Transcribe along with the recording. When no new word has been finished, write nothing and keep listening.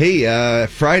Hey,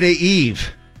 Friday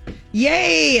Eve.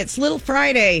 Yay, it's Little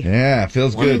Friday. Yeah,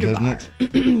 feels good, doesn't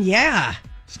it? Yeah.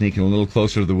 Sneaking a little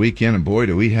closer to the weekend, and boy,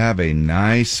 do we have a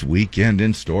nice weekend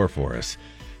in store for us.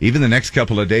 Even the next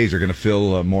couple of days are going to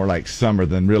feel more like summer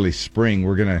than really spring.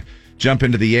 We're going to jump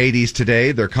into the 80s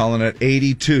today. They're calling it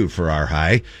 82 for our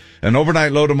high. An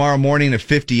overnight low tomorrow morning of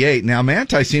 58. Now,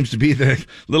 Manti seems to be the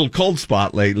little cold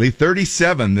spot lately.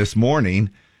 37 this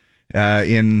morning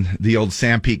in the old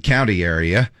Sanpete County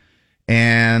area.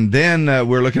 And then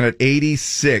we're looking at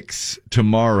 86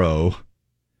 tomorrow.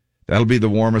 That'll be the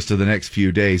warmest of the next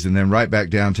few days. And then right back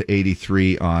down to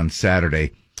 83 on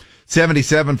Saturday.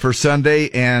 77 for Sunday.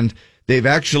 And they've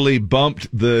actually bumped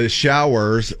the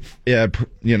showers, that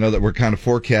were kind of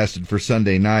forecasted for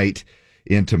Sunday night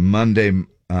into Monday,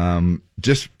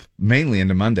 just mainly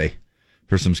into Monday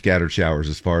for some scattered showers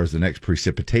as far as the next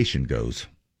precipitation goes.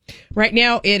 Right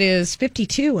now, it is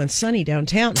 52 and sunny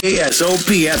downtown.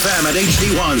 KSOP FM at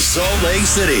HD1 Salt Lake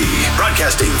City.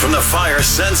 Broadcasting from the Fire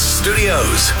Sense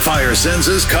Studios. Fire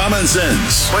Sense's common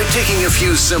sense. By taking a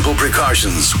few simple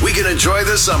precautions, we can enjoy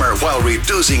the summer while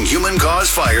reducing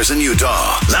human-caused fires in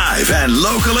Utah. Live and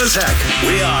local as heck.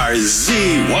 We are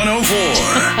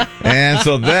Z104. And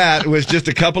so that was just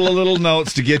a couple of little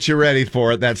notes to get you ready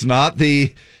for it. That's not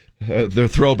the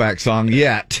throwback song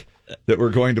yet that we're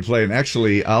going to play. And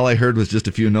actually, all I heard was just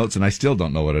a few notes, and I still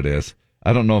don't know what it is.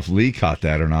 I don't know if Lee caught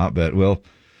that or not, but we'll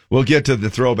get to the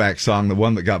throwback song, the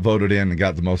one that got voted in and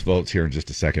got the most votes here in just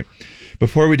a second.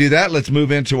 Before we do that, let's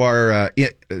move into our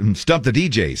Stump the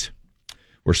DJs.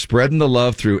 We're spreading the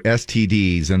love through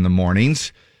STDs in the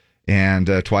mornings,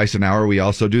 and twice an hour we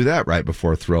also do that right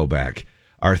before throwback.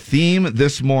 Our theme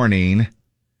this morning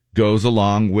goes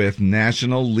along with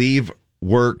National Leave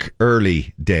Work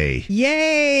Early Day.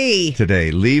 Yay!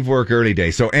 Today, Leave Work Early Day.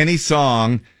 So any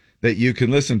song that you can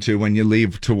listen to when you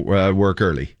leave to work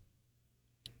early.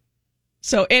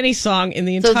 So any song in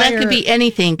the entire that could be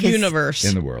anything universe.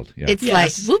 In the world, yeah. It's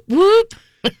like, whoop, whoop.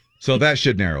 So that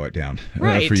should narrow it down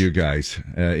right. For you guys,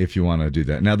 if you want to do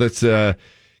that. Now, that's in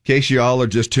case y'all are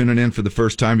just tuning in for the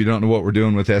first time, you don't know what we're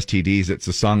doing with STDs. It's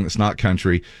a song that's not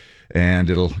country. And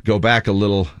it'll go back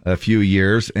a few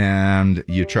years, and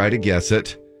you try to guess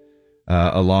it,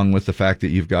 along with the fact that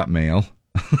you've got mail.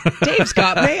 Dave's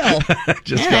got mail. I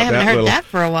haven't heard that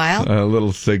for a while. A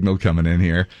little signal coming in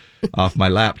here off my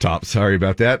laptop. Sorry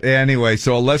about that. Anyway,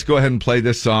 so let's go ahead and play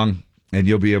this song, and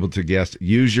you'll be able to guess.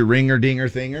 Use your ringer dinger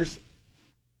thingers.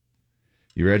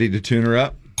 You ready to tune her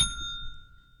up?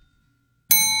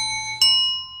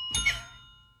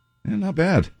 Yeah, not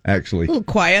bad, actually. A little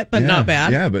quiet, but not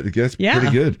bad. Yeah, but that's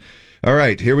pretty good. All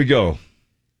right, here we go.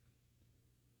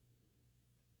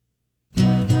 Here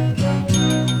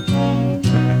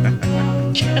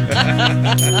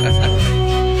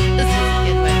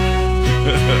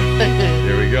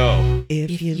we go.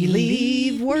 If you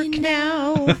leave work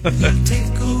now, take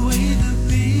away the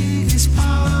biggest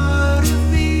part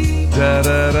of me. Da,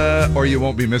 da, da, or you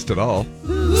won't be missed at all.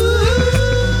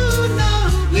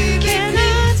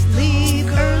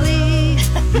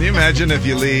 Can you imagine if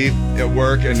you leave at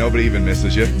work and nobody even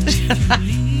misses you?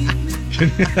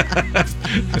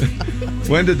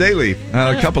 When did they leave?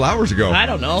 A couple hours ago. I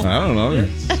don't know.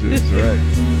 That's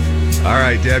right. All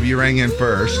right, Deb, you rang in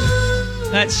first.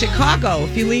 That's Chicago,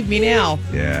 If You Leave Me Now.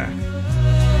 Yeah.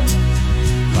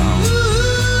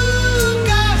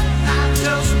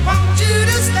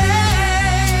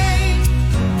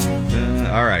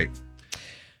 All right.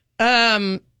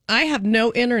 I have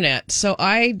no internet, so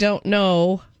I don't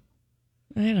know.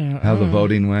 How the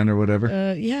voting went or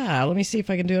whatever? Yeah, let me see if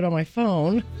I can do it on my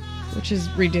phone, which is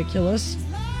ridiculous.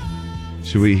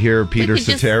 Should we hear Peter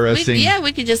Cetera sing? Yeah,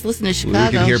 we could just listen to Chicago.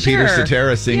 We can hear Peter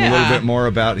Cetera sing a little Yeah. bit more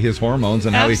about his hormones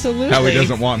and how he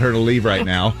doesn't want her to leave right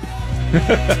now.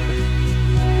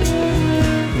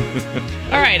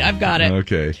 All right, I've got it.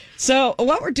 Okay. So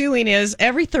what we're doing is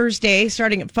every Thursday,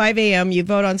 starting at 5 a.m., you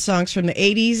vote on songs from the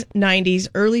 80s, 90s,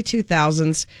 early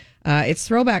 2000s. It's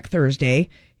Throwback Thursday,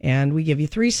 and we give you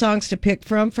 3 songs to pick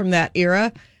from that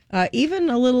era, even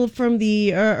a little from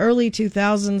the early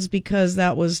 2000s, because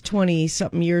that was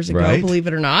 20-something years ago, right. Believe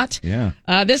it or not. Yeah.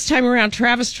 This time around,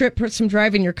 Travis Tritt, Put Some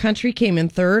Drive in Your Country, came in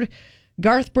third.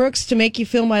 Garth Brooks, To Make You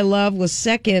Feel My Love, was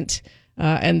second,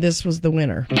 and this was the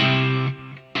winner.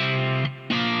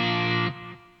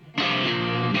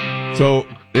 So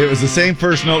it was the same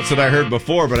first notes that I heard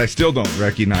before, but I still don't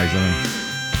recognize them.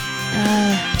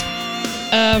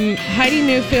 Heidi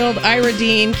Newfield, Ira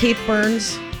Dean, Keith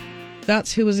Burns.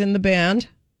 That's who was in the band.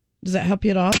 Does that help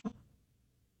you at all?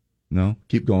 No,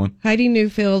 keep going. Heidi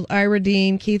Newfield, Ira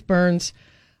Dean, Keith Burns.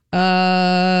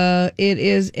 It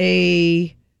is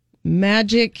a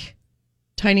Magic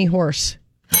Tiny Horse.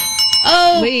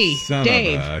 Oh, Lee, Son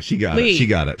Dave. of a, she got Lee. it. She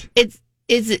got it.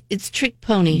 it's Trick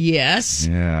Pony. Yes.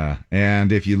 Yeah.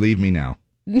 And If You Leave Me Now.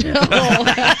 No.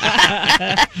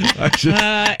 I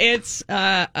just- It's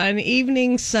an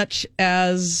evening such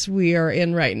as we are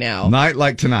in right now. Night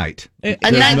Like Tonight. A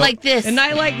night like this. A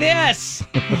night like this.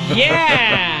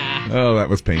 Yeah. Oh, that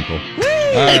was painful.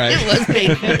 All right. It was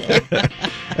painful.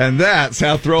 And that's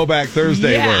how Throwback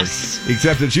Thursday Yes. works.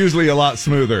 Except it's usually a lot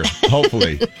smoother,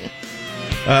 hopefully.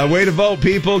 Way to vote,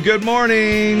 people. Good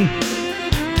morning.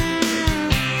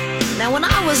 Now, when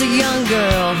I was a young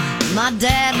girl, my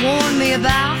dad warned me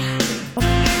about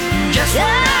just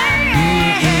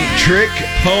Trick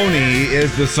Pony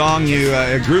is the song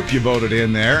a group you voted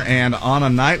in there. And On a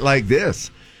Night Like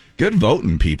This. Good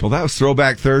voting, people. That was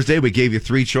Throwback Thursday. We gave you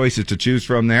 3 choices to choose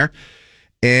from there.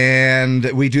 And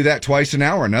we do that twice an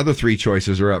hour. Another 3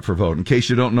 choices are up for vote. In case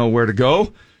you don't know where to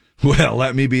go, well,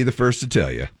 let me be the first to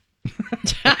tell you.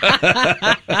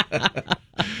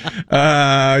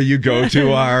 You go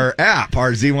to our app,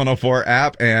 our Z104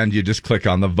 app, and you just click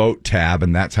on the vote tab,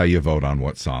 and that's how you vote on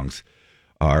what songs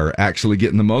are actually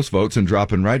getting the most votes and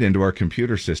dropping right into our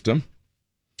computer system.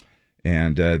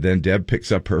 And then Deb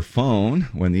picks up her phone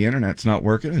when the internet's not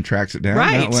working and tracks it down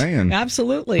Right. that way, and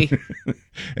Absolutely.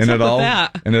 and up it with all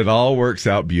that? and it all works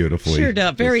out beautifully. Sure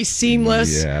does. Very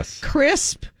seamless, Yes,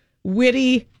 crisp,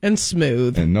 witty, and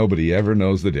smooth. and nobody ever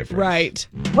knows the difference. Right.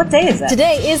 What day is it?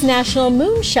 Today is National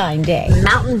Moonshine Day.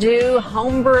 Mountain Dew,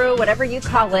 homebrew, whatever you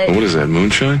call it. What is that,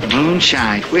 moonshine?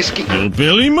 Moonshine whiskey.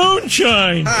 Billy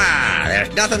Moonshine. Ah,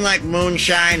 there's nothing like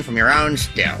moonshine from your own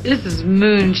still. This is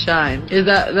moonshine. This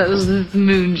is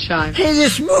moonshine. Hey,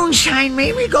 this moonshine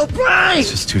made me go blind.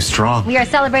 It's just too strong. We are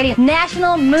celebrating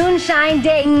National Moonshine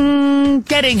Day.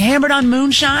 Getting hammered on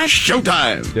moonshine?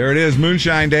 Showtime. There it is,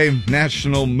 Moonshine Day,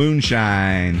 National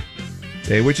Moonshine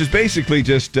Day, which is basically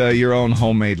just your own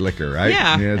homemade liquor, right?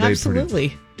 Yeah, they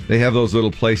absolutely. They have those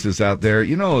little places out there.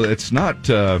 You know, it's not.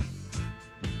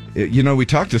 We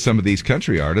talk to some of these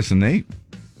country artists, and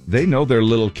they know their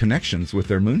little connections with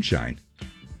their moonshine.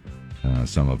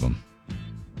 Some of them.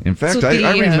 In fact, what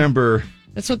I remember.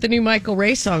 That's what the new Michael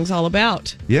Ray song's all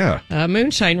about. Yeah.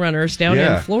 Moonshine runners down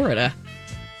Yeah. in Florida.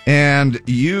 And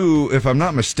if I'm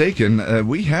not mistaken,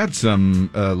 we had some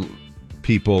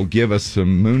people give us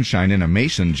some moonshine in a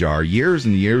mason jar years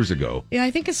and years ago. Yeah, I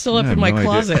think it's still up I in have my no idea.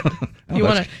 closet. Oh, You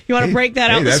want to break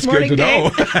that out this that's morning, good to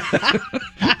Dave?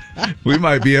 know. We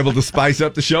might be able to spice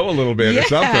up the show a little bit or Yeah.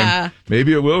 something.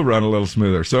 Maybe it will run a little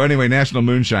smoother. So anyway, National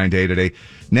Moonshine Day today.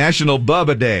 National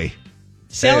Bubba Day.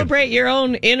 Celebrate your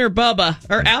own inner Bubba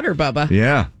or outer Bubba.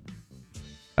 Yeah.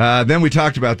 Then we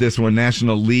talked about this one,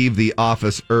 National Leave the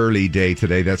Office Early Day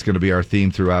today. That's going to be our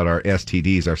theme throughout our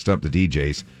STDs, our Stump the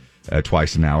DJs,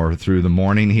 twice an hour through the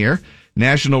morning here.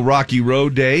 National Rocky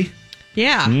Road Day.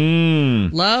 Yeah.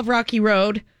 Love Rocky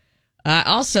Road.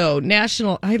 Also,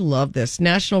 I love this,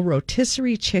 National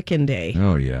Rotisserie Chicken Day.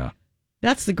 Oh, yeah.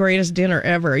 That's the greatest dinner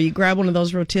ever. You grab one of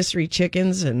those rotisserie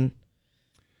chickens and...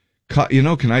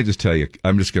 Can I just tell you,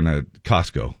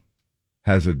 Costco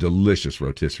has a delicious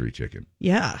rotisserie chicken.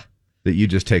 Yeah. That you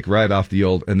just take right off the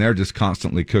old, and they're just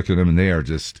constantly cooking them, and they are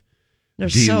just They're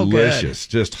so good. delicious,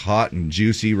 just hot and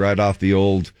juicy right off the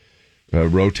old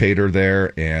rotator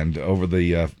there, and over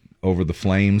the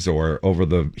flames or over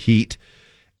the heat.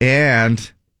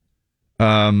 And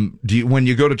when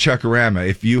you go to Chuckarama,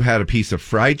 if you had a piece of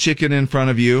fried chicken in front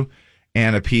of you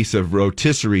and a piece of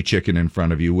rotisserie chicken in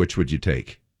front of you, which would you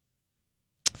take?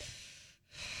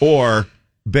 Or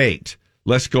baked?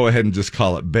 Let's go ahead and just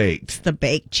call it baked. It's the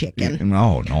baked chicken.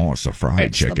 No, it's a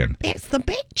fried chicken. It's the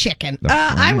baked chicken. The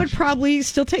I fried- would probably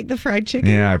still take the fried chicken.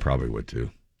 Yeah, I probably would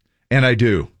too. And I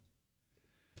do.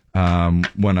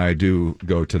 When I do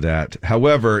go to that.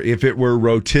 However, if it were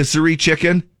rotisserie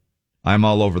chicken, I'm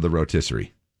all over the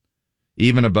rotisserie.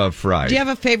 Even above fried. Do you have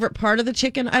a favorite part of the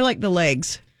chicken? I like the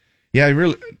legs. Yeah, I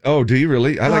really. Oh, do you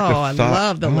really? I like the I thought.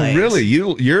 love the legs. Really?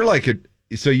 You're like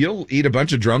so you'll eat a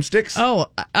bunch of drumsticks? Oh,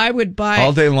 I would buy...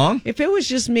 All day long? If it was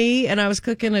just me and I was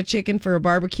cooking a chicken for a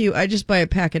barbecue, I'd just buy a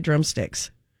pack of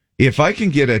drumsticks. If I can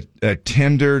get a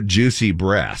tender, juicy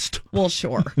breast. Well,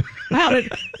 sure.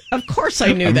 Of course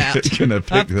I knew that.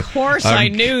 Of course I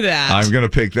knew that. I'm going to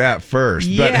pick that first.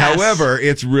 But Yes. however,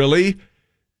 it's really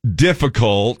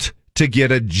difficult to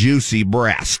get a juicy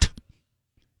breast,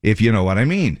 if you know what I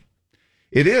mean.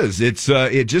 It is. It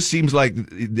just seems like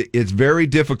it's very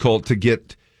difficult to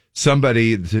get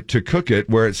somebody to cook it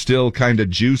where it's still kind of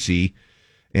juicy,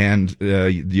 and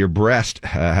your breast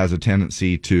has a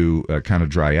tendency to kind of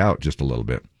dry out just a little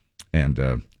bit and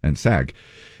sag.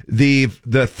 The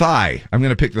thigh. I'm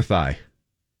going to pick the thigh.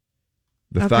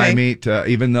 The Okay. thigh meat,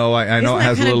 even though I know Isn't it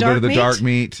has a that little kinda bit of the dark dark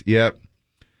meat. Yep.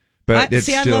 But it's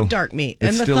I still, love dark meat, and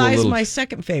it's the still a thigh is little- my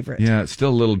second favorite. Yeah, it's still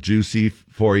a little juicy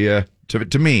for you.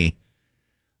 To me,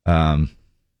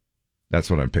 that's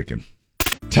what I'm picking.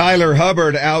 Tyler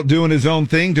Hubbard out doing his own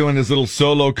thing, doing his little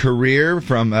solo career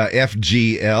from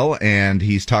FGL, and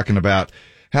he's talking about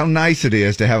how nice it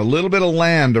is to have a little bit of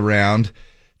land around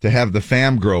to have the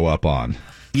fam grow up on.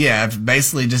 Yeah, it's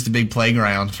basically just a big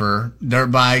playground for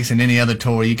dirt bikes and any other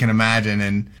toy you can imagine.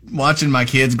 And watching my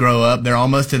kids grow up, they're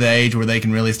almost to the age where they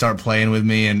can really start playing with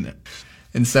me. And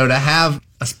so to have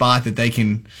a spot that they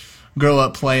can grow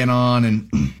up playing on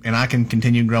and I can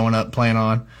continue growing up playing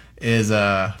on is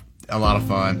a lot of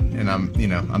fun. And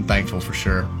I'm thankful for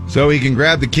sure. So he can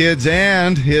grab the kids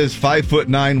and his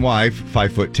 5'9" wife,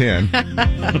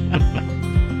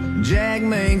 5'10". Jack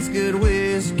makes good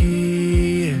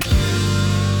whiskey.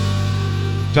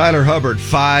 Tyler Hubbard,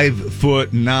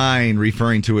 5'9",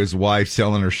 referring to his wife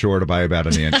selling her short by about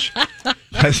an inch.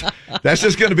 That's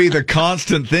just going to be the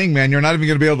constant thing, man. You're not even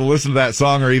going to be able to listen to that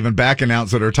song or even back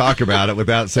announce it or talk about it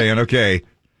without saying, okay.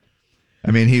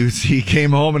 I mean, he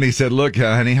came home and he said, look,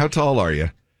 honey, how tall are you?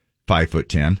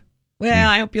 5'10". Well,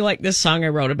 I hope you like this song I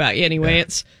wrote about you anyway. Yeah.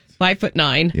 It's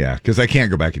 5'9". Yeah, because I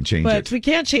can't go back and change But it. we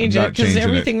can't change I'm it not because changing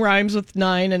everything rhymes with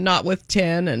 9 and not with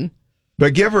 10. And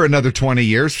But give her another 20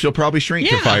 years, she'll probably shrink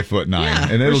to 5'9", yeah,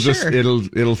 and it'll for just sure.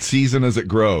 it'll season as it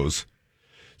grows.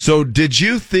 So, did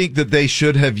you think that they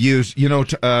should have used?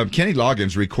 Kenny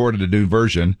Loggins recorded a new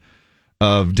version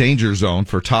of Danger Zone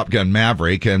for Top Gun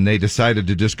Maverick, and they decided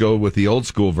to just go with the old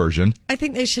school version. I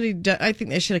think they should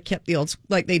have kept the old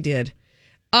like they did.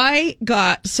 I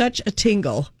got such a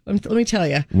tingle. Let me tell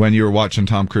you. When you were watching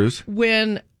Tom Cruise,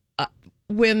 When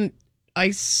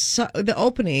I saw the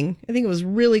opening, I think it was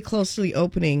really close to the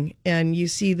opening, and you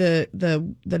see the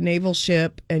naval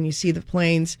ship and you see the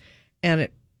planes, and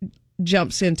it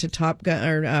jumps into Top Gun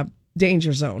or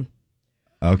Danger Zone.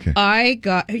 okay.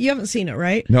 You haven't seen it,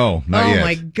 right? No, not yet. Oh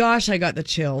my gosh, I got the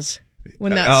chills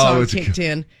when that Oh, song it's kicked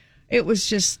in. It was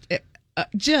just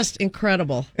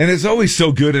incredible. And it's always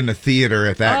so good in the theater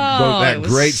at that it was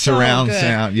great so surround good.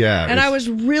 sound. Yeah, And I was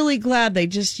really glad they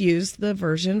just used the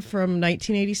version from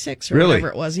 1986 or Really? whatever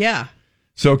it was. Yeah.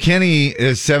 So Kenny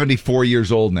is 74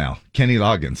 years old now. Kenny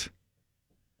Loggins.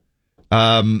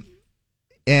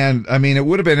 And I mean, it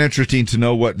would have been interesting to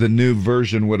know what the new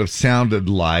version would have sounded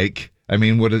like. I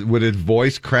mean, would his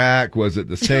voice crack? Was it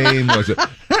the same? Was it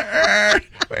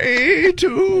way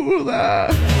to the?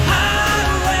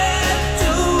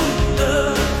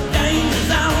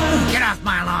 Get off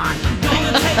my lawn.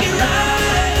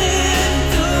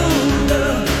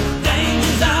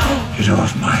 Get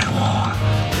off my lawn.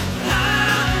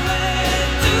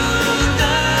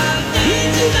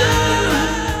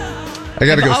 I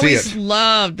got to go I've see always it.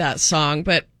 loved that song,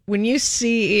 but when you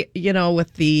see,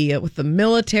 with the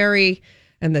military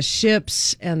and the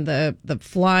ships and the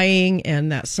flying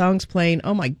and that song's playing,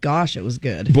 oh my gosh, it was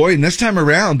good. Boy, and this time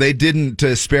around, they didn't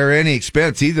spare any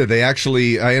expense either.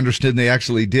 I understood they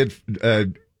actually did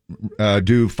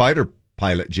do fighter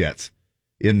pilot jets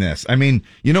in this. I mean,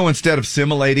 instead of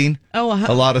simulating a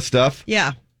lot of stuff,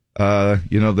 Yeah.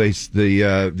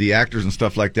 the actors and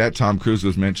stuff like that. Tom Cruise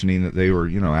was mentioning that they were,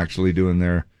 actually doing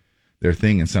their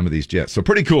thing in some of these jets. So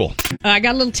pretty cool. I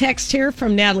got a little text here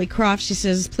from Natalie Croft. She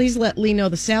says, please let Lee know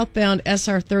the southbound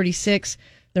SR-36.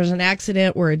 There's an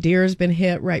accident where a deer has been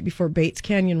hit right before Bates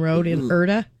Canyon Road in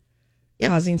Erta,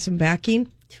 causing some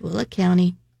backing. Tooele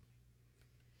County.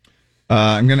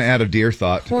 I'm going to add a deer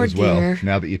thought Poor as well, deer.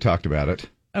 now that you talked about it.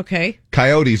 Okay.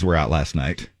 Coyotes were out last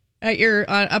night. At your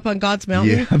up on God's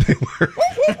Mountain? Yeah, they were.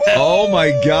 Oh, my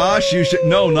gosh.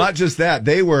 No, not just that.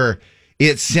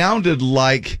 It sounded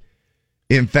like,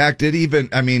 in fact,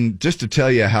 just to tell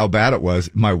you how bad it was,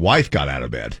 my wife got out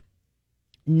of bed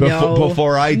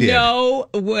before I did. No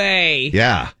way.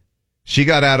 Yeah. She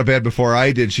got out of bed before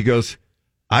I did. She goes,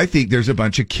 I think there's a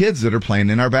bunch of kids that are playing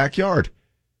in our backyard.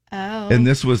 Oh. And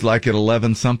this was like at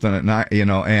 11 something at night,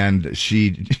 and she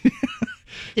Did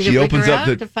she it opens her up out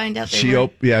the to find out they she were?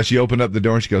 she opened up the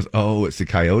door and she goes, "Oh, it's the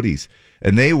coyotes."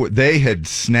 And they had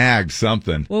snagged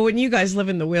something. Well, when you guys live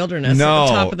in the wilderness No, at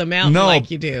the top of the mountain no. like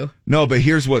you do. No, but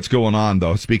here's what's going on,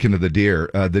 though. Speaking of the deer,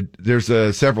 there's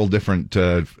several different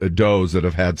does that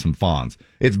have had some fawns.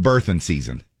 It's birthing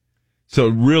season, so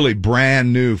really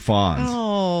brand new fawns.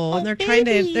 Oh, and they're trying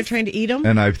to eat them?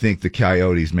 And I think the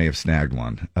coyotes may have snagged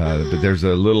one. But there's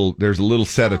a little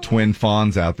set of twin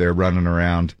fawns out there running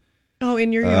around. Oh,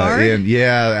 in your yard?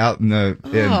 Out in the.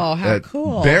 How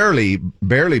cool!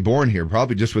 Barely born here.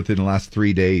 Probably just within the last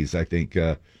 3 days, I think,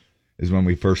 is when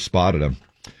we first spotted them.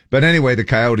 But anyway, the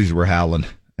coyotes were howling,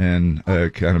 and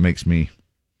kind of makes me.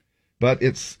 But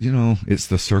it's it's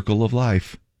the circle of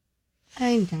life.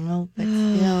 I know, but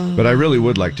still. But I really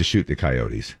would like to shoot the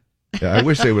coyotes. Yeah, I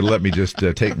wish they would let me just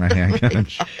take my handgun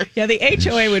and Yeah, the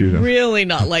HOA would shoot 'em. really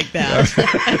not like that.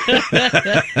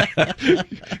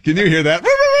 Can you hear that?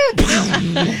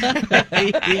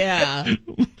 Yeah.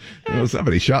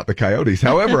 Somebody shot the coyotes.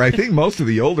 However, I think most of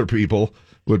the older people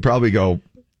would probably go,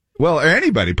 well, or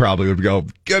anybody probably would go,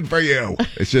 good for you.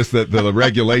 It's just that the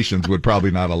regulations would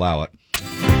probably not allow it. The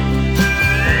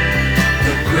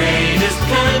greatest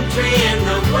country in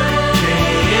the world,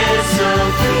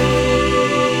 KSOP.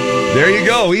 There you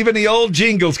go. Even the old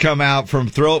jingles come out from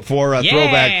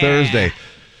Throwback Thursday.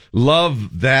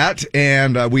 Love that.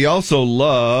 And we also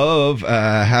love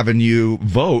having you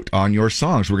vote on your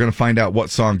songs. We're going to find out what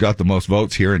song got the most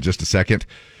votes here in just a second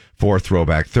for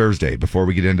Throwback Thursday. Before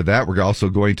we get into that, we're also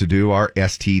going to do our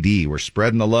STD. We're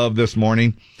spreading the love this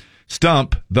morning.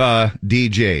 Stump the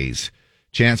DJs.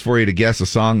 Chance for you to guess a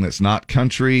song that's not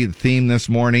country. The theme this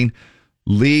morning,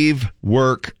 Leave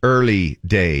Work Early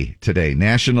Day today.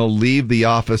 National Leave the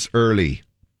Office Early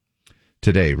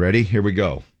today. Ready? Here we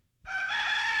go.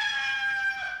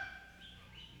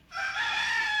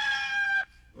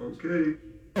 Okay.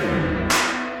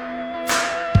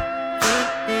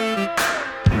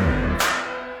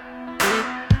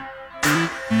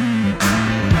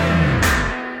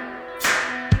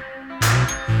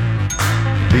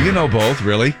 Do you know both,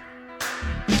 really?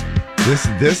 This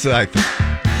I think.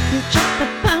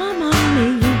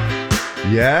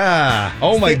 Yeah.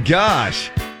 Oh my gosh.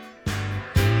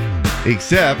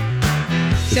 Except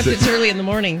it's early in the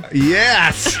morning.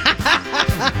 Yes.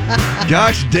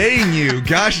 Gosh dang you.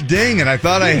 Gosh dang it. I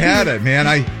thought I had it,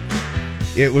 man.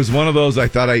 It was one of those I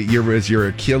thought it was your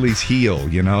Achilles heel,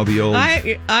 the old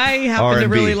I happen to R&B.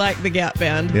 really like the Gap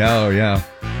Band. Yeah, oh yeah.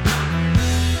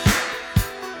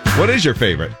 What is your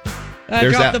favorite?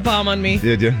 Drop the Bomb on Me.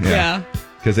 Did you? Yeah.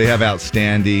 Because they have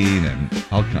Outstanding and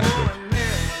all kinds of.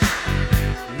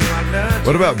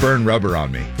 What about Burn Rubber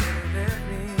on Me?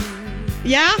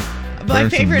 Yeah. My Burn some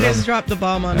favorite is rubber. Drop the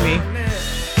Bomb on Me.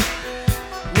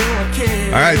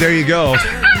 All right, there you go. All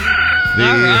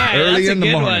right, early that's in the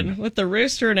a good morning. one with the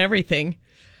rooster and everything.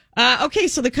 Okay,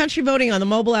 so the country voting on the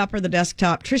mobile app or the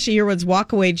desktop. Trisha Yearwood's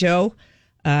Walk Away Joe.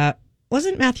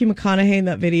 Wasn't Matthew McConaughey in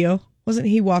that video? Wasn't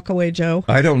he Walk Away Joe?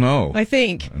 I don't know. I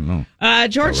think. I don't know.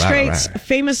 George All right, Strait's all right.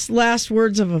 famous last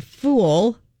words of a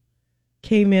fool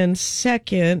came in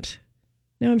second.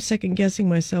 Now I'm second guessing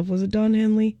myself. Was it Don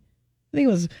Henley? I think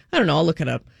it was. I don't know. I'll look it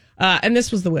up. And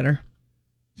this was the winner.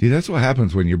 See, that's what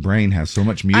happens when your brain has so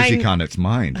much music on its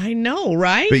mind. I know,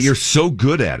 right? But you're so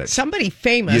good at it. Somebody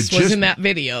famous was in that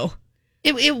video.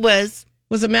 It was.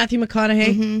 Was it Matthew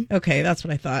McConaughey? Mm-hmm. Okay, that's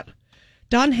what I thought.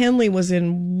 Don Henley was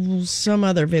in some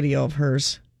other video of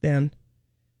hers then.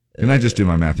 Can I just do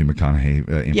my Matthew McConaughey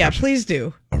impression? Yeah, please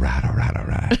do. All right.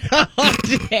 Oh,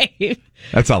 Dave.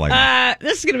 That's all I got.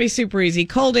 This is going to be super easy.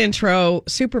 Cold intro,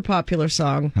 super popular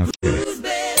song. Oh,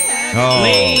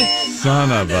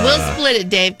 son of a... We'll split it,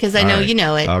 Dave, because I know right. you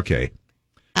know it. Okay.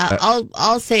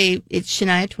 I'll say it's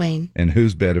Shania Twain. And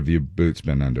whose bed have your boots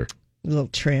been under? Little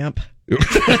tramp.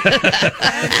 Boots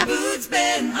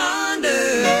been under.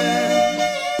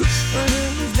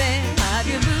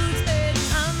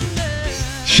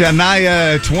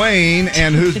 Shania Twain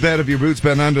and Whose Bed Have Your Boots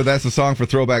Been Under? That's the song for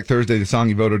Throwback Thursday, the song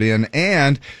you voted in.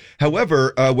 And,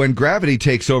 however, when gravity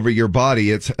takes over your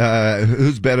body, it's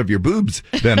Whose Bed Have Your Boobs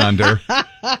Been Under?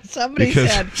 Somebody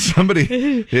said.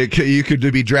 You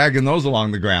could be dragging those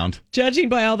along the ground. Judging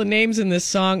by all the names in this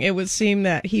song, it would seem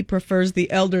that he prefers the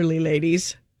elderly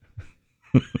ladies.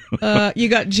 You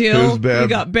got Jill, you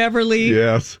got Beverly,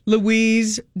 yes,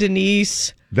 Louise,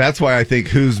 Denise. That's why I think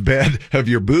Whose Bed Have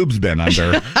Your Boobs Been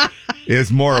Under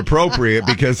is more appropriate,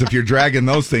 because if you're dragging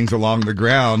those things along the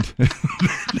ground,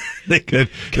 they could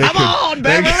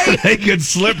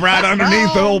slip right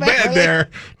underneath the whole bed there.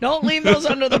 Don't leave those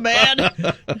under the bed.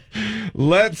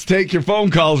 Let's take your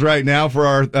phone calls right now for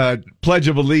our Pledge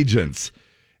of Allegiance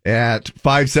at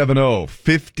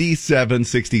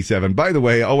 570-5767. By the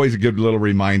way, always a good little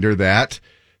reminder that,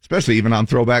 especially even on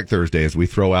Throwback Thursday, as we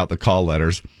throw out the call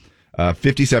letters,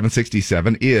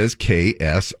 5767 is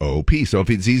KSOP. So if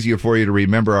it's easier for you to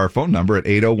remember our phone number at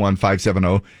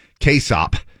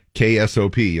 801-570-KSOP,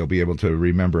 KSOP, you'll be able to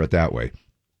remember it that way.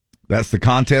 That's the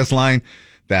contest line.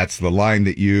 That's the line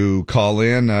that you call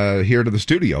in here to the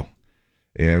studio,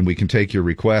 and we can take your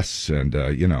requests and,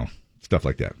 stuff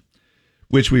like that.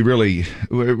 which we really,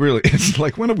 it's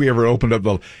like, when have we ever opened up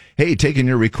the, hey, taking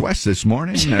your requests this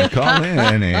morning, call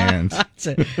in, and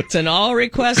it's an all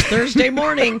request Thursday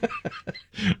morning.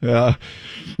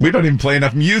 We don't even play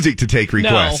enough music to take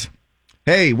requests.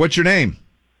 No. Hey, what's your name?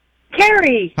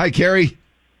 Carrie. Hi, Carrie.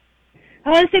 I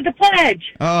want to say the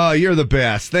pledge. Oh, you're the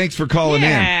best. Thanks for calling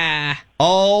in.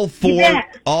 All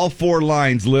four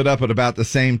lines lit up at about the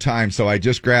same time, so I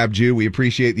just grabbed you. We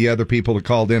appreciate the other people that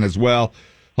called in as well.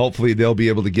 Hopefully they'll be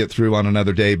able to get through on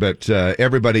another day, but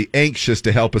everybody anxious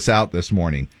to help us out this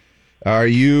morning. Are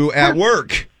you at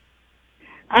work?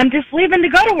 I'm just leaving to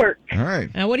go to work. All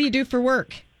right. Now, what do you do for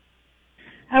work?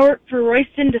 I work for Royce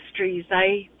Industries.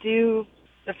 I do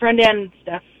the front end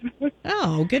stuff.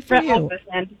 Oh, good for you.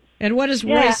 And what does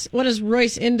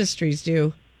Royce Industries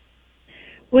do?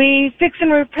 We fix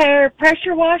and repair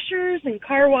pressure washers and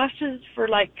car washes for,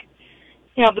 like,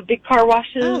 the big car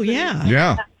washes. Oh, yeah.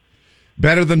 Yeah.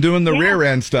 Better than doing the rear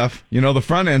end stuff. The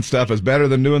front end stuff is better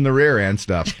than doing the rear end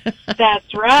stuff.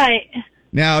 That's right.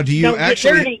 Now, do you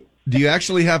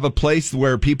actually have a place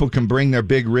where people can bring their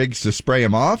big rigs to spray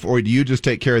them off, or do you just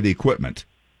take care of the equipment?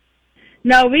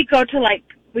 No, we go to,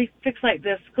 we fix,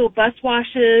 the school bus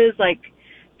washes,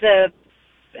 the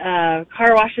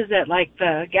car washes at,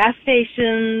 the gas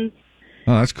stations.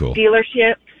 Oh, that's cool.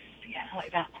 Dealerships. Yeah,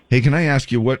 like that. Hey, can I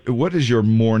ask you, what is your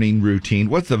morning routine?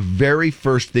 What's the very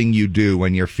first thing you do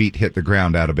when your feet hit the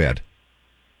ground out of bed?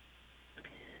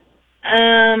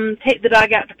 Take the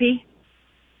dog out to pee.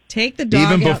 Take the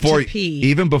dog out to pee.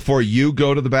 Even before you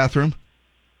go to the bathroom?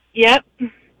 Yep.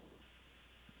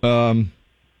 And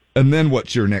then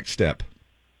what's your next step?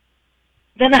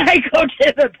 Then I go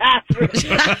to the bathroom.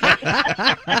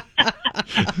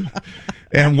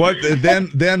 And what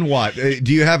then what?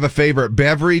 Do you have a favorite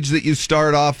beverage that you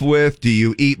start off with? Do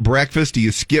you eat breakfast? Do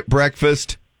you skip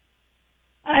breakfast?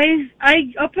 I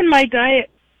open my diet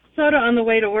soda on the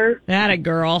way to work. Atta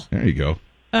girl. There you go.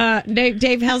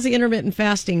 Dave, how's the intermittent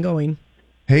fasting going?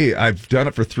 Hey, I've done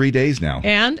it for 3 days now.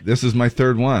 And? This is my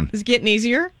third one. Is it getting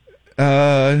easier? No.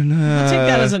 I'll take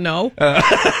that as a no.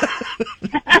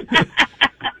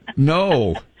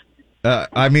 No.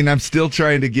 I'm still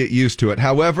trying to get used to it.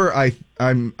 However,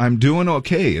 I'm doing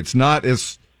okay. It's not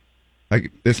as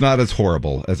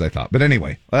horrible as I thought. But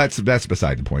anyway, that's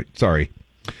beside the point. Sorry.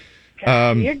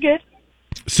 You're good.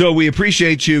 So we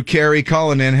appreciate you, Carrie,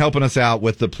 calling in, helping us out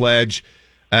with the pledge.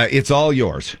 It's all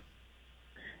yours.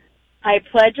 I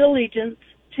pledge allegiance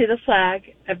to the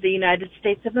flag of the United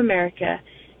States of America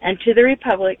and to the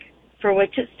republic for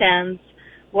which it stands,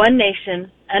 one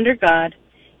nation, under God,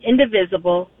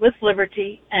 indivisible, with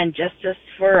liberty and justice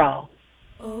for all.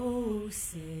 Oh,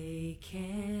 say,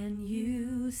 can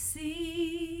you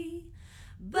see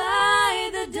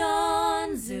by the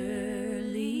dawn's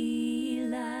early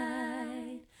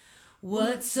light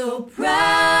what so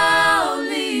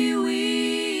proudly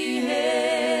we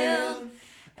hailed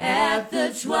at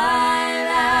the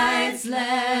twilight's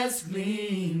last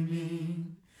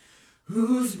gleaming,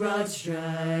 whose broad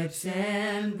stripes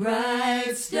and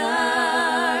bright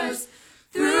stars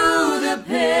through the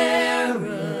perilous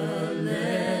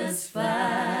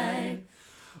fight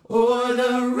o'er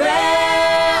the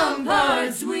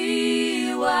ramparts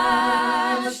we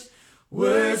watched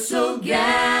were so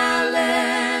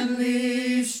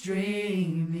gallantly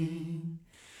streaming,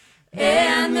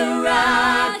 and the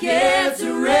rocket's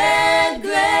red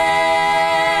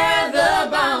glare, the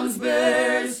bombs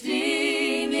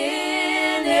bursting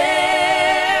in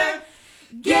air,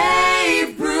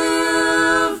 gave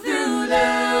proof through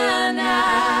the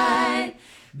night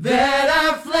that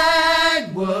our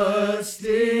flag was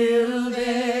still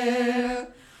there.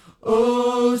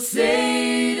 Oh,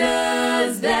 say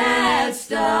does that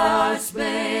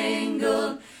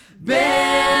star-spangled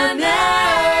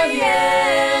banner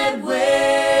yet wave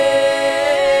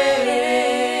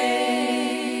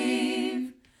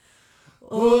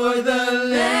o'er the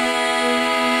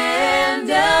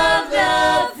land of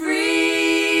the free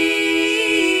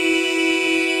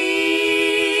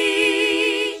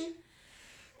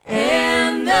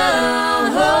and the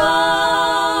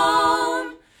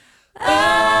home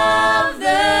of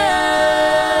the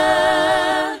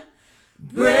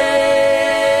brave.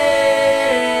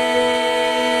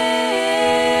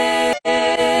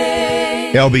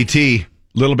 LBT,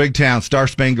 Little Big Town, Star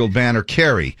Spangled Banner,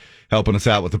 Carrie, helping us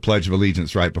out with the Pledge of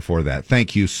Allegiance right before that.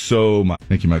 Thank you so much.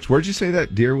 Thank you much. Where'd you say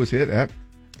that deer was hit at?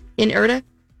 In Erta.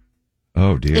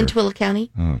 Oh, dear. In Twilla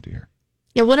County. Oh, dear.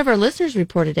 Yeah, one of our listeners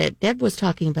reported it. Deb was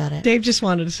talking about it. Dave just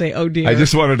wanted to say, oh, dear. I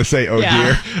just wanted to say, oh,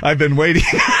 dear. I've been waiting.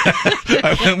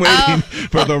 I've been waiting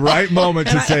for the right moment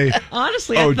to say,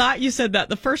 honestly, I thought you said that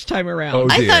the first time around. Oh,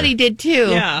 I dear. thought he did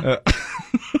too. Yeah.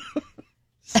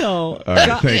 So, All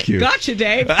right, thank you. Gotcha,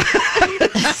 Dave.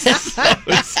 So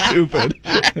stupid.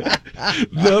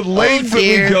 The lengths that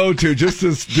we go to just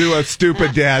to do a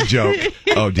stupid dad joke.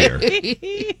 Oh, dear.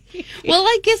 Well,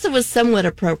 I guess it was somewhat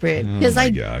appropriate. Oh, my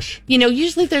gosh.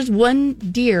 Usually if there's one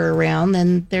deer around,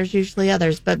 then there's usually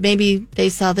others. But maybe they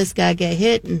saw this guy get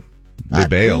hit and They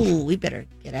bailed. Ooh, we better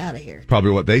get out of here.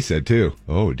 Probably what they said, too.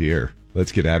 Oh, dear.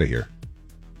 Let's get out of here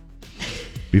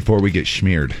before we get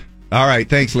smeared. All right.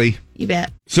 Thanks, Lee. You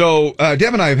bet. So,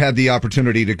 Deb and I have had the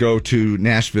opportunity to go to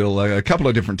Nashville a couple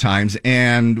of different times,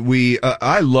 and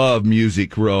I love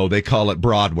Music Row. They call it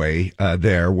Broadway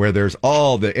there, where there's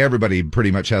everybody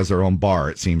pretty much has their own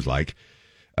bar, it seems like.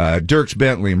 Dierks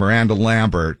Bentley, Miranda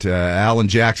Lambert, Alan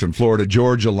Jackson, Florida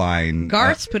Georgia Line.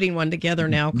 Garth's putting one together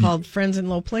now called Friends in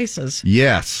Low Places.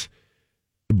 Yes.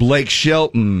 Blake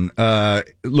Shelton.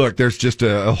 Look, there's just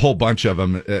a whole bunch of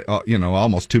them,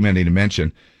 almost too many to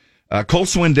mention. Cole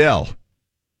Swindell.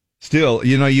 Still,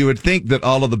 you would think that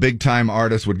all of the big time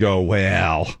artists would go,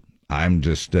 well, I'm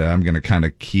going to kind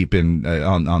of keep in,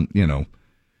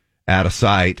 out of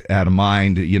sight, out of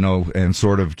mind, and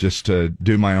sort of just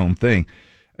do my own thing.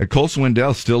 Cole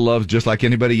Swindell still loves, just like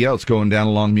anybody else, going down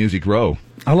along Music Row.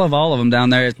 I love all of them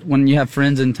down there. When you have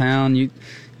friends in town, you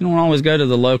don't always go to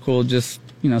the local,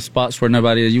 spots where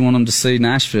nobody is. You want them to see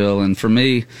Nashville. And for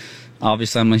me,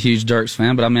 obviously, I'm a huge Dierks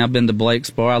fan, but I've been to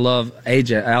Blake's bar. I love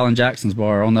Alan Jackson's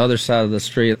bar on the other side of the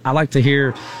street. I like to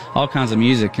hear all kinds of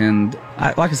music, and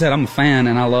like I said, I'm a fan,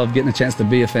 and I love getting a chance to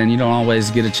be a fan. You don't always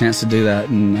get a chance to do that,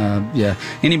 and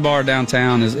any bar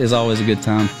downtown is always a good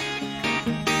time.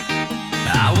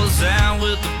 I was out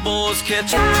with the boys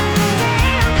catching.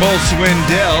 Cole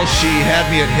Swindell, She Had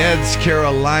Me at Heads,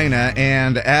 Carolina,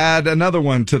 and add another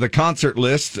one to the concert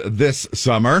list this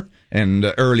summer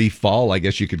and early fall, I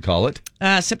guess you could call it.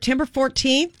 September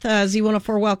 14th,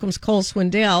 Z104 welcomes Cole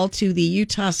Swindell to the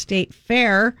Utah State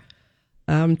Fair.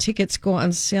 Tickets go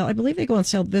on sale. I believe they go on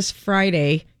sale this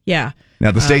Friday. Yeah. Now,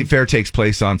 the State Fair takes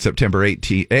place on September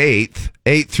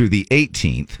 8th through the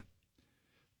 18th,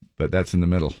 but that's in the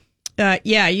middle.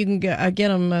 You can get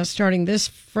them starting this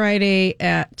Friday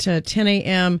at 10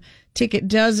 a.m. Ticket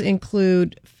does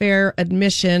include fair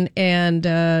admission, and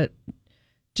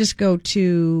just go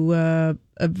to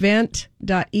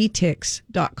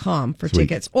event.etix.com for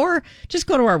tickets, or just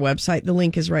go to our website. The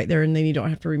link is right there, and then you don't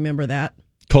have to remember that.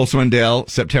 Cole Swindell,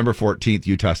 September 14th,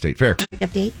 Utah State Fair.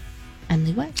 Update. I'm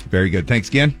Lee West. Very good. Thanks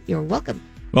again. You're welcome.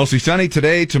 Mostly sunny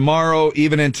today, tomorrow,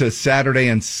 even into Saturday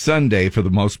and Sunday for the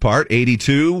most part.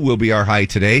 82 will be our high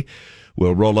today.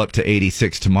 We'll roll up to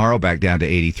 86 tomorrow, back down to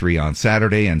 83 on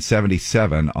Saturday, and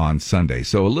 77 on Sunday.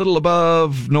 So a little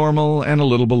above normal and a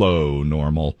little below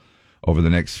normal over the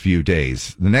next few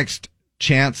days. The next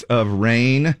chance of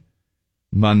rain,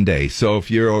 Monday. So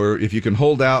if you can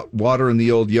hold out water in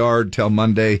the old yard till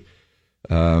Monday,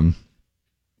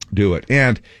 do it.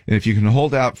 And if you can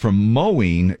hold out from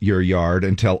mowing your yard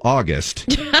until August,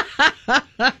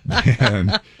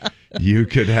 then you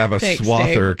could have a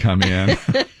swather come in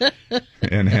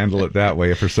and handle it that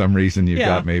way. If for some reason you've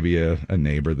got maybe a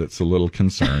neighbor that's a little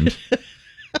concerned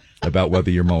about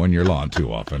whether you're mowing your lawn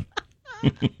too often.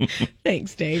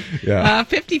 Thanks, Dave. Yeah.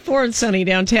 54 and sunny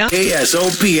downtown.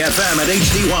 KSOP FM at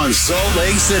HD1 Salt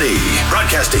Lake City.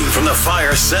 Broadcasting from the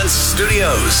Fire Sense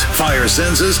Studios. Fire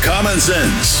senses common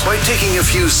sense. By taking a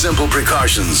few simple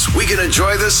precautions, we can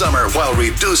enjoy the summer while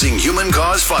reducing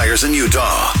human-caused fires in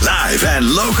Utah. Live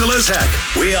and local as heck,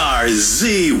 we are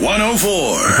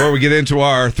Z104. Before we get into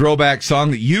our throwback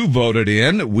song that you voted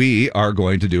in, we are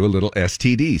going to do a little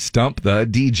STD, Stump the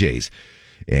DJs.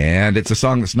 And it's a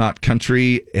song that's not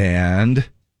country, and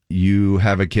you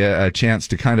have a chance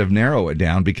to kind of narrow it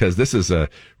down, because this is a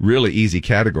really easy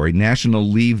category. National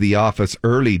Leave the Office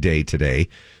Early Day today.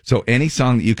 So any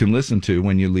song that you can listen to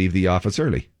when you leave the office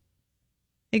early.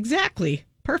 Exactly.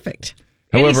 Perfect.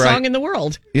 However, any song in the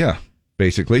world. Yeah,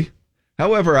 basically.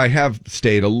 However, I have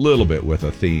stayed a little bit with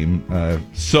a theme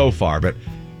so far, but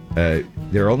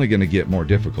they're only going to get more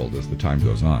difficult as the time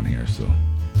goes on here, so...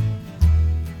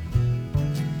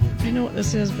 I know what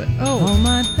this is, but all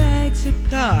my bags are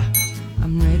packed.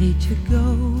 I'm ready to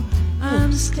go.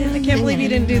 I'm still. I can't believe you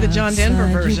didn't do the John Denver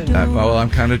version. Well, I'm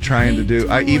kind of trying to do.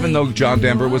 Even though John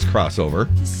Denver was crossover.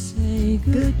 Say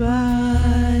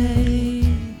goodbye,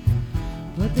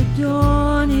 but the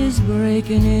dawn is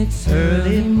breaking. It's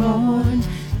early morn.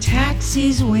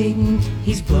 Taxi's waiting.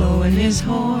 He's blowing his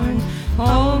horn.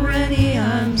 Already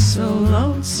I'm so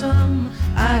lonesome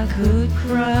I could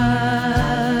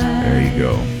cry. There you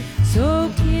go.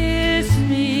 So kiss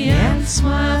me and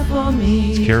smile for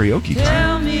me. It's karaoke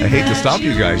time. I hate to stop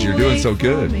you guys. You're doing so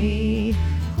good.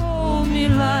 Hold me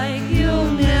like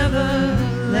you'll never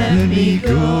let me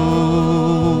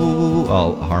go.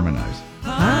 I'll harmonize.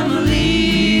 I'm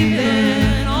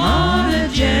leaving on a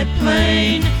jet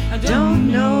plane. I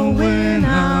don't know when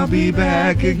I'll be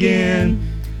back again.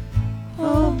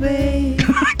 Oh, babe.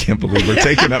 I can't believe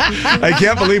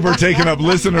we're taking up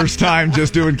listeners' time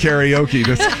just doing karaoke.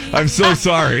 I'm so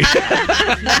sorry.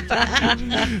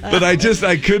 But I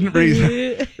couldn't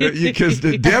read because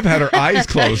Deb had her eyes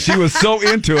closed. She was so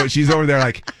into it. She's over there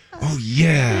like, oh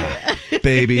yeah,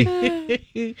 baby.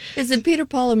 Is it Peter,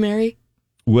 Paul, and Mary?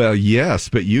 Well, yes,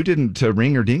 but you didn't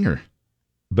ring or dinger.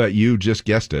 But you just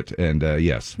guessed it, and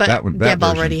yes, But that one. That Deb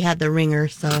version. already had the ringer,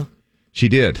 so. She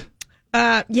did.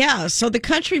 Yeah, so the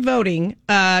country voting,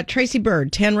 Tracy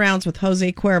Byrd, 10 rounds with Jose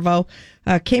Cuervo,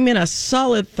 came in a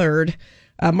solid third.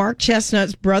 Mark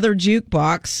Chestnut's Brother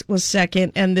Jukebox was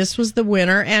second, and this was the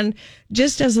winner. And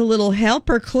just as a little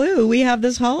helper clue, we have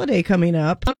this holiday coming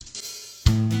up.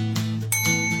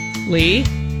 Lee?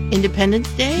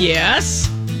 Independence Day? Yes.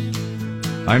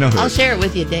 I know who. I'll share it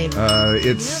with you, Dave.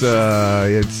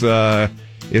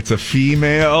 It's a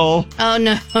female. Oh,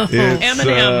 no. It's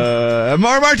Eminem.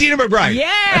 Martina McBride.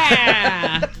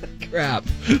 Yeah. Crap.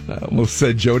 I almost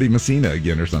said Jody Messina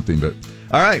again or something, but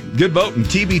all right, good voting.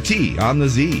 TBT on the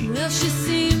Z. Well, she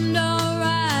seemed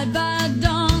alright by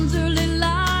dawn's early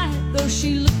light, though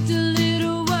she looked a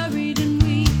little worried and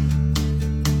weak.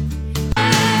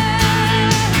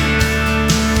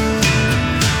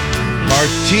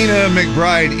 Martina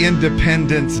McBride,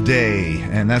 Independence Day.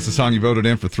 And that's the song you voted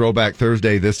in for Throwback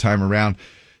Thursday this time around.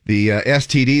 The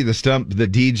STD, the Stump, the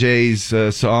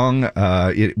DJ's song,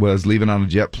 it was Leaving on a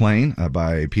Jet Plane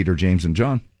by Peter, James, and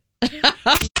John.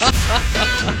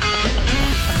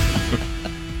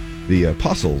 The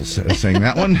Apostles sang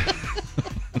that one.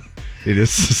 It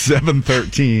is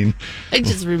 7:13. I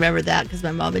just remember that because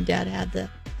my mom and dad had the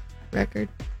record.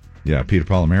 Yeah, Peter,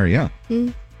 Paul, and Mary, yeah.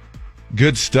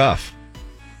 Good stuff.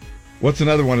 What's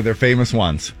another one of their famous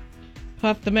ones?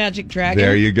 Puff the Magic Dragon.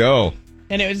 There you go.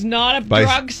 And it was not a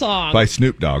drug song. By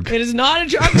Snoop Dogg. It is not a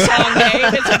drug song,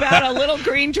 Dave. It's about a little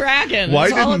green dragon.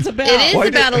 That's all it's about. It is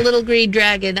about a little green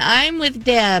dragon. I'm with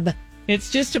Deb.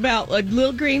 It's just about a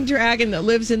little green dragon that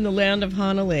lives in the land of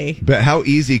Hanalei. But how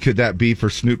easy could that be for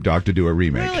Snoop Dogg to do a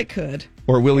remake? Well, it could.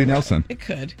 Or Willie Nelson. It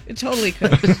could. It totally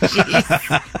could.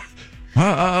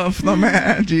 Puff the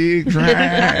Magic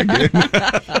Dragon.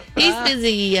 He's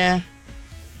busy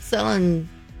selling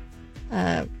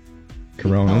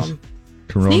Coronas.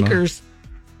 Corona. Sneakers.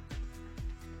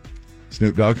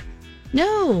 Snoop Dogg?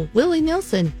 No, Willie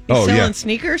Nelson. He's selling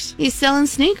sneakers? He's selling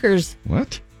sneakers.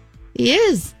 What? He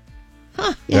is.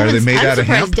 Huh. Are they made out of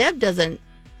hemp? Deb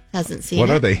hasn't seen What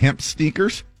it. are they, hemp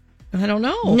sneakers? I don't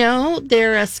know. No,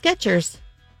 they're Skechers.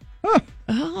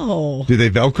 Oh. Do they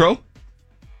Velcro?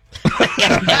 I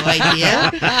have no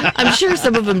idea. I'm sure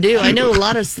some of them do. I know a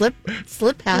lot of slip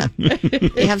hat.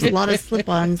 They have a lot of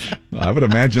slip-ons. I would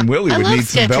imagine Willie would need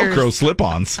some Skechers. Velcro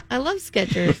slip-ons. I love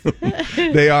Skechers.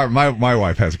 They are. My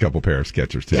wife has a couple pair of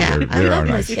Skechers too. Yeah, they love are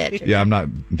my nice. Skechers. Yeah, I'm not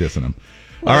dissing them.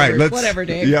 All right, let's. Whatever,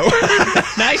 Dave. Yeah.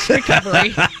 Nice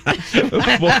recovery.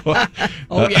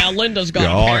 Oh, yeah, Linda's got a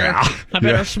pair. Yeah. I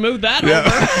better smooth that over.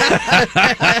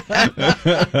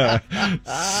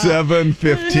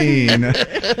 7:15.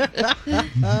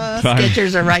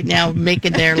 Skechers are right now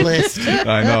making their list.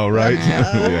 I know, right?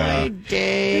 Yeah.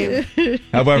 Dave.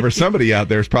 However, somebody out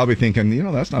there is probably thinking,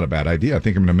 that's not a bad idea. I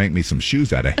think I'm going to make me some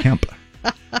shoes out of hemp.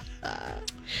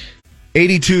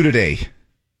 82 today.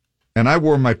 And I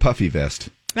wore my puffy vest.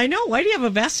 I know. Why do you have a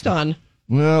vest on?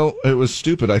 Well, it was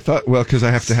stupid. I thought, because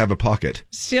I have to have a pocket.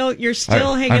 You're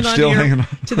still hanging on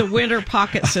to the winter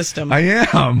pocket system. I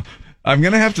am. I'm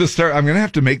going to have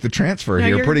to make the transfer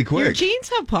here pretty quick. Your jeans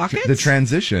have pockets? The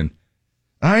transition.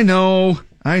 I know.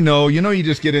 You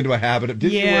just get into a habit of,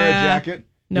 did you wear a jacket?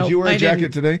 Nope, did you wear a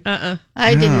jacket today?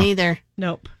 I didn't either.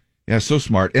 Nope. Yeah, so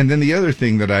smart. And then the other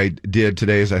thing that I did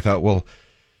today is I thought, well,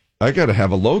 I got to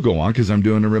have a logo on because I'm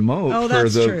doing a remote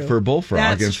for Bullfrog,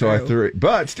 that's and so I threw it.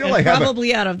 But still, and I have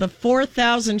probably out of the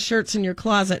 4,000 shirts in your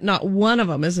closet, not one of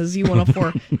them is a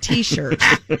Z104 T-shirt,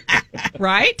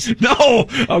 right? No,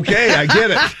 okay, I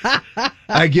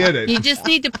get it. You just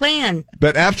need to plan.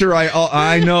 But after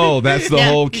I know that's the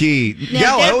whole key.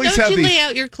 Now, I Deb, always don't have you these. lay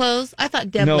out your clothes? I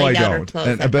thought Deb No, laid I out her don't.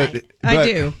 clothes. But I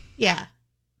do. Yeah.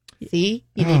 See?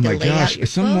 You Oh need my to lay out gosh! your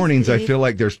Some clothes. mornings I feel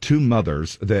like there's two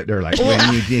mothers that are like,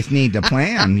 "Well, you just need to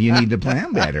plan. You need to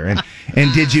plan better."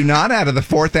 And did you not, out of the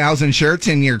 4,000 shirts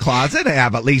in your closet,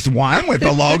 have at least one with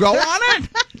the logo on it?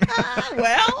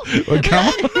 Well, come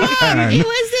on. He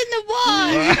was in the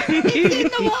wash. He's in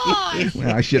the wash.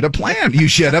 Well, I should have planned. You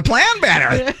should have planned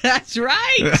better. That's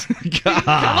right. God.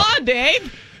 Come on,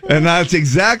 Dave. And that's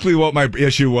exactly what my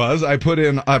issue was. I put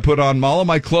on all of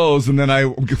my clothes, and then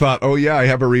I thought, oh yeah, I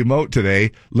have a remote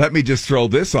today. Let me just throw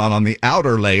this on the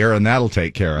outer layer, and that'll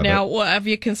take care of Now, it. well, have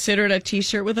you considered a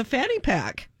T-shirt with a fanny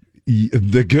pack?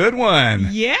 The good one.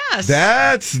 Yes.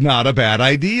 That's not a bad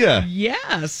idea.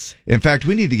 Yes. In fact,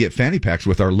 we need to get fanny packs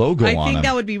with our logo I on think them.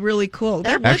 that would be really cool.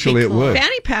 Actually, it would.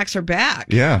 Fanny packs are back.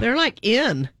 Yeah. They're like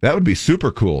in. That would be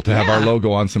super cool to have our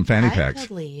logo on some fanny packs.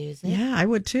 totally use it. Yeah, I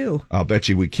would too. I'll bet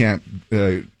you we can't.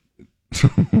 I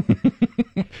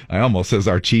almost says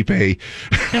our cheap A.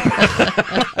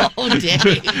 Oh,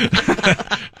 dang.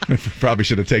 Probably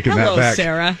should have taken Hello, that back.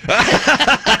 Sarah.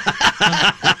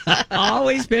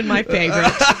 Always been my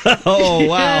favorite. Oh,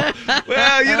 wow.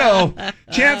 Well,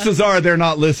 chances are they're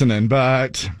not listening,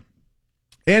 but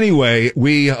anyway,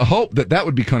 we hope that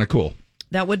would be kind of cool.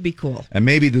 That would be cool. And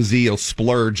maybe the Z will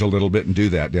splurge a little bit and do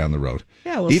that down the road.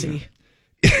 Yeah, we'll see.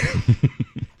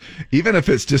 Even if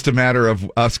it's just a matter of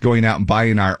us going out and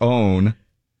buying our own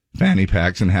fanny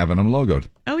packs and having them logoed.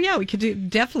 Oh, yeah, we could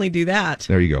definitely do that.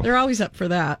 There you go. They're always up for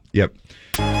that. Yep.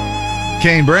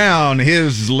 Kane Brown,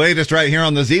 his latest right here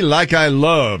on the Z, Like I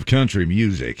Love Country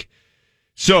Music.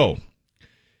 So,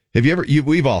 have you ever,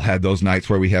 we've all had those nights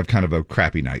where we have kind of a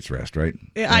crappy night's rest, right?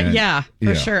 Yeah,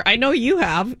 for sure. I know you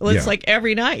have. It's like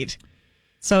every night.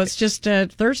 So it's just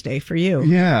Thursday for you.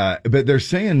 Yeah, but they're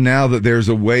saying now that there's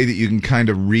a way that you can kind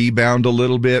of rebound a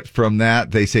little bit from that.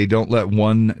 They say don't let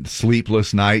one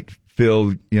sleepless night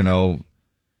fill, you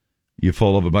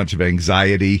full of a bunch of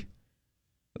anxiety.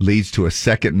 Leads to a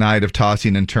second night of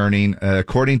tossing and turning.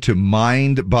 According to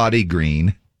Mind Body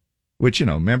Green, which,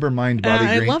 remember Mind Body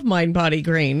Green? I love Mind Body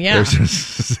Green, yeah. There's a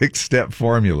 6-step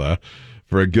formula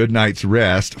for a good night's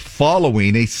rest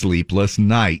following a sleepless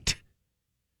night.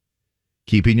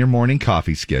 Keeping your morning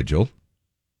coffee schedule.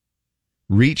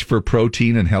 Reach for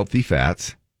protein and healthy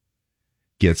fats.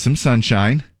 Get some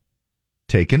sunshine.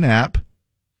 Take a nap.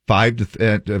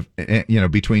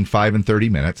 Between 5 and 30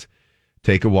 minutes.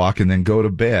 Take a walk and then go to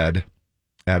bed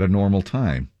at a normal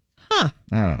time. Huh.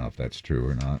 I don't know if that's true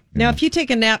or not. Now, if you take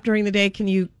a nap during the day, can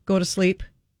you go to sleep?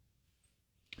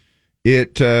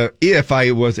 If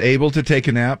I was able to take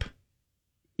a nap.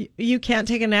 You can't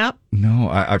take a nap? No,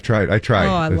 I've tried. I tried.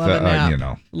 Oh, I love a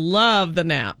nap. Love the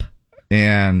nap.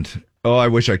 And, I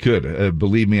wish I could.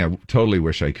 Believe me, I totally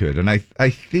wish I could. And I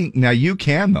think, now you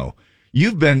can, though.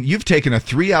 You've taken a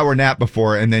 3-hour nap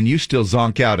before, and then you still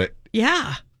zonk out at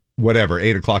whatever,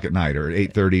 8 o'clock at night or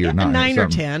 8:30 or 9 or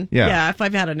something. 10. Yeah, if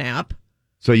I've had a nap.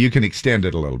 So you can extend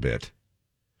it a little bit.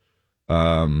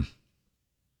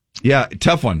 Yeah,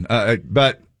 tough one.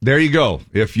 But there you go.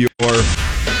 If you're,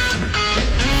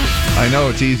 I know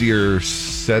it's easier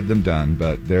said than done,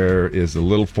 but there is a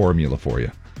little formula for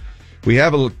you. We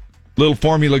have a little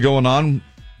formula going on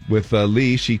with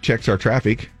Lee. She checks our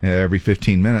traffic every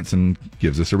 15 minutes and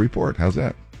gives us a report. How's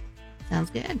that?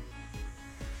 Sounds good.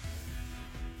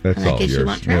 That's In that all case, you yours.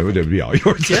 want Yeah, it would be all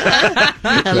yours.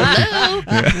 Hello?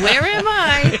 Where am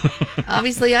I?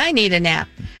 Obviously, I need a nap.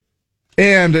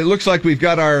 And it looks like we've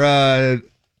got our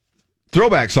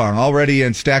throwback song already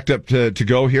and stacked up to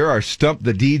go here. Our Stump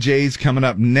the DJs coming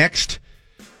up next.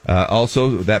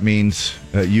 Also, that means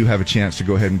you have a chance to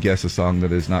go ahead and guess a song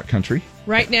that is not country.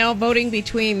 Right now, voting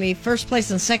between the first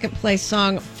place and second place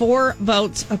song, 4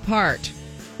 votes apart.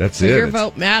 That's so it. Your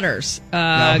vote matters.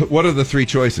 Now, what are the 3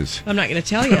 choices? I'm not going to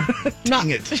tell you.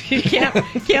 Dang it. You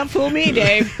can't fool me,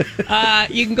 Dave.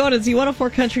 You can go to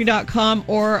Z104country.com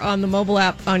or on the mobile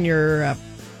app on your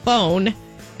phone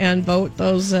and vote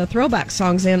those throwback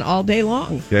songs in all day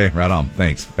long. Okay, right on.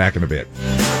 Thanks. Back in a bit.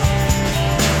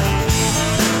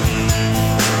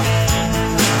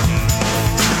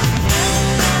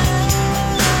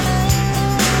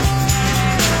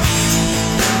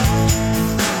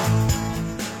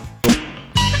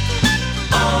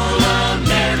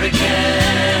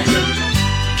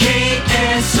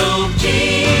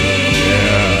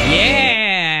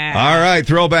 All right,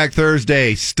 Throwback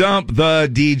Thursday. Stump the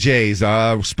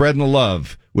DJs. Spreading the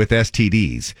love with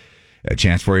STDs. A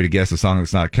chance for you to guess a song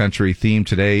that's not country. Theme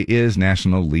today is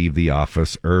National Leave the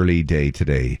Office Early Day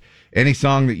today. Any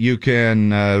song that you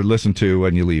can listen to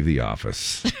when you leave the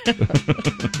office.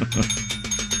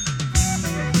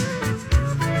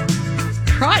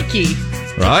 Crikey.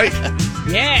 Right?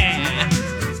 Yeah.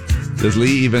 Does Lee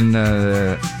even...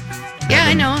 Yeah,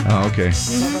 I know. Oh, okay.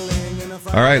 Mm-hmm.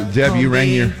 All right, Deb, you rang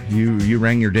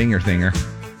your dinger thinger.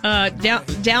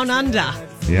 Down under.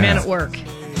 Yeah. Men at work.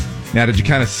 Now, did you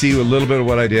kind of see a little bit of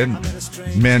what I did?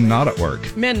 Men not at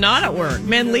work. Men not at work.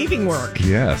 Men leaving work.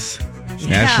 Yes. Yeah.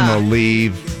 National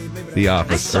Leave the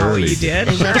Office I saw Early. what you did.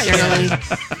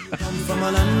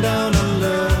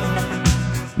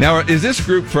 Now, is this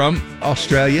group from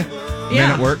Australia? Yeah.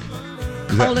 Men at Work?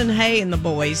 Is that- Colin Hay and the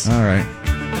boys. All right.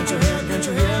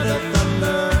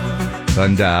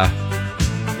 Thunder.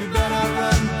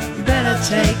 Better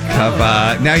take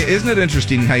cover. Now, isn't it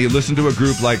interesting how you listen to a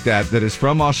group like that is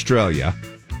from Australia,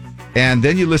 and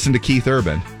then you listen to Keith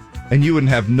Urban, and you wouldn't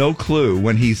have no clue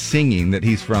when he's singing that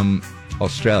he's from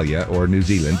Australia or New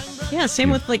Zealand. Yeah,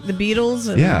 same with like the Beatles.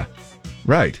 And Yeah,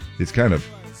 right. It's kind of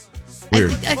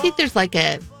weird. I think there's like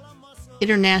a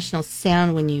international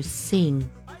sound when you sing.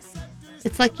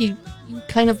 It's like you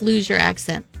kind of lose your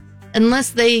accent unless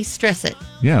they stress it.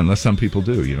 Yeah, unless some people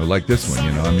do, like this one,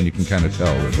 I mean, you can kind of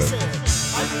tell with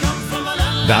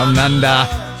it. Down under.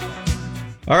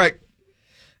 All right.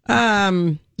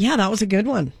 Yeah, that was a good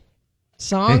one.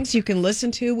 Songs you can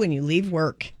listen to when you leave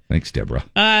work. Thanks, Deborah.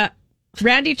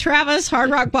 Randy Travis,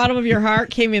 Hard Rock Bottom of Your Heart,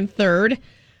 came in third.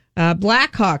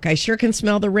 Black Hawk, I Sure Can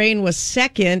Smell the Rain, was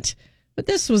second. But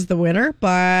this was the winner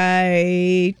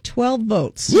by 12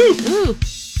 votes. Woo! Ooh.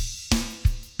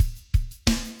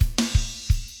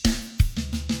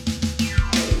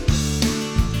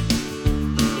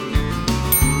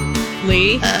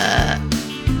 Lee?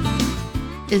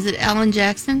 Is it Alan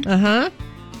Jackson? Uh-huh.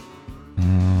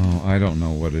 Oh, I don't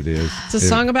know what it is. It's a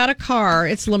song about a car.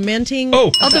 It's lamenting...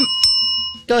 Oh!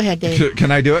 Go ahead, Dave.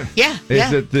 Can I do it? Yeah.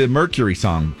 Is it the Mercury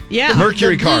song? Yeah.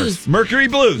 Mercury the Cars. blues. Mercury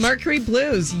Blues. Mercury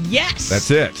Blues, yes!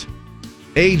 That's it.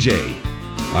 AJ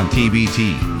on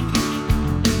TBT.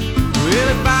 Well,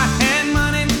 if I had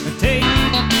money to take...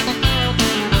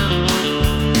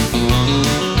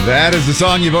 That is the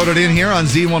song you voted in here on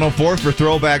Z104 for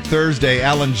Throwback Thursday.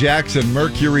 Alan Jackson,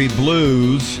 Mercury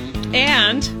Blues.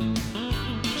 And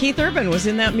Keith Urban was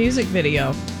in that music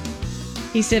video.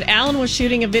 He said Alan was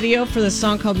shooting a video for the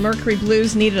song called Mercury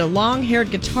Blues, needed a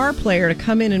long-haired guitar player to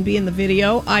come in and be in the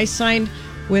video. I signed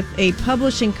with a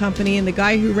publishing company, and the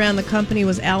guy who ran the company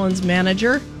was Alan's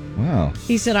manager. Wow.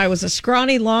 He said, I was a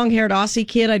scrawny, long-haired Aussie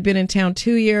kid. I'd been in town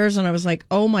 2 years, and I was like,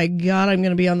 oh my God, I'm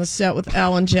going to be on the set with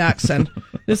Alan Jackson.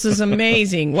 This is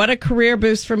amazing. What a career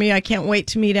boost for me. I can't wait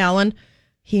to meet Alan.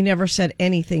 He never said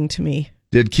anything to me.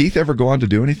 Did Keith ever go on to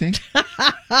do anything?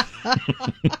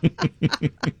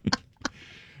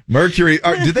 Mercury.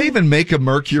 Do they even make a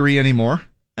Mercury anymore?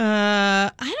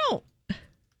 I don't.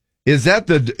 Was that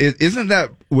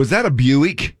a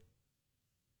Buick?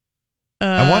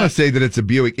 I want to say that it's a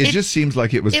Buick. It just seems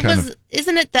like it was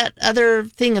Isn't it that other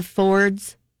thing of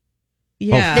Fords?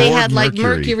 Yeah. They Ford had like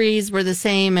Mercury. Mercuries were the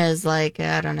same as like,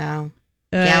 I don't know,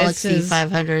 Galaxy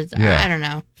 500s. Yeah. I don't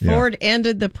know. Ford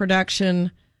ended the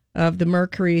production of the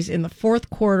Mercuries in the fourth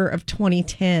quarter of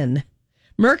 2010.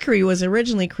 Mercury was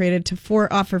originally created to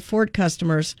offer Ford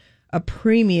customers a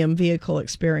premium vehicle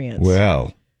experience.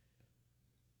 Well,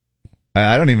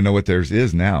 I don't even know what theirs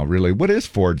is now, really. What is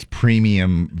Ford's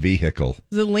premium vehicle?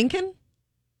 The Lincoln?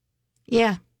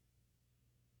 Yeah.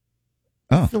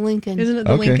 Oh. It's the Lincoln. Isn't it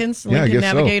the Okay. Lincoln's? Yeah, I Lincoln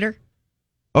guess so. Navigator?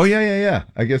 Oh, yeah.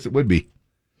 I guess it would be.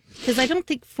 Because I don't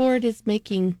think Ford is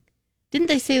making... Didn't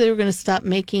they say they were going to stop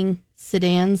making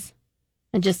sedans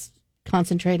and just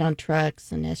concentrate on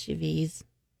trucks and SUVs?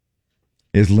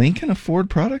 Is Lincoln a Ford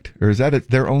product, or is that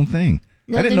their own thing?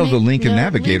 No, I didn't they know the make- Lincoln no,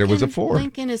 Navigator was a Lincoln- Ford.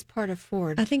 Lincoln is part of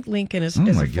Ford. I think Lincoln is Oh,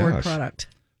 a my Ford gosh. product.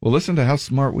 Well, listen to how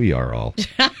smart we are all.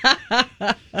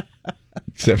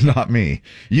 Except not me.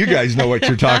 You guys know what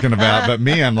you're talking about, but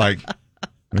me, I'm like,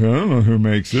 I don't know who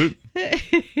makes it. Dave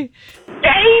and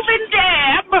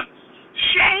Deb,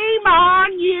 shame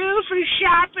on you for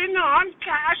shopping on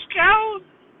Costco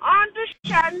on the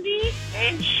Sunday,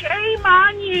 and shame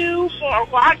on you for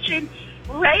watching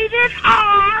rated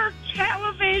R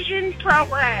television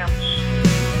programs.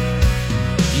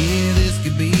 Yeah, this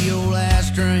could be your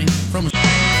last drink from a...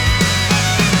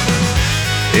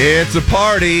 It's a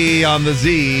party on the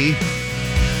Z.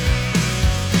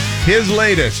 His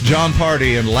latest, John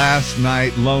Party and Last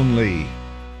Night Lonely.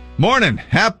 Morning.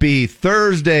 Happy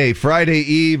Thursday, Friday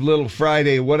Eve, Little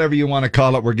Friday, whatever you want to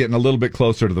call it. We're getting a little bit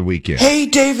closer to the weekend. Hey,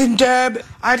 Dave and Deb,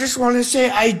 I just want to say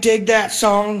I dig that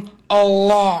song a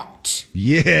lot.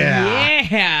 Yeah.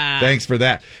 Yeah. Thanks for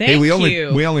that. Thank hey, we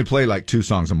you. only play like 2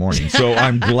 songs a morning, so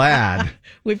I'm glad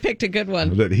We picked a good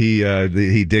one. that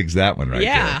he digs that one right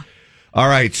Yeah. there. All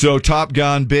right, so Top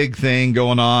Gun, big thing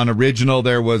going on. Original,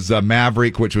 there was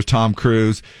Maverick, which was Tom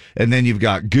Cruise. And then you've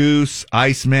got Goose,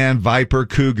 Iceman, Viper,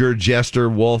 Cougar, Jester,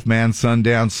 Wolfman,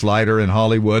 Sundown, Slider, and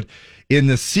Hollywood. In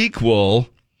the sequel,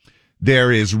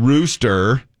 there is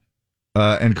Rooster.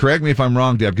 And correct me if I'm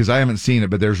wrong, Deb, because I haven't seen it,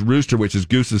 but there's Rooster, which is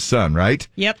Goose's son, right?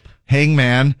 Yep.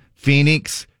 Hangman,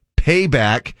 Phoenix,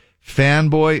 Payback,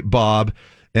 Fanboy, Bob,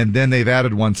 and then they've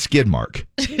added one skid mark.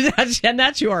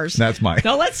 That's yours. That's mine.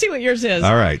 Now let's see what yours is.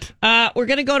 All right. We're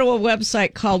going to go to a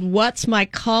website called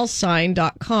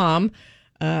whatsmycallsign.com.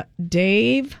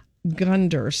 Dave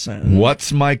Gunderson.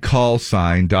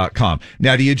 Whatsmycallsign.com.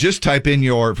 Now, do you just type in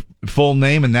your full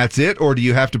name and that's it, or do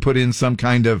you have to put in some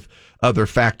kind of other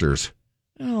factors?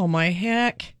 Oh, my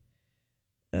heck.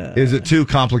 Is it too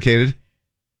complicated?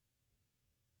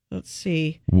 Let's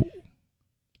see.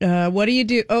 What do you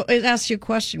do? Oh, it asks you a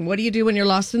question. What do you do when you're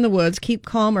lost in the woods? Keep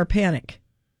calm or panic?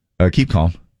 Keep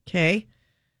calm. Okay.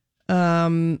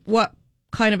 What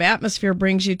kind of atmosphere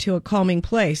brings you to a calming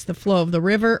place? The flow of the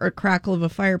river or crackle of a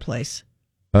fireplace?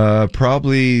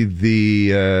 Probably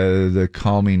the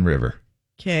calming river.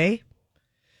 Okay.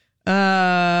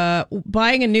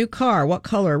 Buying a new car. What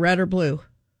color? Red or blue?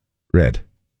 Red.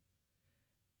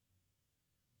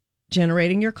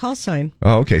 Generating your call sign.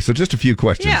 Oh, okay. So just a few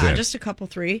questions. Yeah, then. just a couple,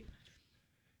 3.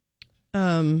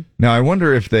 Now I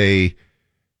wonder if they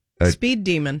Speed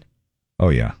Demon. Oh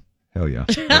yeah, hell yeah.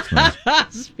 That's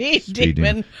nice. Speed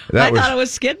Demon. That I thought it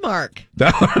was Skid Mark.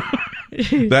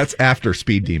 That's after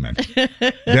Speed Demon.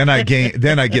 Then I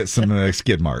get some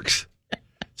skid marks.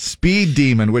 Speed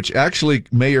Demon, which actually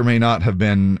may or may not have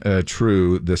been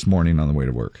true this morning on the way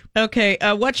to work. Okay,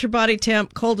 what's your body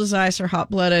temp? Cold as ice or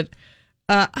hot blooded?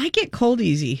 I get cold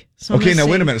easy. So Okay, now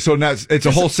wait a minute. So now it's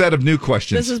a whole set of new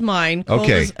questions. This is mine. Cold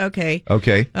Okay.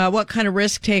 Okay. What kind of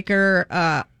risk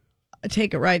taker?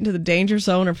 Take it right into the danger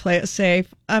zone or play it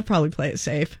safe? I'd probably play it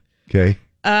safe. Okay.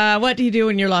 What do you do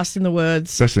when you're lost in the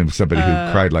woods? Especially somebody who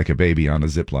cried like a baby on a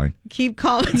zip line. Keep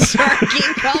calm and start.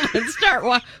 Keep calm and start.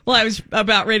 Well, I was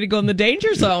about ready to go in the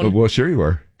danger zone. Well, sure you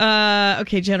were.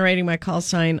 Okay, generating my call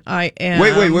sign. I am.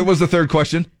 Wait. What was the third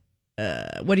question?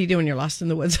 What do you do when you're lost in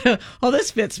the woods? Oh,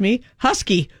 this fits me.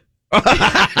 Husky.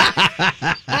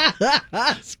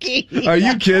 Husky. Are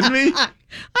you kidding me?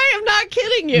 I am not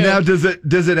kidding you. Now, does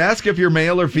it ask if you're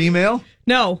male or female?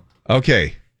 No.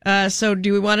 Okay. So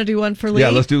do we want to do one for Lee? Yeah,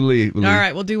 let's do Lee. All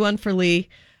right, we'll do one for Lee.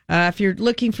 If you're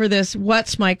looking for this,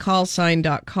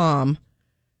 whatsmycallsign.com.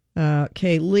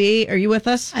 Okay, Lee, are you with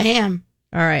us? I am.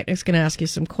 All right, it's going to ask you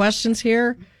some questions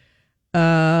here.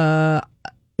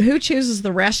 Who chooses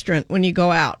the restaurant when you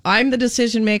go out? I'm the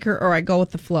decision maker, or I go with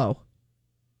the flow?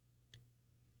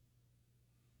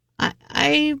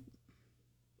 I've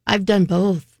done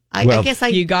both. I guess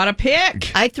you got to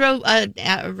pick. I throw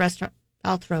a restaurant.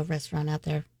 I'll throw a restaurant out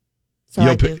there. So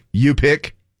you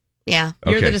pick? Yeah.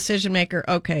 You're Okay. the decision maker.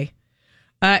 Okay.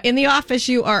 In the office,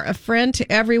 you are a friend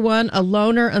to everyone, a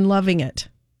loner, and loving it.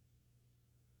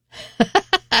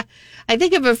 I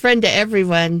think I'm a friend to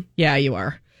everyone. Yeah, you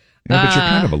are. Yeah, but you're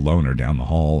kind of a loner down the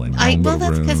hall in your own Well, little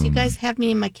that's because you room. guys have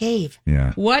me in my cave.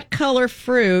 Yeah. What color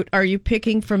fruit are you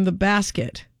picking from the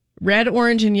basket? Red,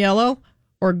 orange, and yellow,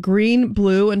 or green,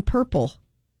 blue, and purple?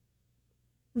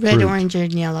 Red, Fruit. orange,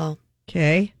 and yellow.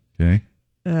 Okay. Okay.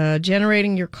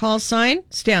 Generating your call sign.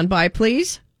 Stand by,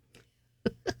 please.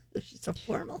 She's so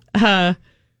formal.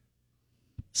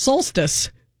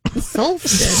 Solstice.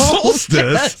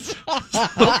 Solstice.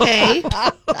 Okay.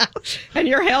 And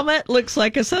your helmet looks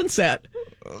like a sunset.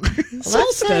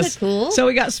 That's kinda cool. So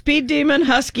we got Speed Demon,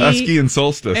 Husky and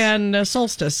Solstice. and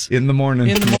Solstice. In the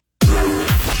morning.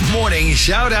 Morning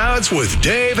shout-outs with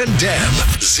Dave and Deb.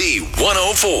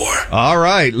 Z104. All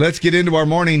right, let's get into our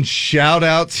morning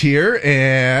shout-outs here,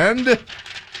 and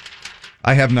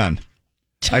I have none.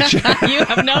 You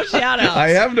have no shout-outs. I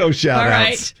have no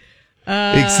shout-outs. All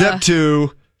right. Except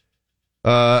to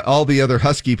all the other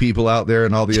Husky people out there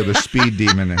and all the other Speed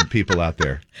Demon and people out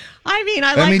there. I mean,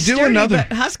 I like do sturdy, another-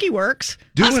 but Husky works.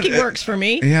 Do Husky an- works for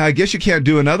me. Yeah, I guess you can't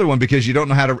do another one because you don't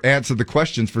know how to answer the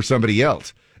questions for somebody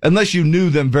else. Unless you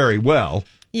knew them very well.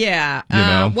 Yeah. You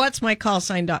know?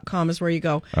 Whatsmycallsign.com is where you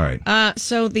go. All right.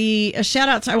 So the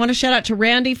shout-outs, I want to shout out to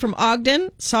Randy from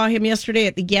Ogden. Saw him yesterday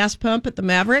at the gas pump at the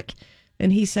Maverick,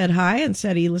 and he said hi and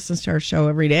said he listens to our show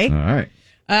every day. All right.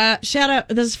 Shout out,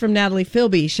 this is from Natalie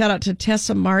Philby. Shout out to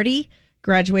Tessa Marty,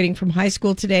 graduating from high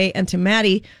school today, and to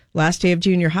Maddie, last day of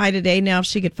junior high today. Now if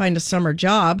she could find a summer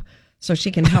job so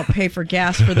she can help pay for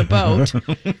gas for the boat.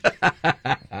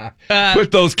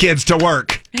 Put those kids to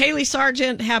work. Haley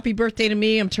Sargent, happy birthday to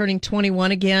me. I'm turning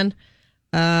 21 again.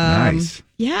 Nice.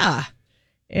 Yeah.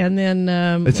 And then...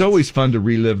 It's always fun to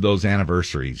relive those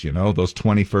anniversaries, you know, those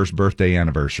 21st birthday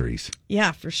anniversaries.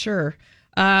 Yeah, for sure.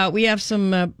 We have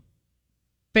some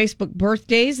Facebook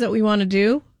birthdays that we want to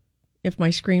do, if my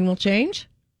screen will change.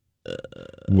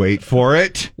 Wait for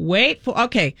it.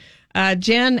 Okay.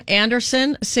 Jen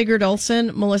Anderson, Sigurd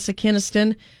Olson, Melissa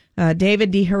Kinniston,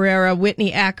 David D. Herrera,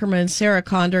 Whitney Ackerman, Sarah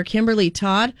Condor, Kimberly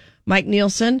Todd, Mike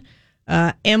Nielsen,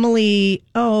 Emily,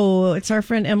 it's our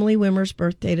friend Emily Wimmer's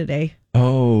birthday today.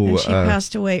 Oh, and she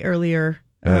passed away earlier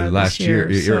last this year.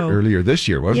 Earlier this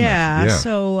year, wasn't it? Yeah.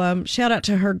 So shout out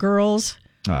to her girls.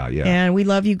 Yeah. And we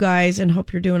love you guys and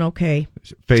hope you're doing okay.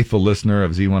 Faithful listener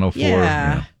of Z104.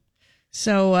 Yeah.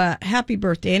 So happy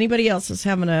birthday. Anybody else is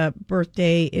having a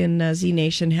birthday in Z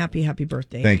Nation, happy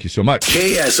birthday. Thank you so much.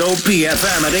 KSOP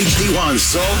FM at HD1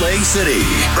 Salt Lake City.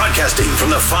 Broadcasting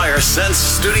from the Fire Sense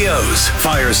Studios.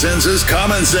 Fire Senses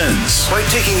Common Sense. By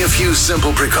taking a few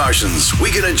simple precautions, we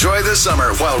can enjoy the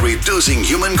summer while reducing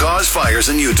human-caused fires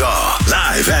in Utah.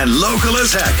 Live and local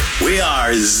as heck, we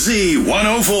are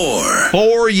Z104.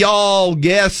 For y'all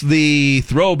guess the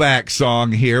throwback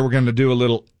song here, we're going to do a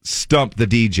little Stump the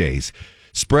DJs.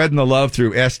 Spreading the love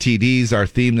through STDs, our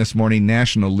theme this morning,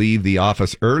 National Leave the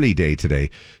Office Early Day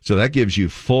today. So that gives you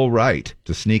full right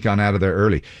to sneak on out of there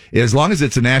early. As long as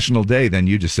it's a national day, then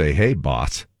you just say, hey,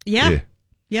 boss. Yeah.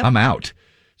 Yep. I'm out.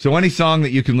 So any song that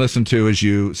you can listen to as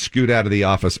you scoot out of the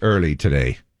office early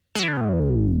today.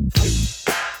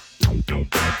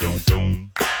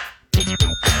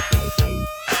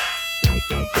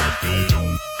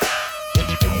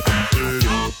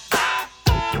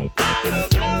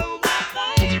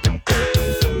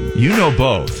 You know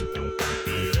both.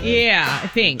 Yeah, I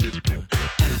think.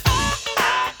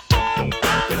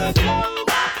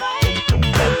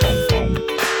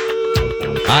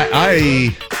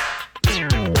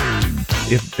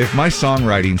 If my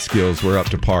songwriting skills were up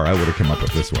to par, I would have come up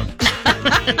with this one.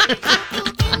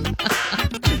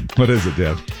 What is it,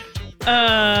 Deb?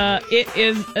 It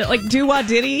is like Doo-Wah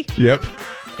Diddy. Yep.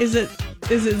 Is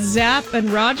it Zapp and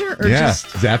Roger? Or yeah, just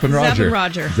Zapp and Roger. Zapp and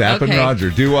Roger. Zapp and Roger.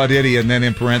 Doo-Wah Diddy, and then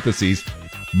in parentheses,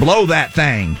 blow that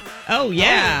thing. Oh,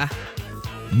 yeah.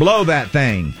 Blow that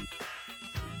thing.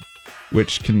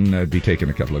 Which can be taken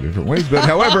a couple of different ways. But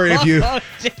however, if you...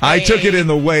 I took it in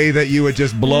the way that you would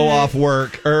just blow off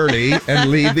work early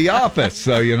and leave the office.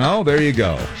 So, there you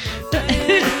go. Do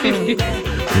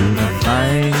the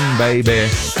thing, baby.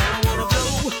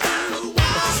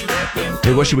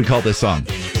 Hey, what should we call this song?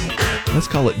 Let's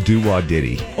call it Doo-Wah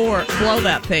Diddy. Or Blow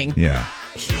That Thing. Yeah.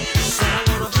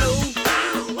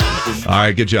 All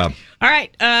right, good job. All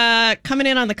right, coming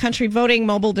in on the country voting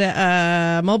mobile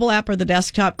app or the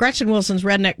desktop. Gretchen Wilson's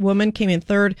Redneck Woman came in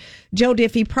third. Joe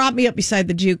Diffie, Prop Me Up Beside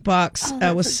the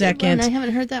Jukebox, was second. I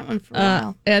haven't heard that one for a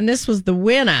while. And this was the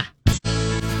winner. This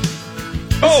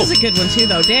is a good one too,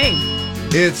 though, Dave.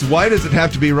 It's Why Does It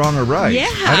Have to Be Wrong or Right? Yeah.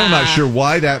 I'm not sure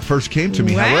why that first came to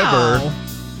me. Wow. However...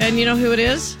 And you know who it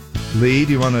is? Lee,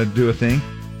 do you want to do a thing?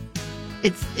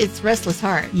 It's Restless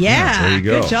Heart. Yeah, there you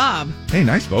go. Good job. Hey,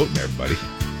 nice voting, everybody.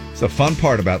 It's the fun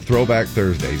part about Throwback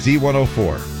Thursday.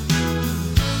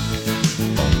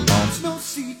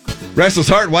 Z104. Restless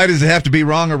Heart, Why Does It Have to Be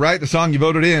Wrong or Right? The song you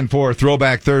voted in for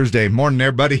Throwback Thursday. Morning,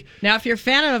 everybody. Now, if you're a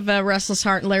fan of Restless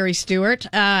Heart and Larry Stewart,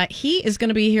 he is going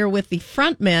to be here with the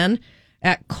frontmen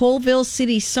at Colville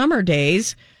City Summer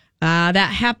Days. That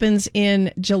happens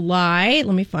in July.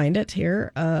 Let me find it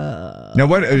here. Now,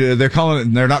 what they're calling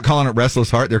it? They're not calling it Restless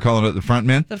Heart. They're calling it the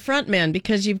Frontmen. The Frontmen,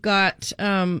 because you've got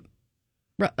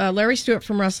Larry Stewart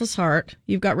from Restless Heart,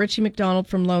 you've got Richie McDonald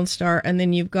from Lone Star, and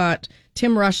then you've got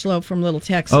Tim Rushlow from Little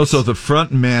Texas. Oh, so the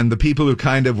Frontmen, the people who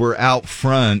kind of were out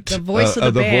front, the voice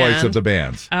of the band, voice of the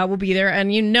bands, will be there,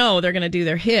 and they're going to do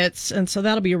their hits, and so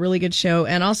that'll be a really good show.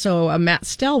 And also, Matt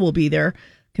Stell will be there.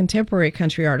 Contemporary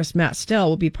country artist Matt Stell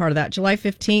will be part of that. July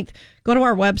 15th. Go to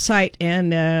our website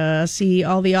and see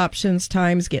all the options,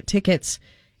 times, get tickets,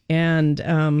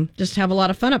 and just have a lot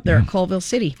of fun up there at Colville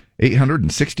City.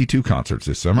 862 concerts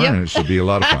this summer, and it should be a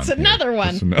lot of fun. That's another one.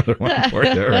 That's another one for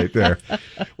you right there.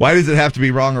 Why does it have to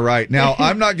be wrong or right? Now,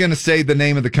 I'm not going to say the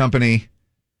name of the company.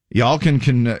 Y'all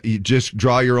can you just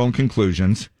draw your own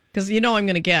conclusions. Because I'm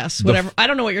going to guess. Whatever. I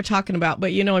don't know what you're talking about,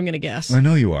 but I'm going to guess. I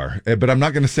know you are, but I'm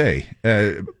not going to say.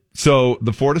 So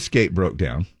the Ford Escape broke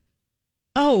down.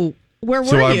 Oh, where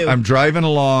were you? So I'm driving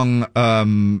along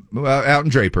out in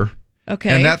Draper. Okay.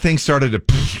 And that thing started to...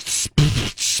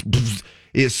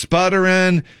 It's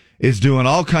sputtering. It's doing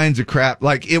all kinds of crap.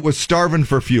 Like it was starving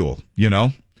for fuel,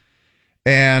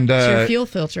 And so your fuel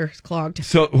filter is clogged.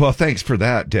 So, well, thanks for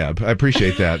that, Deb. I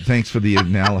appreciate that. Thanks for the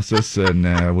analysis,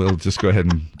 and we'll just go ahead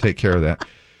and take care of that.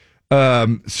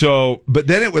 But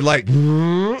then it would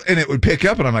and it would pick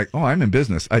up, and I'm like, oh, I'm in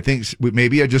business. I think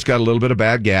maybe I just got a little bit of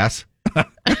bad gas.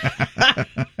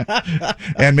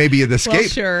 And maybe the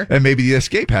Escape, sure. And maybe the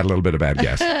Escape had a little bit of bad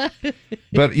gas.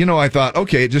 But, I thought,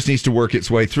 okay, it just needs to work its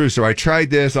way through. So I tried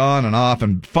this on and off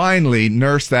and finally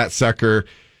nursed that sucker,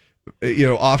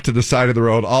 off to the side of the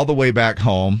road all the way back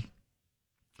home.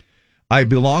 I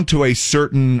belong to a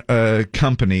certain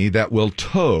company that will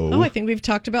tow. Oh, I think we've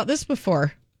talked about this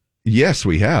before. Yes,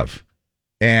 we have.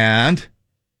 And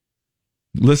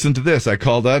listen to this. I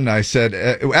called up and I said,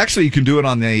 actually, you can do it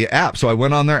on the app. So I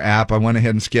went on their app. I went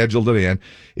ahead and scheduled it in.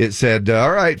 It said,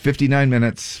 all right, 59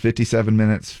 minutes, 57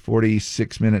 minutes,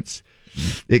 46 minutes.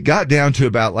 It got down to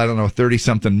about,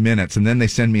 30-something minutes. And then they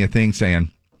send me a thing saying,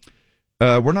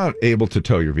 we're not able to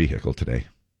tow your vehicle today.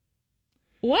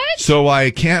 What? So I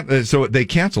can't. So they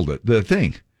canceled it, the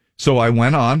thing. So I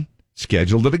went on,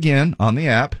 scheduled it again on the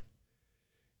app,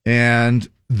 and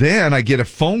then I get a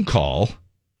phone call,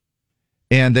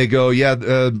 and they go,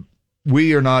 "Yeah,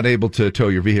 we are not able to tow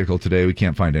your vehicle today. We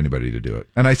can't find anybody to do it."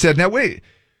 And I said, "Now wait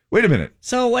a minute."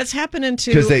 So what's happening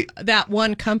to that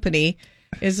one company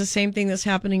is the same thing that's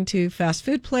happening to fast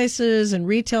food places and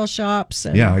retail shops.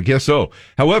 And yeah, I guess so.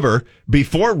 However,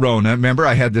 before Rona, remember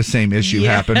I had the same issue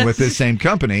happen with this same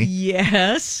company.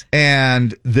 Yes.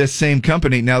 And this same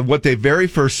company, now what they very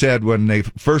first said when they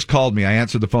first called me, I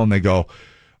answered the phone, they go,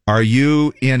 "Are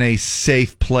you in a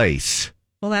safe place?"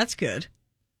 Well, that's good.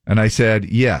 And I said,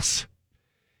 "Yes."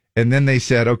 And then they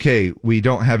said, "Okay, we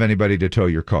don't have anybody to tow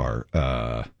your car."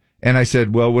 And I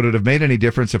said, "Well, would it have made any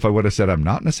difference if I would have said I'm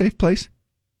not in a safe place?"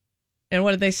 And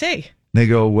what did they say? They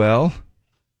go, "Well,"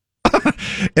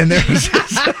 and there was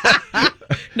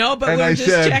no, but we're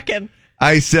just checking.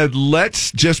 I said, "Let's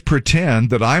just pretend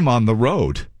that I'm on the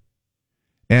road,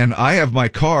 and I have my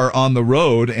car on the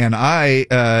road, and I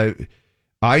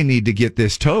need to get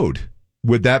this towed.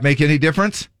 Would that make any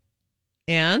difference?"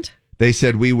 And they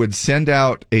said we would send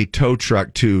out a tow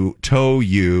truck to tow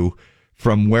you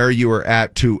from where you were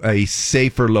at to a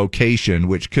safer location,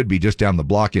 which could be just down the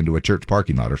block into a church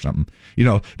parking lot or something. You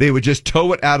know, they would just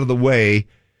tow it out of the way,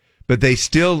 but they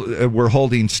still were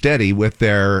holding steady with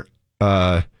their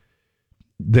we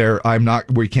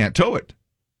can't tow it.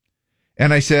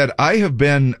 And I said, I have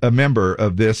been a member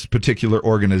of this particular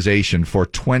organization for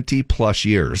 20 plus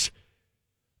years.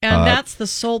 And that's the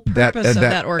sole purpose of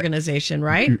that organization,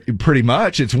 right? Pretty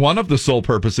much. It's one of the sole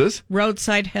purposes.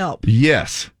 Roadside help.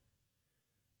 Yes.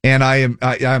 And I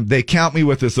am. They count me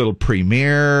with this little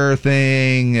premier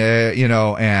thing,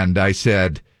 and I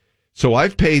said, so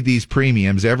I've paid these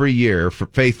premiums every year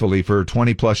faithfully for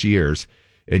 20 plus years,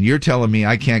 and you're telling me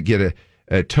I can't get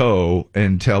a tow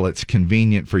until it's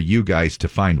convenient for you guys to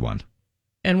find one.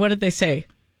 And what did they say?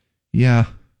 Yeah.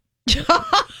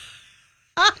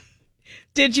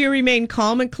 Did you remain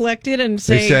calm and collected and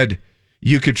say? They said,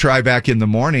 you could try back in the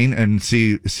morning and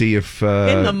see if...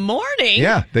 in the morning?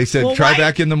 Yeah, they said try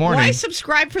back in the morning. Why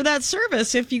subscribe for that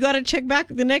service if you got to check back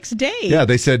the next day? Yeah,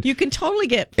 they said... You can totally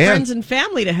get friends and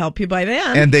family to help you by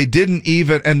then. And they didn't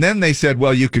even... And then they said,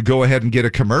 well, you could go ahead and get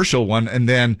a commercial one.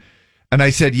 And I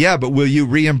said, yeah, but will you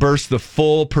reimburse the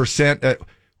full percent?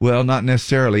 Well, not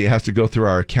necessarily. It has to go through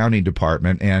our accounting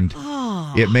department, and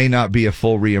it may not be a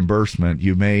full reimbursement.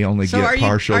 You may only get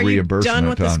partial reimbursement. Are you done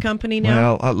with this company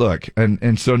now? Well, look,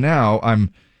 and so now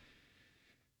I'm...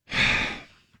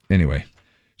 Anyway,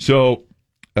 so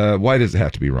why does it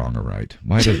have to be wrong or right?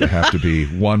 Why does it have to be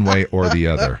one way or the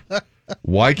other?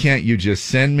 Why can't you just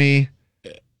send me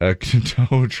a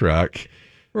tow truck?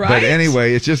 Right. But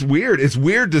anyway, it's just weird. It's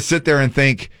weird to sit there and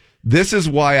think, this is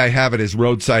why I have it as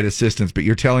roadside assistance, but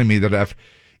you're telling me that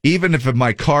even if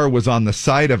my car was on the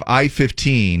side of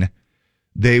I-15,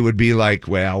 they would be like,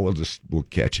 well, we'll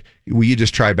catch you. Will you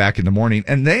just try back in the morning?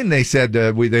 And then they said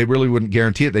they really wouldn't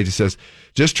guarantee it. They just says,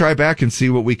 just try back and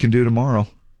see what we can do tomorrow.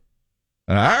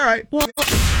 And all right. Well,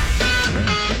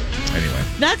 anyway.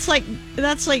 That's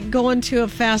like going to a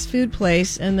fast food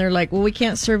place and they're like, well, we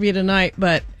can't serve you tonight,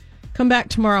 but come back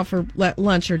tomorrow for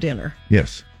lunch or dinner.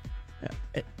 Yes.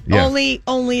 Yeah.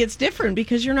 Only it's different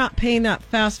because you're not paying that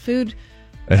fast food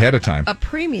ahead of time, a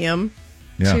premium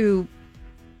to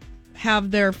have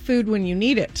their food when you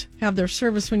need it, have their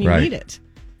service when you need it.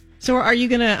 So are you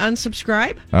going to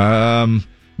unsubscribe? I'm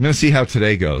going to see how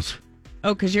today goes.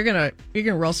 Oh, because you're gonna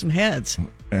roll some heads,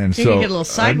 and you're gonna get a little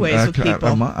sideways with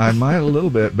people. I might a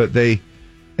little bit, but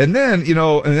and then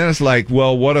it's like,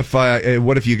 well, what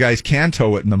if you guys can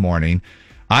tow it in the morning?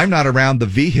 I'm not around the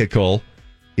vehicle.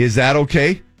 Is that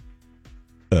okay?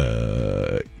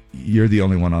 You're the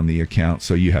only one on the account,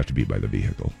 so you have to be by the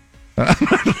vehicle.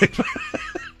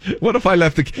 What if I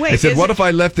left what if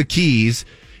I left the keys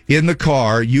in the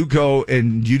car? You go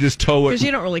and you just tow it. Because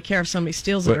you don't really care if somebody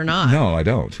steals it or not. No, I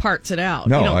don't. Parts it out.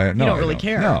 No, you don't really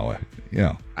care. No,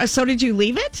 yeah. So did you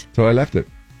leave it? So I left it,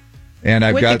 and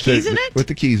I've got the keys in it. With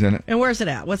the keys in it. And where's it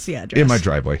at? What's the address? In my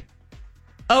driveway.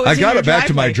 Oh, I got it back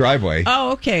to my driveway.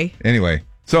 Oh, okay. Anyway,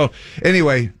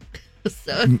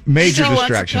 major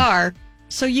distraction. Car.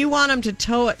 So you want them to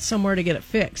tow it somewhere to get it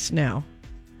fixed now?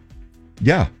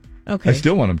 Yeah. Okay. I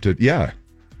still want them to, yeah.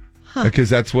 Because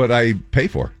that's what I pay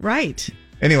for. Right.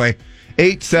 Anyway,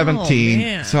 8:17. Oh,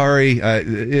 man.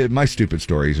 Sorry, my stupid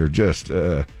stories are just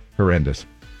horrendous.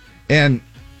 And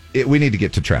we need to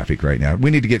get to traffic right now.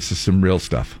 We need to get to some real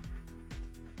stuff.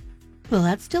 Well,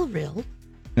 that's still real.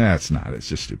 Nah, it's not. It's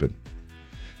just stupid.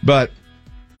 But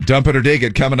Dump It or Dig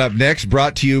It coming up next,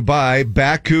 brought to you by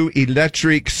Baku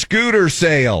Electric Scooter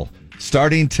Sale,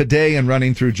 starting today and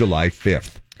running through July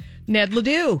 5th. Ned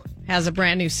Ledoux has a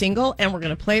brand new single, and we're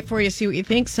going to play it for you, see what you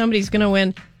think. Somebody's going to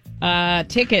win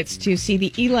tickets to see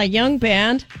the Eli Young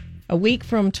Band a week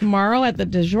from tomorrow at the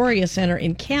DeJoria Center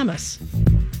in Camas.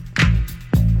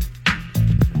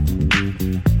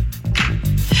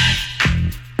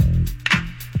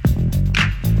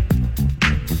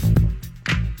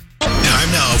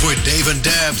 Time now for Dave and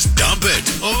Dab's Dump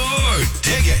It or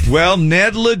Dig It. Well,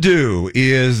 Ned Ledoux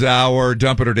is our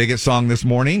Dump It or Dig It song this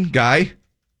morning. Guy,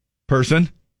 person,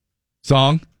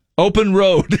 song. Open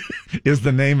Road is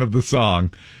the name of the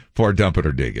song for Dump It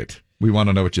or Dig It. We want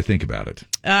to know what you think about it.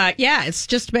 Yeah, it's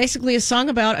just basically a song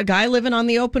about a guy living on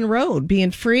the open road, being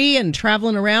free and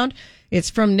traveling around. It's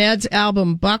from Ned's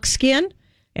album Buckskin,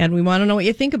 and we want to know what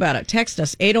you think about it. Text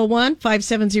us,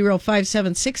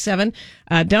 801-570-5767.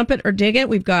 Dump It or Dig It.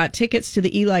 We've got tickets to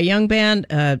the Eli Young Band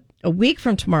a week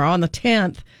from tomorrow on the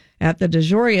 10th at the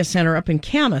DeJoria Center up in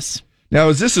Camas. Now,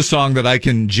 is this a song that I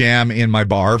can jam in my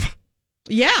BARV?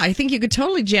 Yeah, I think you could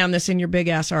totally jam this in your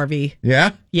big-ass RV.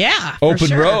 Yeah? Yeah, for Open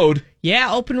sure. road.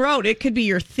 Yeah, open road. It could be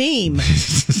your theme.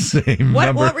 Same What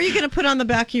number. were you going to put on the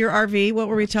back of your RV? What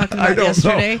were we talking about I don't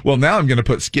yesterday? know. Well, now I'm going to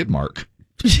put skid mark.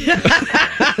 That's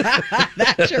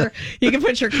your, you can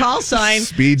put your call sign.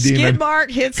 Speed demon. Skid mark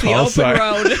hits the Call open sign.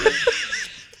 road.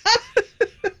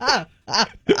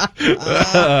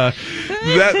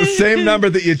 That same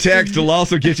number that you text will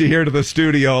also get you here to the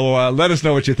studio. Let us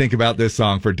know what you think about this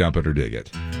song for Dump It or Dig It.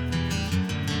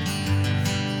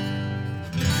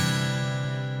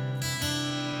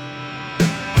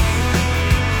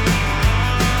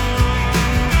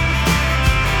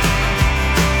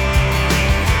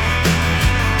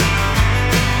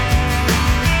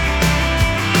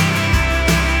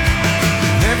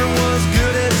 Never was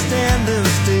good at standing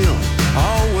still,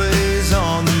 always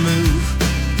on the move.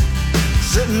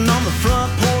 Sitting on the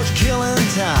front porch killing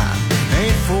time,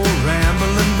 ain't for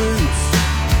rambling boots.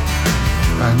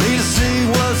 I need to see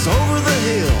what's over the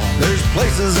hill, there's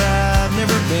places I've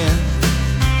never been.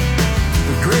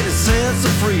 The greatest sense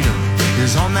of freedom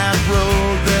is on that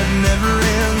road that never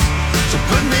ends. So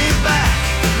put me back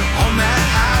on that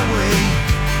highway,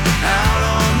 out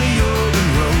on the open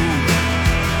road.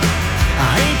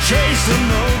 I ain't chasing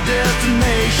no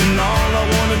destination, all I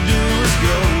wanna do is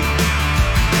go.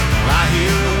 I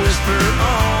hear a whisper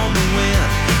on the wind,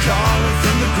 calling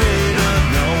from the great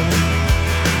unknown.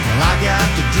 Well, I got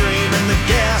the dream and the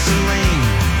gasoline,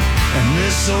 and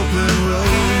this open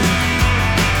road.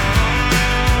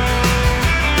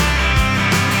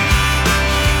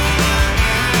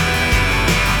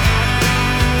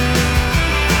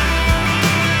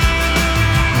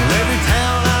 Well, every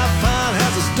town I find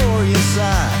has a story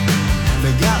inside.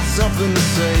 They got something to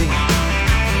say.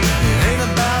 It ain't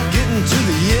about getting to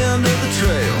the end of the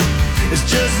trail, it's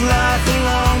just life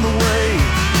along the way.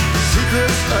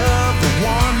 Secrets of the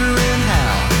wandering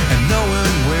how, and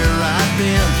knowing where I've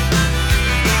been.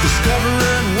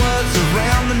 Discovering what's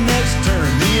around the next turn,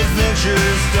 the adventure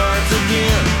starts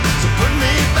again. So put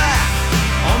me back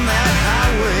on that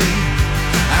highway,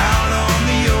 out on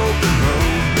the open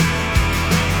road.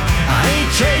 I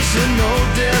ain't chasing no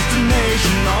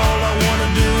destination, all I wanna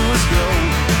do is go.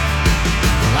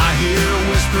 Well, I hear a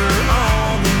whisper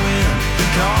on the wind,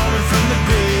 calling from the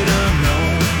great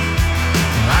unknown.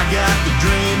 Well, I got the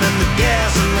dream and the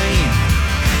gasoline,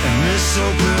 and this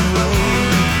open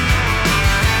road.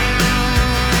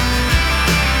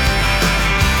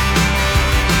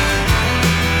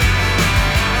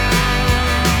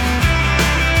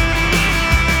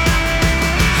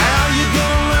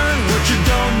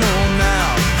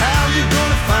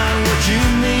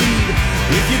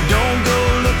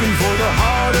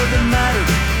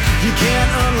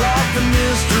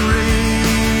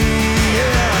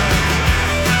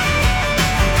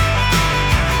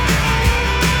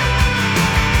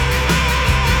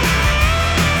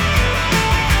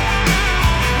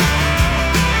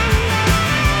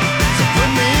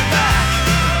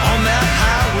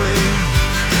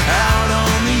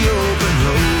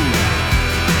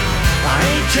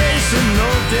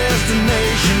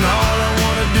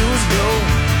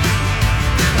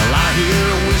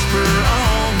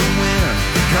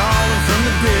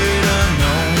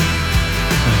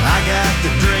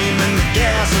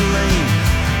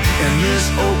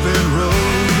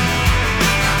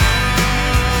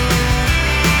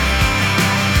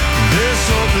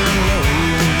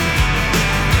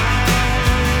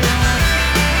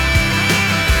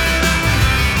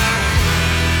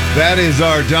 That is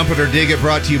our Dump It or Dig It,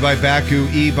 brought to you by Baku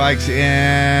e-bikes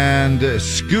and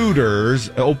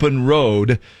scooters. Open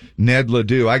road, Ned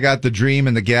Ledoux. I got the Dream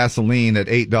and the gasoline at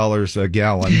 $8 a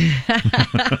gallon.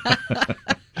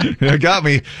 It got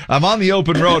me. I'm on the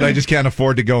open road. I just can't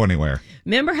afford to go anywhere.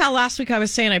 Remember how last week I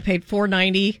was saying I paid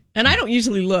 $4.90, and I don't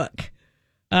usually look,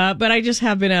 but I just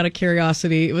have been out of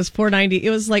curiosity. It was $4.90.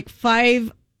 It was like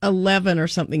 $5.11 or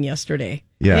something yesterday.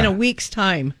 Yeah. In a week's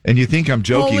time. And you think I'm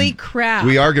joking? Holy crap!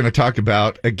 We are going to talk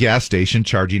about a gas station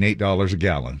charging $8 a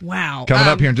gallon. Wow. Coming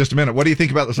up here in just a minute. What do you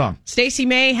think about the song? Stacey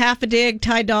May, Half a Dig.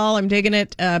 Ty Doll, I'm digging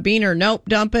it. Beaner, nope,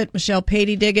 dump it. Michelle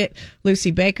Patey, dig it.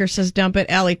 Lucy Baker says dump it.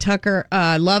 Allie Tucker,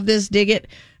 love this, dig it.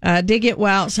 Dig it,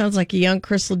 wow, it sounds like a young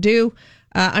Chris Ledoux.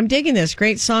 I'm digging this.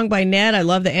 Great song by Ned. I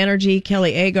love the energy.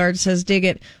 Kelly Agard says dig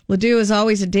it. Ledoux is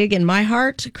always a dig in my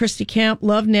heart. Christy Camp,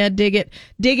 love Ned, dig it.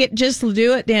 Dig it, just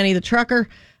Ledoux it. Danny the Trucker.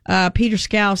 Peter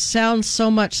Scouse sounds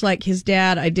so much like his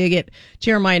dad. I dig it.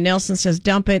 Jeremiah Nelson says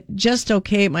dump it. Just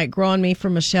okay. It might grow on me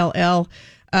from Michelle L.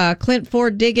 Clint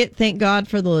Ford, dig it. Thank God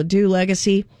for the Ledoux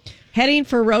legacy. Heading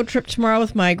for a road trip tomorrow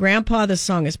with my grandpa. This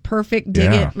song is perfect.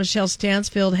 Dig it. Michelle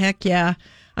Stansfield, heck yeah.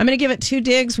 I'm going to give it 2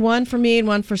 digs, one for me and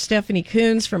one for Stephanie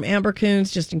Coons from Amber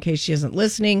Coons, just in case she isn't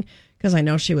listening, because I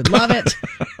know she would love it.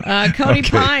 Cody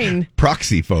Pine.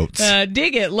 Proxy votes.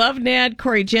 Dig it. Love Ned.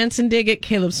 Corey Jensen, dig it.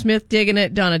 Caleb Smith, digging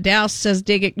it. Donna Dowse says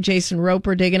dig it. Jason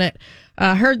Roper, digging it.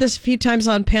 Heard this a few times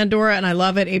on Pandora, and I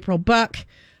love it. April Buck.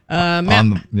 On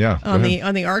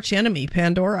the arch enemy,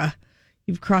 Pandora.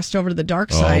 You've crossed over to the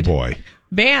dark side. Oh, boy.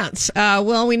 Vance.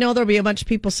 Well, we know there'll be a bunch of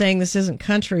people saying this isn't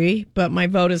country, but my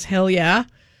vote is hell yeah.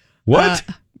 What?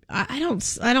 I don't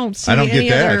see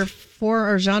any other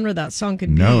or genre that song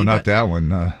could be. No, not that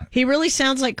one. He really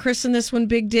sounds like Chris in this one.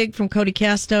 Big dig from Cody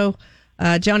Casto.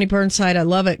 Johnny Burnside, I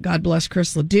love it. God bless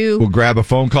Chris Ledoux. We'll grab a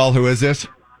phone call. Who is this?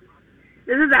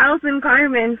 This is Allison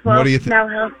Carmen from What do you think?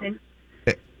 Mount Helson.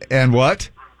 And what?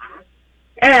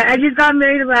 I just got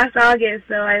married last August,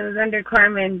 so I was under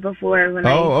Carmen before.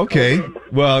 Okay.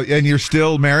 Well, and you're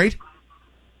still married?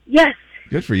 Yes.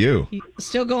 Good for you.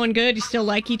 Still going good? You still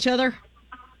like each other?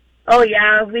 Oh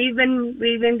yeah, we've been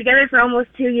together for almost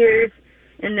 2 years,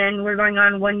 and then we're going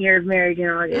on 1 year of marriage in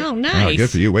August. Oh, nice. Oh, good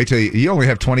for you. Wait till you only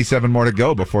have 27 more to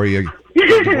go before you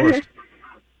get divorced.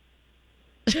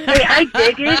 Wait, I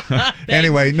dig it.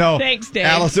 Anyway, no. Thanks, Dave.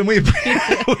 Allison,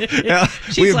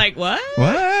 She's like, what?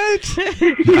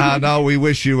 What? No, we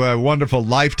wish you a wonderful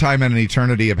lifetime and an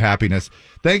eternity of happiness.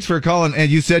 Thanks for calling. And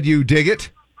you said you dig it?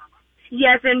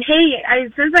 Yes, and hey,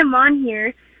 since I'm on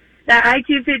here, that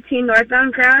I-215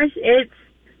 northbound crash, it's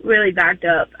really backed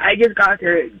up. I just got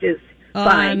through it just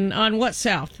fine. On what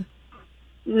south?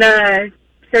 The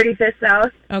 35th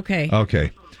South. Okay.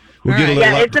 We'll get a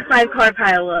little it's a 5-car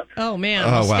pileup. Oh, man.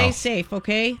 Oh, wow. Stay safe,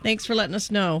 okay? Thanks for letting us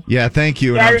know. Yeah, thank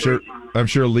you. And I'm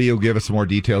sure Lee will give us some more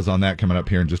details on that coming up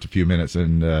here in just a few minutes.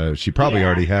 And she probably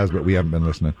already has, but we haven't been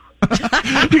listening.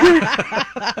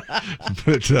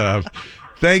 But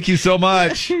thank you so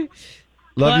much.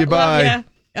 Love you. Bye. Love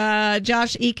ya.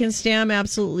 Josh Eakenstam,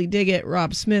 absolutely dig it.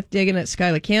 Rob Smith, digging it.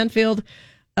 Skylar Canfield.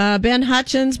 Ben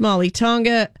Hutchins, Molly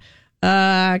Tonga.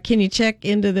 Can you check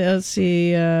into the,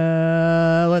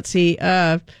 let's see.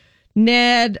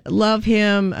 Ned, love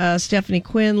him. Stephanie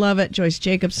Quinn, love it. Joyce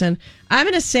Jacobson. I'm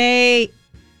going to say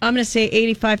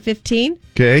 85-15.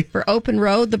 Okay. For Open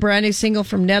Road, the brand new single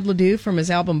from Ned Ledoux from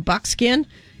his album Buckskin.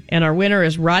 And our winner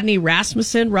is Rodney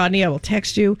Rasmussen. Rodney, I will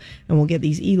text you, and we'll get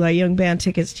these Eli Young Band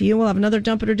tickets to you. We'll have another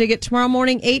Dump It or Dig It tomorrow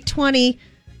morning, 8:20,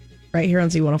 right here on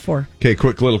Z104. Okay,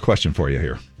 quick little question for you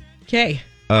here. Okay.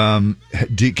 Can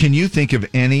you think of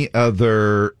any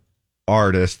other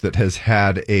artist that has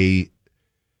had a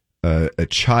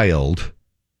child?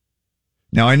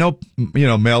 Now, I know,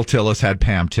 Mel Tillis had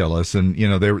Pam Tillis, and,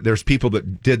 there's people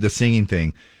that did the singing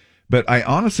thing. But I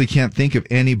honestly can't think of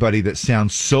anybody that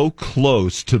sounds so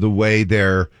close to the way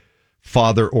their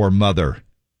father or mother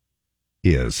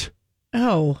is.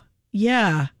 Oh,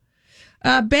 yeah.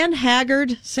 Ben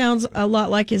Haggard sounds a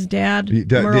lot like his dad,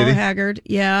 Merle Haggard.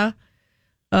 Yeah.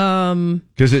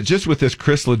 Because it's just with this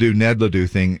Chris Ledoux, Ned Ledoux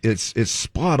thing, it's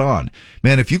spot on.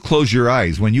 Man, if you close your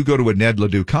eyes, when you go to a Ned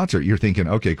Ledoux concert, you're thinking,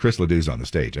 okay, Chris Ledoux's on the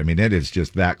stage. I mean, it is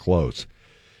just that close.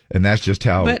 And that's just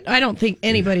how. But I don't think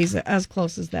anybody's as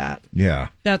close as that. Yeah.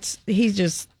 He's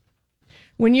just,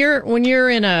 when you're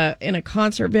in a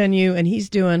concert venue and he's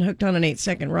doing Hooked on an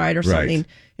 8-Second Ride or something,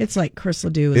 it's like Chris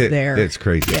Ledoux is there. It's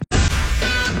crazy. Yeah.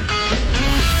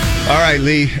 All right,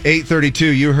 Lee,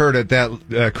 8:32. You heard it,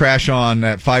 that crash on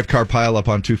that 5-car pileup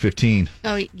on 215.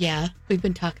 Oh, yeah. We've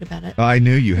been talking about it. I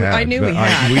knew you had. I knew we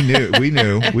had.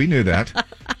 We knew that.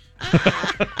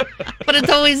 But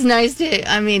it's always nice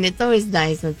it's always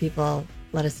nice when people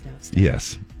let us know stuff.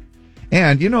 Yes.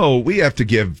 And, we have to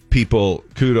give people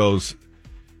kudos.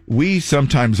 We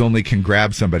sometimes only can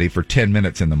grab somebody for 10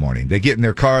 minutes in the morning. They get in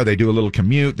their car, they do a little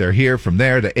commute, they're here from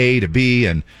there to A to B,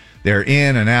 and they're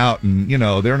in and out, and,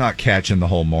 they're not catching the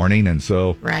whole morning. And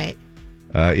so right.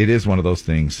 It is one of those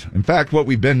things. In fact, what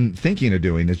we've been thinking of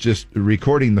doing is just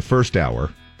recording the first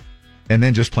hour and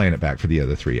then just playing it back for the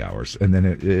other 3 hours. And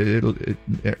then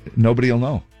nobody will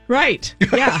know. Right.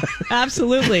 Yeah,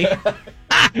 absolutely.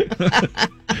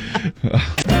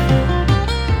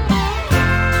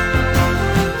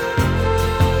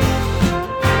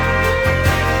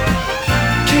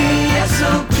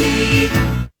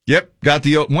 Yep, got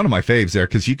the one of my faves there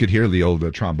because you could hear the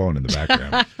old trombone in the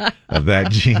background of that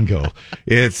jingle.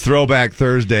 It's Throwback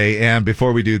Thursday, and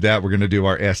before we do that, we're going to do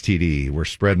our STD. We're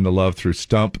spreading the love through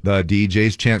Stump the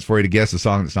DJ's chance for you to guess a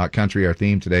song that's not country. Our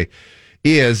theme today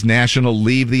is National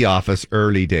Leave the Office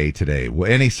Early Day today.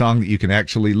 Well, any song that you can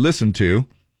actually listen to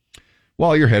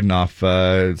while you're heading off,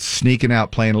 sneaking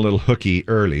out, playing a little hooky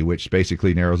early, which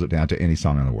basically narrows it down to any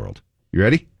song in the world. You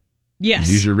ready? Yes.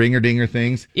 Use your ringer-dinger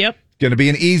things. Yep. Going to be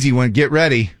an easy one. Get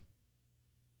ready.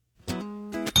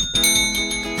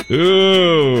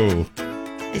 Ooh.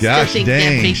 Gosh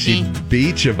dang. She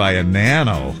beat you by a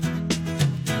nano.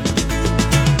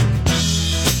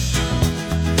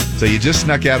 So you just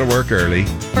snuck out of work early.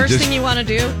 First thing you want to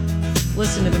do,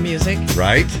 listen to the music.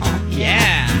 Right?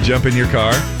 Yeah. You jump in your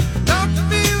car. Don't you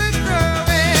feel it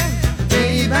growing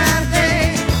day by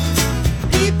day?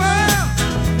 People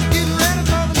getting ready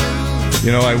for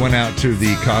the move. I went out to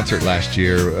the concert last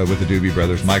year with the Doobie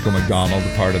Brothers. Michael McDonald,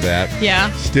 a part of that.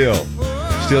 Yeah. Still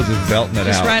just belting it out.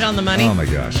 Just right on the money. Oh, my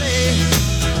gosh.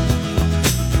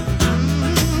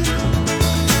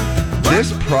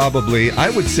 This probably, I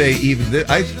would say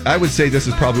I would say this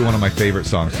is probably one of my favorite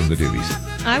songs from the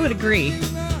Doobies. I would agree.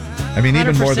 I mean,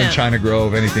 even 100%. more than China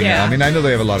Grove, anything else. I mean, I know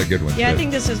they have a lot of good ones. Yeah, I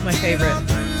think this is my favorite.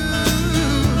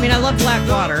 I mean, I love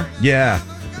Blackwater. Yeah.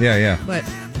 But yeah,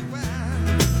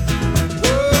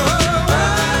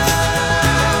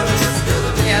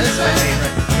 this is my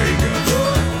favorite. There you go.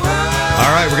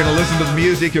 All right, we're going to listen to the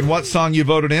music and what song you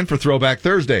voted in for Throwback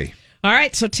Thursday. All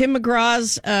right, so Tim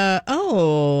McGraw's,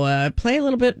 play a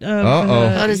little bit of...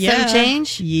 Oh, does that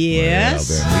change?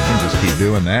 Yes. Well, then we can just keep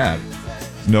doing that.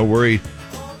 No worry.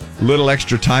 Little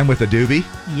extra time with a doobie.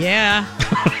 Yeah.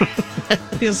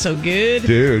 Feels so good.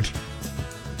 Dude.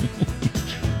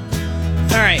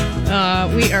 All right,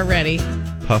 we are ready.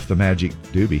 Puff the Magic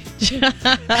Doobie.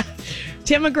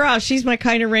 Tim McGraw, She's My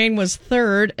Kind of Rain was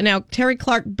third. Now, Terry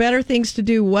Clark, Better Things to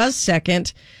Do was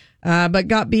second. But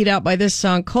got beat out by this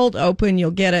song, Cold Open. You'll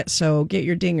get it, so get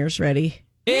your dingers ready.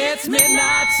 It's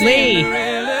midnight. Lee.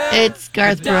 It's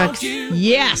Garth Brooks.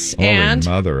 Yes, Holy and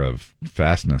mother of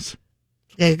fastness.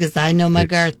 Because I know my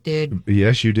Garth, dude.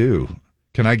 Yes, you do.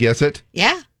 Can I guess it?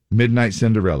 Yeah. Midnight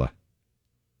Cinderella.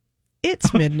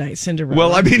 it's Midnight Cinderella.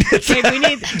 Well, I mean, it's... Okay, we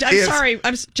need... I'm sorry,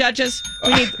 judges.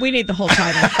 We need the whole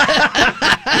title.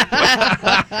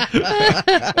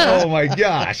 Oh, my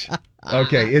gosh.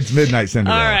 Okay, it's Midnight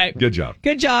Cinderella. All right. Good job.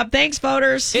 Good job. Thanks,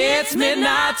 voters. It's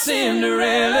Midnight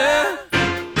Cinderella.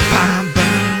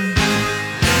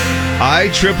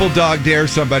 I triple dog dare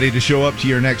somebody to show up to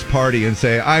your next party and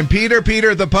say, I'm Peter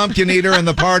the Pumpkin Eater, and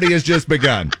the party has just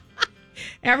begun.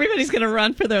 Everybody's going to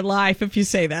run for their life if you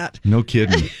say that. No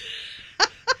kidding.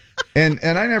 And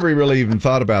I never really even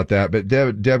thought about that, but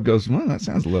Deb goes, well, that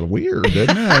sounds a little weird,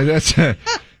 doesn't it?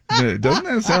 Doesn't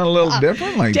that sound a little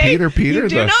different? Like Dave, Peter. You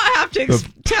do not have to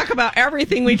talk about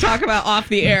everything we talk about off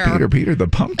the air. Peter the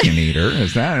Pumpkin Eater.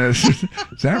 Is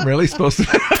that really supposed to?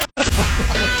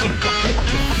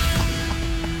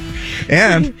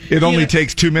 And it only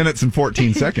takes 2 minutes and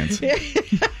 14 seconds.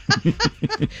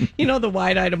 You know the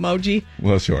wide-eyed emoji?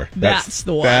 Well, sure. That's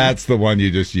the one. That's the one you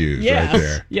just used right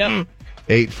there. Yep.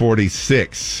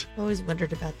 8:46. I always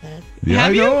wondered about that. Yeah,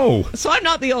 I know. So I'm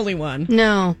not the only one.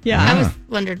 No. Yeah. I was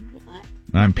wondered.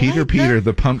 I'm Peter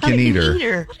the Pumpkin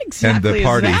Eater. What exactly and the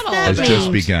party is that all has about?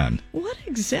 just begun. What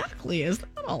exactly is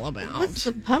that all about? What's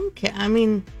the pumpkin? I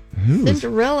mean,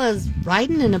 Cinderella's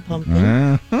riding in a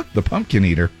pumpkin. The Pumpkin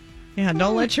Eater. Yeah,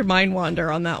 don't let your mind wander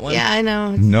on that one. Yeah, I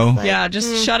know. It's No. like, Yeah,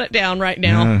 just shut it down right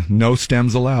now. No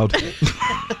stems allowed.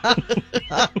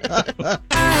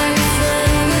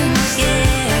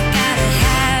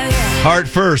 Heart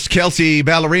first, Kelsey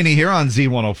Ballerini here on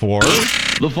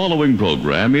Z104. The following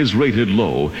program is rated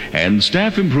low and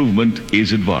staff improvement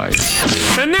is advised.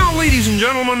 And now, ladies and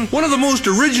gentlemen, one of the most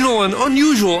original and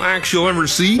unusual acts you'll ever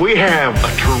see. We have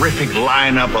a terrific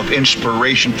lineup of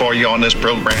inspiration for you on this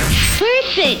program.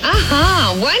 Perfect.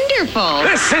 Wonderful.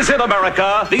 This is it,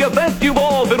 America, the event you've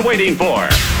all been waiting for.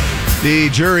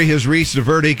 The jury has reached a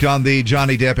verdict on the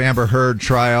Johnny Depp Amber Heard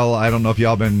trial. I don't know if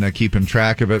y'all been keeping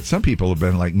track of it. Some people have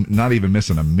been like not even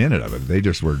missing a minute of it. They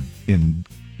just were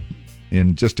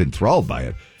just enthralled by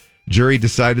it. Jury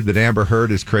decided that Amber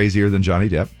Heard is crazier than Johnny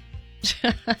Depp.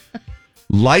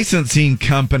 Licensing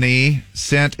company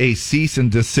sent a cease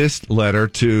and desist letter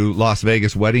to Las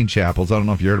Vegas wedding chapels. I don't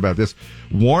know if you heard about this,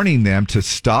 warning them to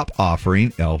stop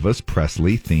offering Elvis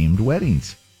Presley themed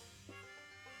weddings.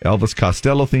 Elvis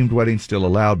Costello themed weddings still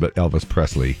allowed, but Elvis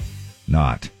Presley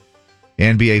not.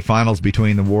 NBA Finals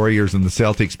between the Warriors and the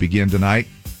Celtics begin tonight.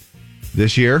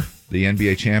 This year, the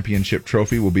NBA championship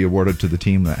trophy will be awarded to the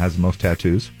team that has the most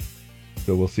tattoos.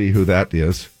 So we'll see who that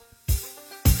is.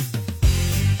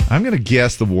 I'm going to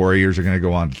guess the Warriors are going to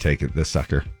go on to take it, this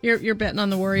sucker. You're betting on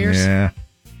the Warriors? Yeah.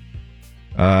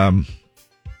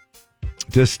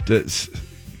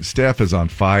 Steph is on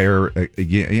fire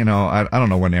again. You know, I don't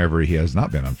know whenever he has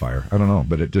not been on fire. I don't know,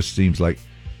 but it just seems like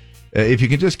if you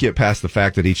can just get past the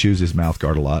fact that he chews his mouth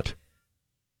guard a lot,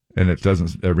 and it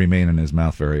doesn't remain in his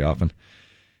mouth very often.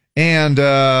 And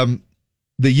the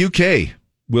UK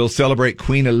will celebrate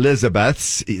Queen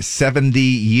Elizabeth's 70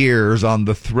 years on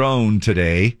the throne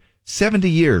today. 70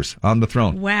 years on the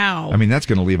throne. Wow. I mean, that's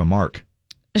going to leave a mark.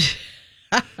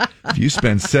 If you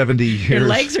spend 70 years... Your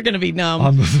legs are going to be numb.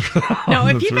 On the throne. No,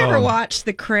 if you've ever watched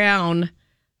The Crown,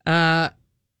 I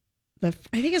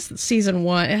think it's season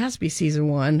 1. It has to be season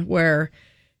 1, where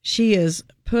she is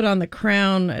put on the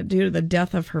crown due to the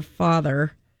death of her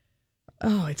father.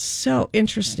 Oh, it's so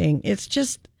interesting. It's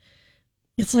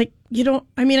like, you don't...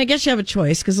 I mean, I guess you have a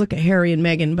choice, because look at Harry and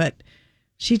Meghan, but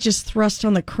she just thrust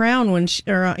on the crown when she...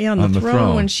 Or, yeah, on the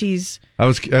throne when she's... I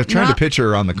was trying to picture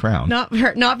her on the crown. Not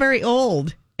very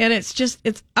old. And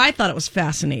I thought it was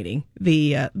fascinating,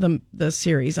 the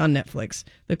series on Netflix,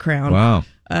 The Crown. Wow.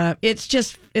 It's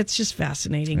just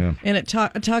fascinating. Yeah. And it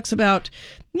talks about,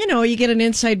 you get an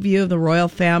inside view of the royal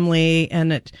family,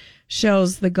 and it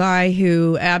shows the guy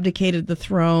who abdicated the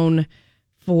throne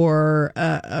for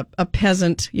a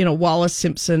peasant, Wallace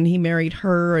Simpson. He married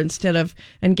her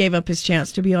and gave up his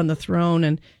chance to be on the throne,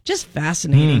 and just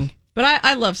fascinating. But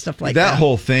I love stuff like that. That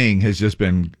whole thing has just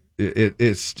been,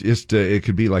 it's just, it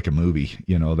could be like a movie,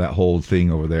 that whole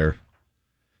thing over there.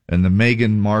 And the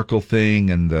Meghan Markle thing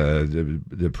and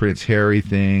the Prince Harry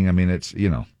thing. I mean, it's,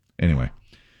 anyway.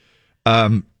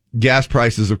 Gas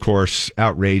prices, of course,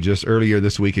 outrageous. Earlier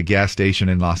this week, a gas station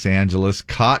in Los Angeles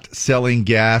caught selling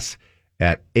gas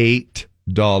at $8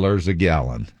 a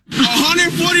gallon.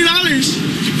 $140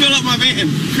 to fill up my van.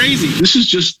 Crazy. This is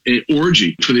just an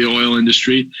orgy for the oil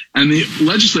industry, and the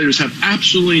legislators have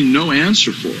absolutely no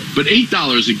answer for it. But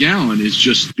 $8 a gallon is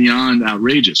just beyond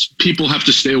outrageous. People have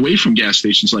to stay away from gas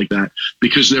stations like that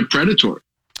because they're predatory.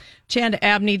 Chand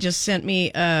Abney just sent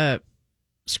me a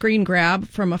screen grab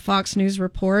from a Fox News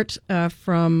report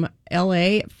from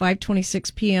L.A. at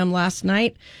 5:26 p.m. last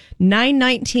night.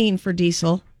 $9.19 for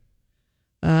diesel.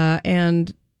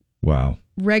 And wow,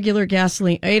 regular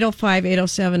gasoline $8.05,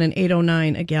 $8.07, and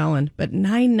 $8.09 a gallon, but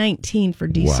 $9.19 for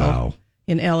diesel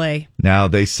in LA. Now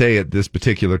they say at this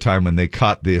particular time when they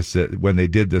caught this, when they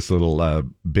did this little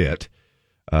bit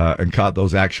and caught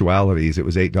those actualities, it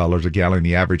was $8 a gallon.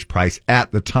 The average price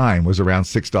at the time was around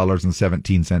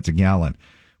 $6.17 a gallon,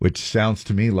 which sounds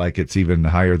to me like it's even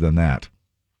higher than that.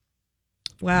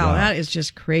 Wow. That is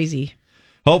just crazy.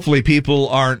 Hopefully people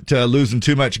aren't losing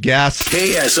too much gas.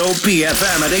 KSOP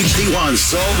FM at HD1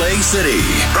 Salt Lake City.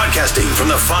 Broadcasting from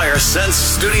the Fire Sense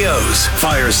Studios.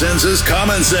 Fire senses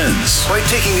common sense. By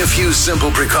taking a few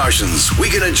simple precautions, we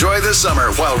can enjoy the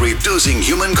summer while reducing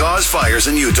human-caused fires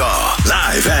in Utah.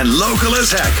 Live and local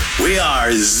as heck, we are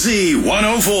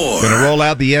Z104. Going to roll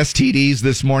out the STDs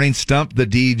this morning, stump the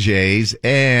DJs,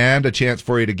 and a chance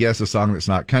for you to guess a song that's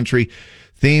not country.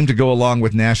 Theme to go along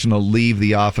with National Leave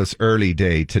the Office Early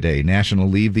Day today. National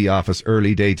Leave the Office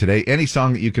Early Day today. Any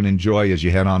song that you can enjoy as you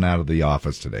head on out of the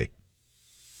office today.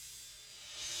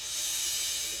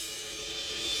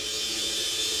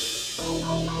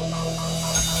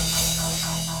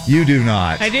 You do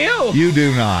not. I do. You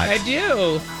do not. I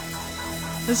do.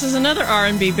 This is another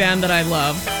R&B band that I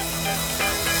love.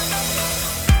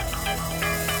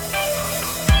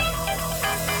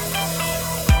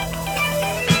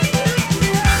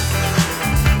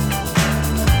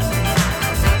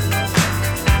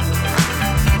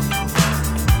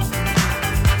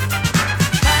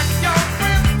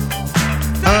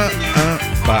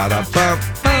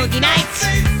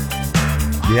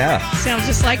 Yeah. Sounds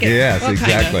just like it. Yes, Well, kinda.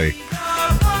 exactly.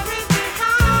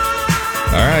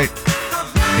 All right.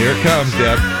 Here it comes,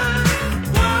 Deb.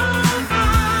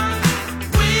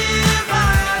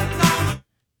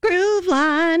 Groove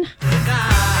line.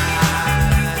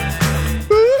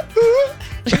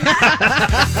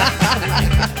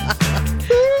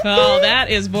 Oh, that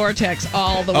is Vortex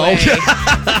all the way.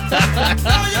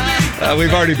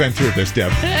 We've already been through this,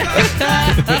 Deb.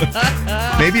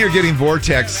 Maybe you're getting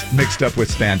Vortex mixed up with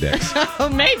spandex. Oh,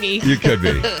 maybe. You could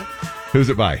be. Who's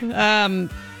it by?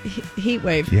 Heat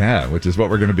wave. Yeah, which is what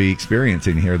we're going to be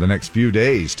experiencing here the next few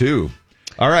days, too.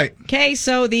 All right. Okay,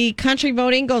 so the country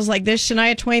voting goes like this.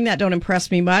 Shania Twain, that don't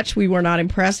impress me much. We were not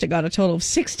impressed. It got a total of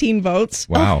 16 votes.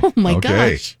 Wow. Oh, my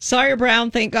Okay. gosh. Sawyer Brown,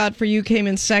 Thank God for You, came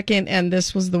in second, and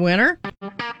this was the winner.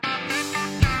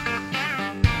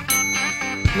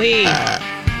 Lee.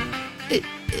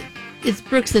 It's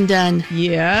Brooks and Dunn.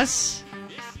 Yes.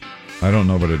 I don't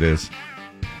know what it is.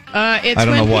 It's I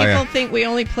don't when know why people think we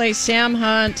only play Sam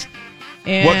Hunt.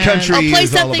 And What country I'll play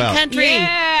is all something about? country.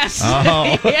 Yes.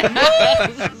 Oh.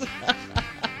 Yes.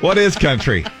 What is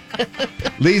country?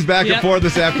 Lee's back Yep. at 4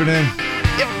 this afternoon.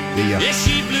 See ya.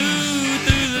 She blew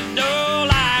through the door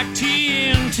like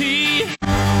TNT.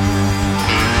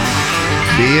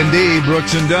 D&D,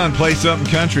 Brooks and Dunn, play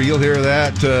something country. You'll hear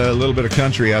that, a little bit of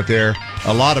country out there,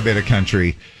 a lot of bit of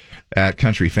country at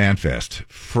Country Fan Fest.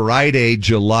 Friday,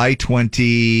 July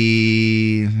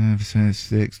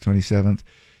 26th, 27th,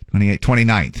 28th,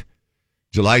 29th.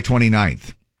 July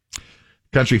 29th.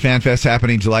 Country Fan Fest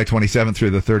happening July 27th through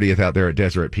the 30th out there at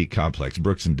Deseret Peak Complex.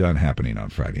 Brooks and Dunn happening on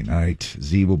Friday night.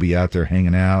 Z will be out there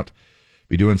hanging out.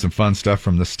 Be doing some fun stuff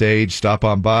from the stage. Stop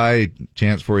on by.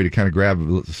 Chance for you to kind of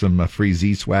grab some free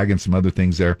Z swag and some other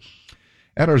things there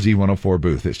at our Z104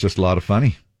 booth. It's just a lot of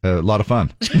funny. A lot of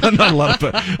fun. Not a lot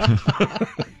of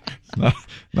fun.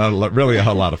 not really a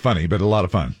whole lot of funny, but a lot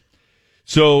of fun.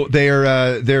 So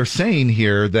they're saying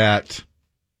here that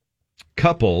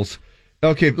couples.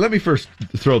 Okay, let me first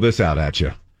throw this out at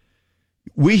you.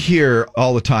 We hear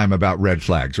all the time about red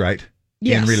flags, right?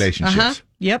 Yes. In relationships. Uh-huh.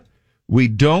 Yep. We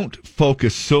don't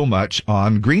focus so much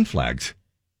on green flags,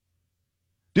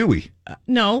 do we?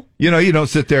 No. You know, you don't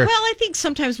sit there. Well, I think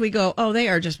sometimes we go, oh, they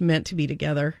are just meant to be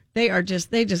together. They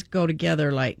just go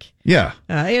together like, Yeah.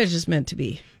 it was just meant to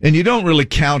be. And you don't really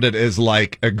count it as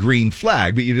like a green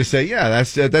flag, but you just say, yeah,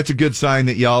 that's a good sign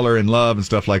that y'all are in love and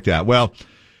stuff like that. Well,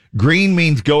 green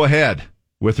means go ahead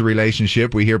with the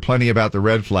relationship. We hear plenty about the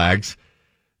red flags.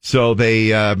 So they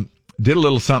did a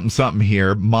little something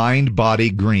here, mind, body,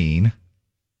 green.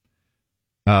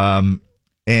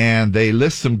 And they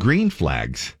list some green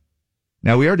flags.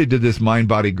 Now, we already did this mind,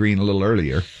 body, green a little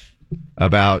earlier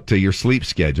about your sleep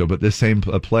schedule, but this same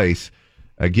place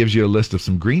gives you a list of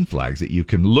some green flags that you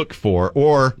can look for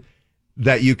or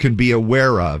that you can be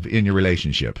aware of in your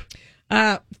relationship.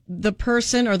 The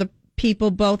person or the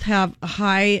people both have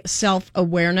high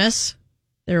self-awareness.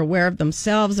 They're aware of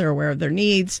themselves. They're aware of their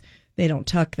needs. They don't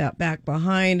tuck that back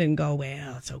behind and go,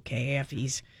 well, it's okay if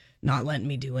he's not letting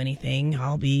me do anything.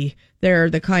 They're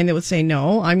the kind that would say,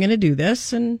 no, I'm going to do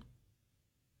this. And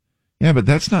yeah, but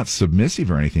that's not submissive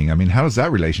or anything. I mean, how is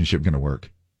that relationship going to work?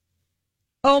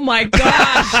 oh my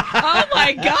gosh. Oh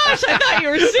my gosh. I thought you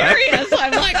were serious.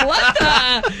 I'm like, what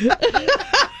the?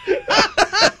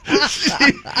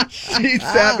 She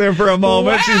sat there for a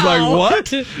moment. Wow. She's like,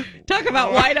 what? Talk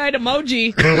about wide-eyed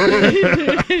emoji.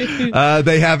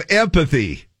 They have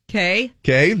empathy. Okay.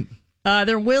 Okay.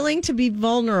 They're willing to be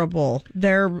vulnerable.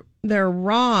 They're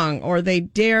wrong, or they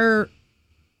dare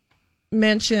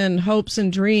mention hopes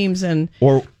and dreams and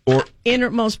Or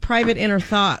most private inner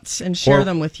thoughts and share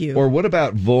them with you. Or what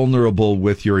about vulnerable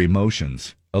with your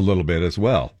emotions a little bit as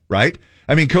well, right?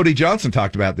 I mean, Cody Johnson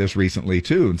talked about this recently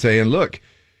too, and saying, look,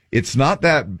 it's not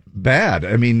that bad.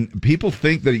 I mean, people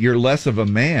think that you're less of a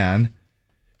man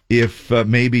if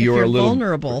maybe you're a little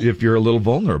vulnerable. If you're a little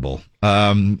vulnerable.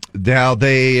 Now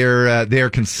they are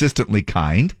consistently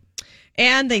kind,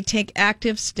 and they take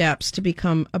active steps to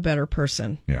become a better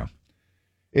person. Yeah,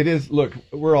 it is. Look,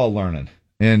 we're all learning,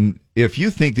 and if you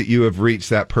think that you have reached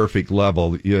that perfect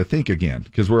level, you think again,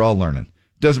 because we're all learning.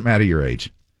 Doesn't matter your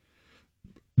age.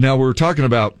 Now we're talking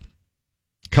about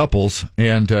couples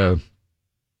and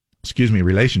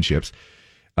relationships.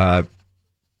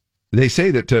 They say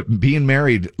that being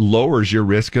married lowers your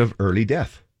risk of early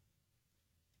death.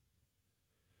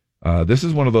 This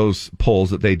is one of those polls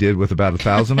that they did with about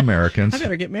 1,000 Americans. I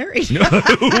better get married.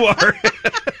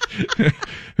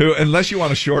 who, unless you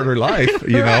want a shorter life,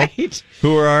 Right.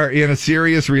 who are in a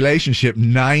serious relationship.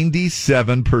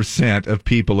 97% of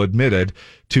people admitted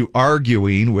to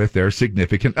arguing with their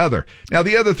significant other. Now,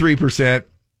 the other 3%,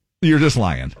 You're just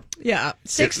lying. Yeah,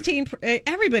 16.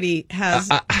 Everybody has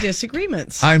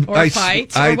disagreements or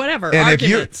fights or whatever, and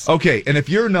arguments. And if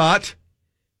you're not,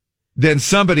 then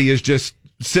somebody is just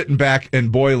sitting back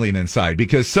and boiling inside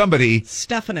because somebody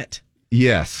stuffing it.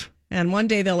 Yes. And one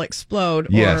day they'll explode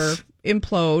Yes. or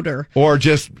implode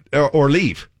or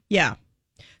leave. Yeah.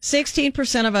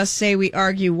 16% of us say we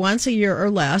argue once a year or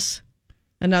less.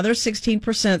 Another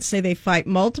 16% say they fight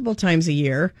multiple times a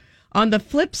year. On the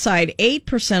flip side,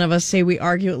 8% of us say we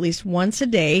argue at least once a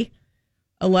day.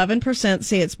 11%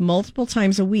 say it's multiple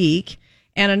times a week.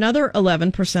 And another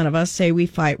 11% of us say we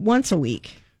fight once a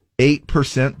week.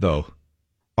 8%, though,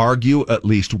 argue at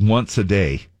least once a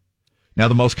day. Now,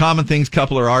 the most common things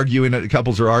couples are arguing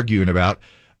about,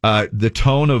 the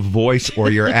tone of voice or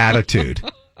your attitude.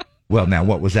 Well, now,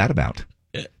 what was that about?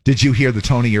 Did you hear the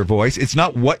tone of your voice? It's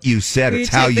not what you said, it's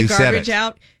how you said it. Take the garbage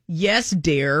out? Yes,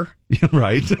 dear.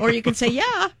 Right. Or you can say,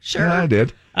 yeah, sure. Yeah, I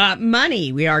did.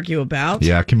 Money we argue about.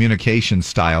 Yeah, communication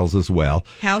styles as well.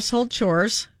 Household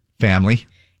chores. Family.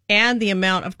 And the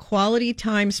amount of quality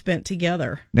time spent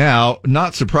together. Now,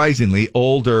 not surprisingly,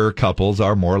 older couples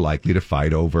are more likely to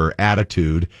fight over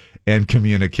attitude and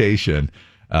communication,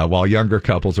 while younger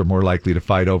couples are more likely to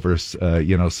fight over,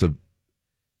 substantive.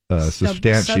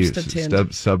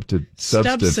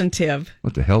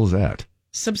 What the hell is that?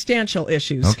 Substantial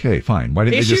issues. Okay, fine. Why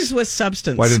didn't issues with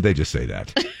substance? Why didn't they just say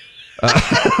that?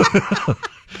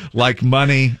 Like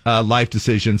money, life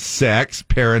decisions, sex,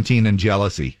 parenting, and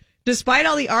jealousy. Despite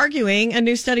all the arguing, a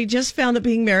new study just found that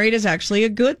being married is actually a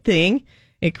good thing.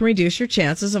 It can reduce your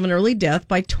chances of an early death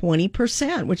by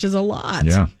 20%, which is a lot.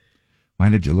 Yeah. Why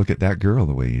did you look at that girl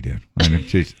the way you did?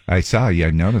 I saw you. I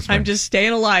noticed. I'm just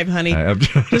staying alive, honey.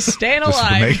 Just staying Just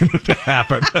alive. making it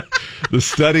happen. The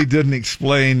study didn't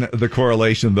explain the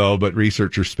correlation, though, but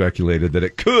researchers speculated that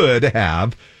it could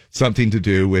have something to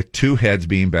do with two heads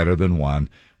being better than one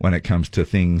when it comes to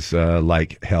things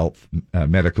like health,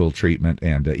 medical treatment,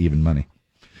 and even money.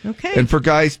 Okay. And for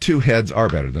guys, two heads are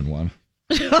better than one.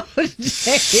 So,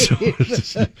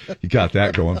 you got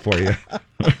that going for you.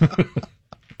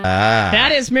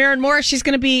 That is Maren Morris. She's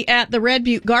going to be at the Red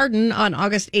Butte Garden on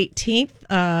August 18th,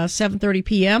 7:30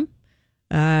 p.m.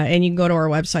 And you can go to our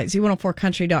website,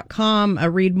 z104country.com,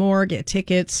 read more, get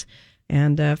tickets,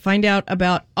 and find out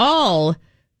about all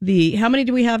the... How many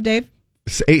do we have, Dave?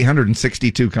 It's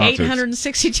 862 concerts.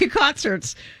 862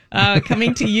 concerts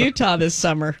coming to Utah this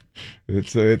summer.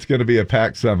 It's going to be a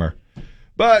packed summer.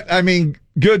 But, I mean,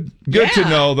 good to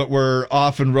know that we're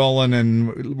off and rolling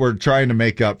and we're trying to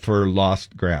make up for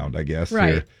lost ground, I guess.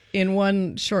 Right. Here. In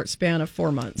one short span of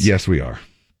 4 months. Yes, we are.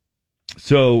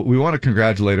 So we want to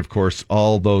congratulate, of course,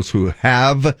 all those who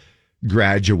have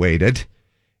graduated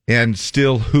and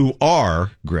still who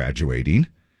are graduating.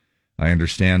 I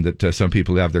understand that some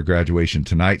people have their graduation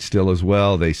tonight still as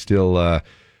well. They still are,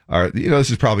 this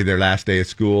is probably their last day of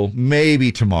school,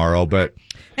 maybe tomorrow, but...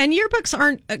 And yearbooks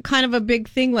aren't kind of a big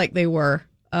thing like they were,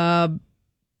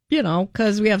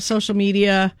 because we have social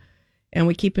media and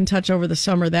we keep in touch over the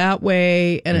summer that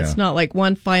way. And It's not like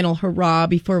one final hurrah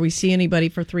before we see anybody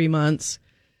for 3 months.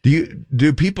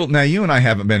 Do people, now you and I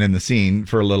haven't been in the scene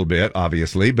for a little bit,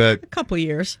 obviously, but... A couple of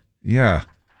years. Yeah.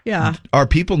 Yeah. Are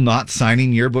people not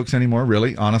signing yearbooks anymore,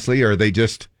 really, honestly? Or are they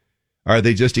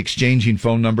just exchanging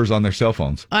phone numbers on their cell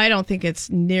phones? I don't think it's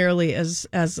nearly as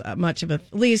much of a...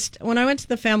 At least when I went to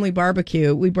the family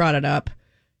barbecue, we brought it up,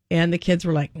 and the kids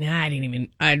were like, nah,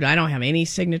 I don't have any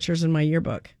signatures in my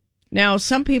yearbook. Now,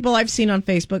 some people I've seen on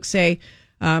Facebook say,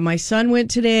 my son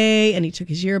went today, and he took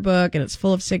his yearbook, and it's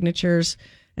full of signatures.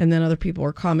 And then other people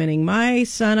were commenting, my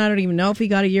son, I don't even know if he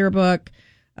got a yearbook.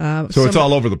 So it's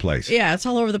all over the place. Yeah, it's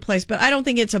all over the place. But I don't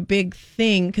think it's a big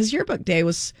thing, because yearbook day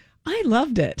I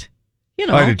loved it.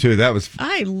 I did too.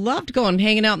 I loved going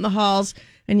hanging out in the halls,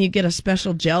 and you get a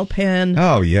special gel pen.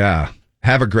 Oh yeah,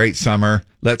 have a great summer.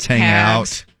 Let's hang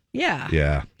out. Yeah,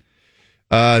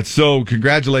 yeah. So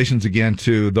congratulations again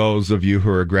to those of you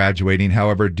who are graduating.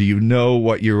 However, do you know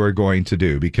what you are going to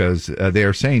do? Because they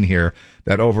are saying here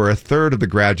that over a third of the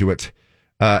graduates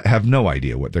have no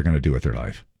idea what they're going to do with their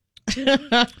life.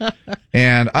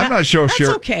 And I'm not sure. That's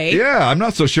okay. Yeah, I'm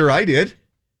not so sure I did.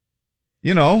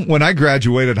 When I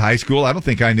graduated high school, I don't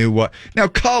think I knew what. Now,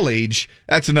 college,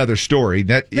 that's another story.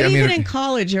 Even in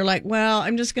college, you're like, well,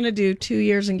 I'm just going to do 2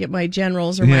 years and get my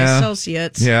generals or my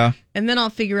associates. Yeah. And then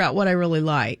I'll figure out what I really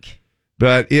like.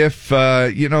 But if,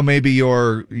 maybe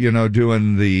you're,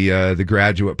 doing the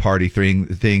graduate party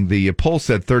thing, the poll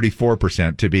said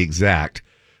 34%, to be exact,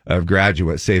 of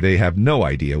graduates say they have no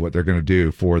idea what they're going to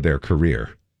do for their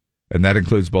career. And that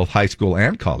includes both high school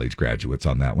and college graduates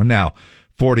on that one. Now,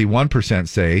 41%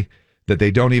 say that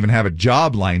they don't even have a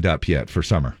job lined up yet for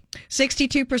summer.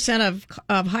 62%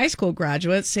 of high school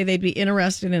graduates say they'd be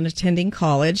interested in attending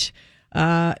college.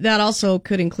 That also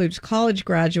could include college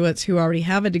graduates who already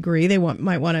have a degree. They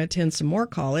might want to attend some more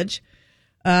college.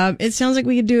 It sounds like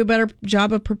we could do a better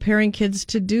job of preparing kids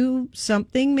to do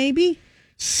something, maybe.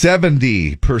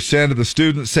 70% of the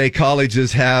students say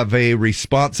colleges have a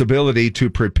responsibility to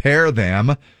prepare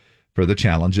them for the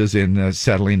challenges in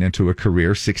settling into a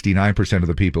career. 69% of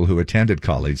the people who attended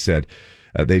college said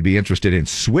they'd be interested in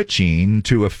switching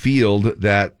to a field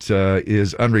that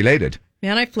is unrelated.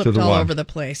 Man, I flipped all over the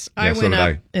place. Yeah, I went so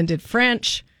up and did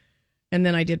French, and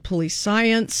then I did police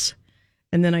science,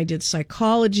 and then I did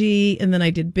psychology, and then I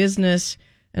did business,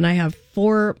 and I have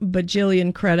 4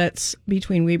 bajillion credits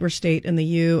between Weber State and the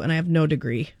U, and I have no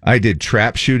degree. I did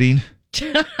trap shooting.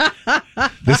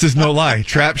 This is no lie.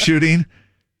 Trap shooting,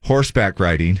 horseback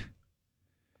riding.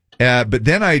 But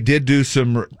then I did do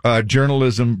some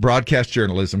broadcast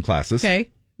journalism classes. Okay,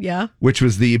 yeah. Which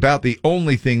was about the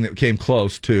only thing that came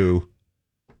close to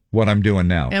what I'm doing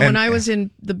now. And when I was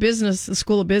in the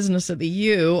School of Business at the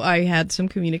U, I had some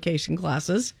communication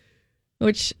classes,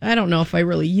 which I don't know if I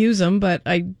really use them, but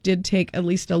I did take at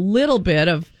least a little bit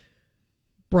of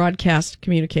broadcast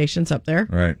communications up there.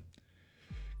 Right.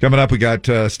 Coming up, we got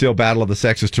still Battle of the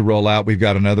Sexes to roll out. We've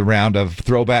got another round of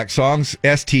throwback songs.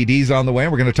 STD's on the way.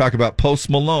 We're going to talk about Post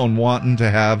Malone wanting to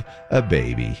have a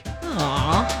baby.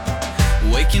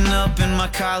 Aww. Waking up in my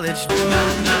college.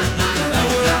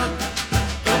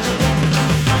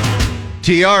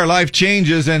 TR, life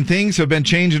changes, and things have been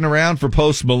changing around for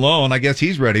Post Malone. I guess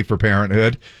he's ready for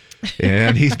parenthood,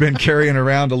 and he's been carrying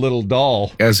around a little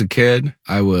doll. As a kid,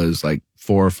 I was like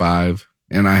 4 or 5,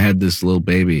 and I had this little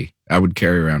baby I would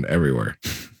carry around everywhere.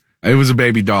 It was a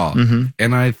baby doll,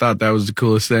 and I thought that was the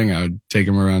coolest thing. I would take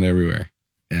him around everywhere,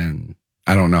 and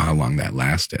I don't know how long that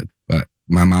lasted, but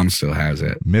my mom still has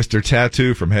it. Mr.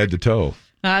 Tattoo from head to toe.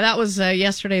 That was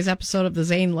yesterday's episode of the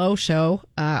Zane Lowe Show.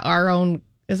 Our own...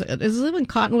 Is he live in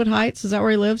Cottonwood Heights? Is that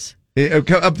where he lives?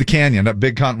 Up the canyon, up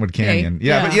Big Cottonwood Canyon. Okay.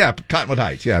 Yeah, but yeah, Cottonwood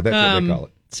Heights. Yeah, that's what they call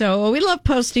it. So we love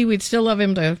Posty. We'd still love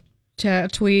him to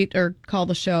tweet or call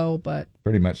the show, but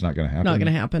pretty much not going to happen. Not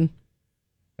going to happen.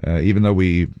 Even though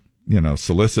we,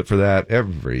 solicit for that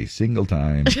every single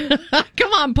time.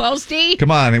 Come on, Posty.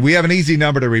 Come on, and we have an easy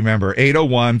number to remember: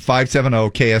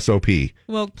 801-570-KSOP.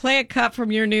 We'll play a cut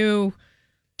from your new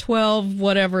 12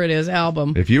 whatever it is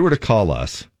album. If you were to call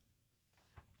us,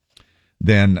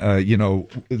 then,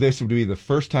 this would be the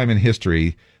first time in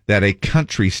history that a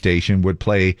country station would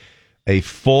play a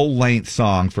full-length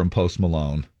song from Post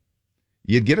Malone.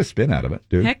 You'd get a spin out of it,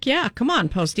 dude. Heck yeah. Come on,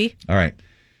 Posty. All right.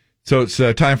 So it's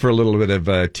time for a little bit of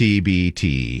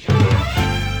TBT.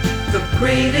 The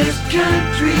greatest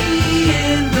country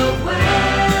in the West.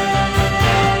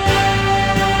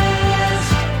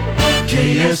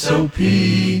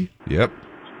 KSOP. Yep.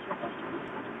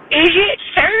 Is it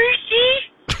Thursday?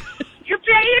 You're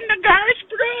playing the Garth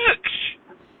Brooks.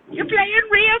 You're playing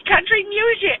real country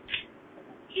music.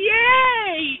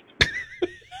 Yay!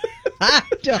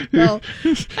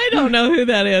 I don't know who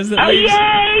that is. Oh,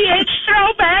 yay! It's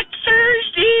Throwback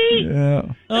Thursday.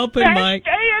 Yeah. Open Best mic.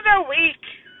 day of the week.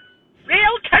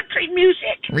 Real country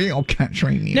music. Real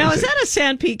country music. Now, is that a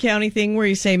San Pete County thing where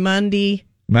you say Monday?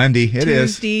 Monday. It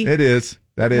is. Tuesday, It is.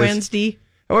 That is. Wednesday.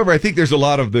 However, I think there's a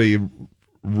lot of the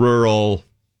rural...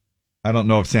 I don't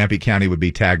know if San Pete County would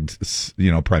be tagged,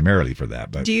 primarily for that.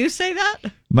 But do you say that?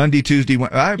 Monday, Tuesday,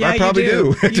 I probably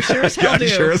do. You sure as hell do.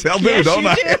 Sure as hell do, yes, don't you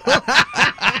I? Do.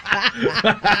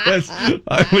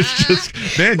 I was just,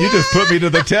 man, you just put me to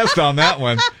the test on that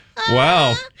one.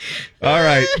 Wow. All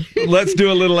right. Let's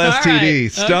do a little STD.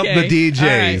 Right. Stump Okay. the DJs.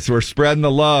 Right. We're spreading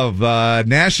the love.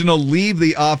 National Leave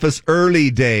the Office Early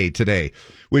Day today,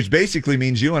 which basically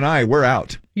means you and we're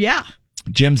out. Yeah.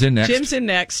 Jim's in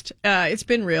next. It's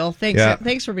been real. Thanks. Yeah.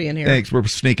 Thanks for being here. Thanks. We're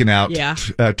sneaking out. Yeah.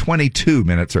 22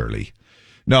 minutes early.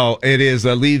 No, it is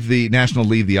National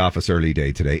Leave the Office Early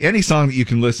Day today. Any song that you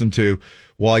can listen to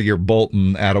while you're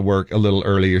bolting out of work a little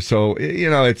earlier. So,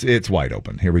 it's wide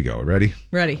open. Here we go. Ready?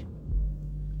 Ready.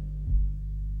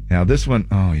 Now this one,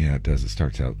 oh yeah, it does. It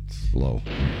starts out slow.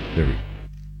 There we go.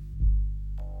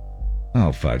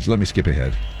 Oh, fudge. Let me skip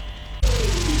ahead.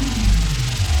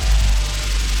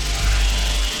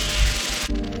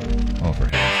 Oh, for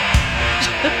heaven's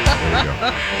sake. There we go.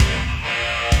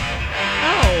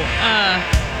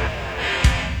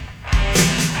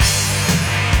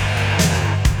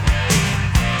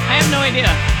 I have no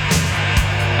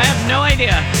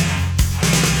idea.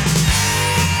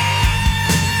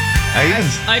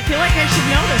 I feel like I should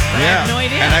know this, but I have no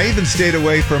idea. And I even stayed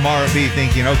away from R&B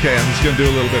thinking, okay, I'm just going to do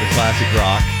a little bit of classic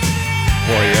rock.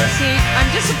 for you. See, I'm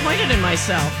disappointed in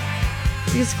myself.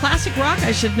 Because classic rock,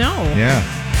 I should know. Yeah.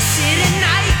 City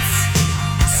nights,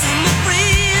 summer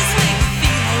breeze make me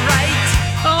feel right.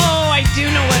 Oh, I do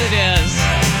know what it is.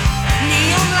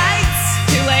 Neon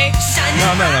lights, Too late.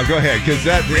 No. Go ahead, because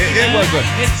it was a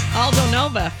It's Aldo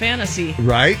Nova, Fantasy.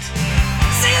 right.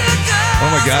 Oh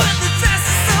my gosh.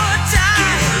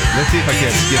 Let's see if I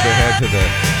can't skip ahead to the.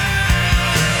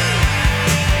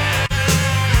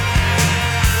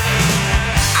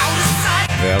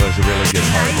 Yeah, there's a really good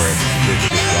part where it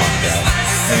just rocks out.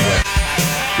 Anyway,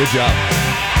 good job.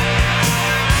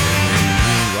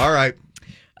 All right.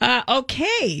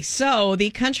 Okay, so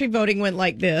the country voting went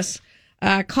like this.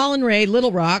 Colin Ray,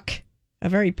 Little Rock, a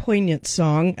very poignant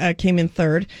song, came in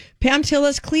third. Pam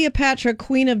Tillis, Cleopatra,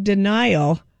 Queen of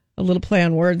Denial, a little play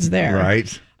on words there.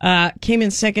 Right. Came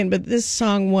in second, but this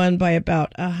song won by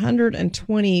about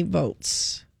 120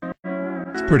 votes.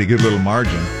 It's a pretty good little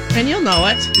margin. And you'll know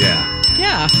it. Yeah.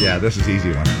 Yeah. Yeah, this is an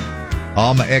easy one.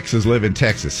 All my exes live in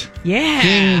Texas. Yeah.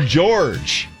 King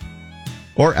George.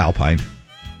 Or Alpine.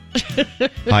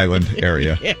 Highland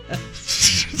area. Yeah.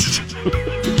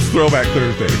 Throwback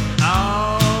Thursday.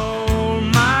 All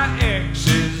my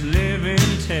exes live in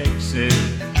Texas.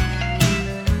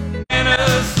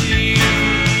 Tennessee.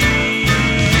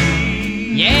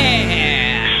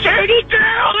 Yeah. Sturdy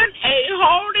girl and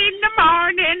a-hole in the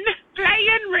morning.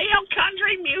 Playing real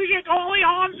country music only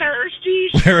on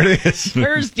Thursdays. There it is.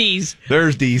 Thursdays.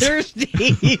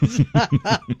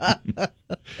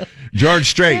 George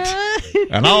Strait.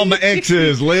 And all my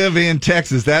exes live in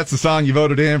Texas. That's the song you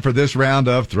voted in for this round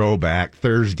of Throwback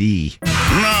Thursday.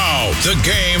 Now, the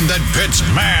game that pits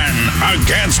man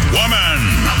against woman.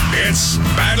 It's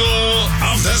Battle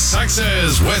of the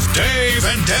Sexes with Dave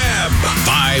and Deb.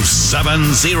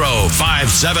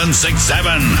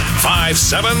 570-5767.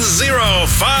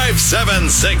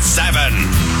 570-5767.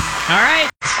 All right.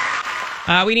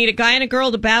 We need a guy and a girl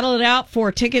to battle it out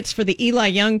for tickets for the Eli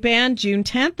Young Band, June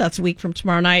 10th. That's a week from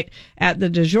tomorrow night at the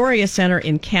DeJoria Center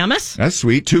in Camas. That's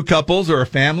sweet. 2 couples or a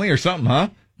family or something, huh?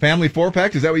 Family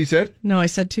 4-pack? Is that what you said? No, I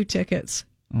said 2 tickets.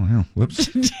 Oh, hell. Whoops.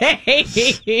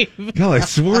 Dave. God, I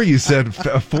swore you said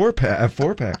a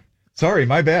 4-pack. Sorry,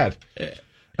 my bad.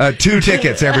 2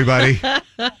 tickets, everybody.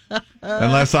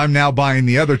 Unless I'm now buying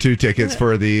the other 2 tickets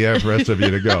for the rest of you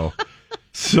to go.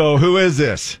 So, who is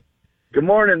this? Good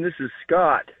morning. This is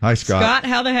Scott. Hi, Scott. Scott,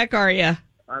 how the heck are you?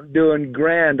 I'm doing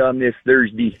grand on this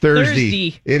Thursday.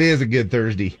 Thursday. It is a good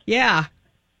Thursday. Yeah.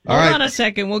 All Hold right. on a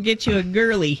second. We'll get you a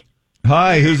girly.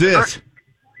 Hi, who's this?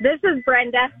 This is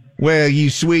Brenda. Well, you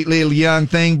sweet little young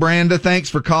thing, Brenda. Thanks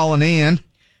for calling in.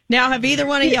 Now, have either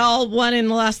one of y'all won in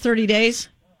the last 30 days?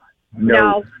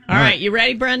 No. All right. You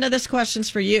ready, Brenda? This question's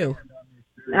for you.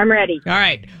 I'm ready. All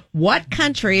right. What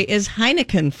country is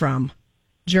Heineken from?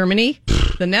 Germany,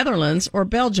 the Netherlands, or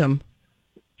Belgium?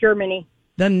 Germany.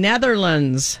 The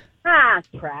Netherlands. Ah,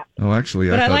 crap. Oh, actually,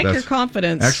 But I thought like that's- your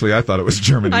confidence. Actually, I thought it was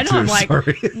Germany, I know. too. I'm like,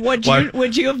 Sorry.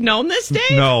 would you have known this, Dave?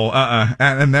 No,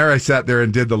 and there I sat there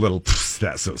and did the little,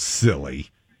 that's so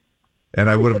silly. And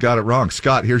I would have got it wrong.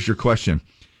 Scott, here's your question.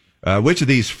 Which of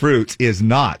these fruits is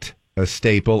not a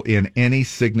staple in any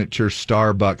signature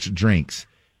Starbucks drinks?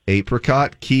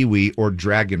 Apricot, kiwi, or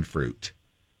dragon fruit?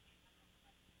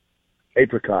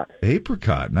 Apricot.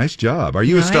 Apricot. Nice job. Are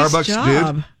you Nice a Starbucks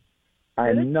job. dude?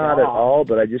 I'm not at all,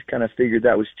 but I just kind of figured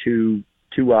that was too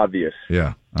obvious.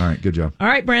 Yeah. All right. Good job. All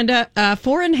right, Brenda.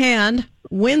 Four in hand,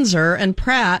 Windsor, and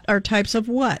Pratt are types of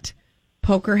what?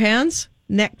 Poker hands,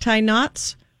 necktie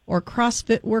knots, or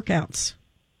CrossFit workouts?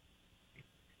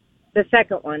 The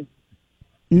second one.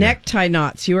 Necktie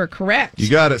knots. You are correct. You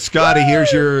got it. Scotty,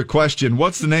 here's your question.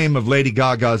 What's the name of Lady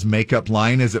Gaga's makeup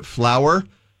line? Is it Flower,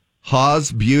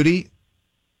 Haws Beauty?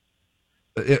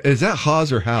 Is that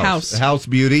Haws or House? House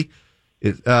Beauty.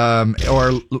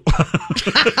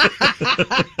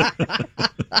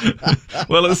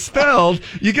 Well, it's spelled.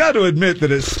 You got to admit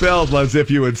that it's spelled as if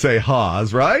you would say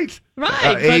Haws, right? Right.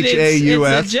 But Haus.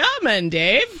 it's a German,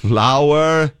 Dave.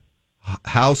 Flower,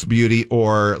 House Beauty,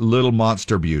 or Little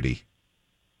Monster Beauty.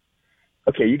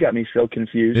 Okay, you got me so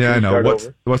confused. Yeah, I Can we know. start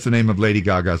over? What's the name of Lady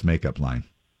Gaga's makeup line?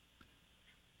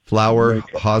 Flower,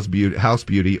 Haus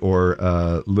Beauty, or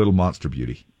Little Monster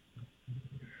Beauty?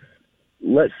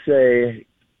 Let's say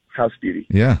House Beauty.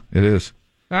 Yeah, it is.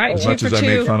 All right, As two much for as I two.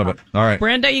 made fun of it. All right.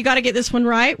 Brenda, you got to get this one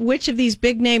right. Which of these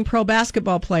big-name pro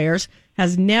basketball players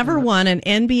has never won an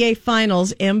NBA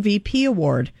Finals MVP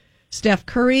award? Steph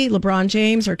Curry, LeBron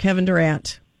James, or Kevin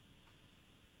Durant?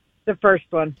 The first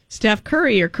one. Steph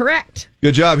Curry, you're correct.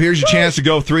 Good job. Here's your chance to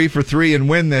go 3 for 3 and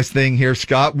win this thing here,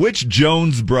 Scott. Which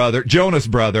Jonas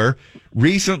brother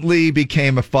recently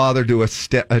became a father to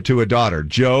a daughter?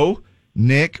 Joe,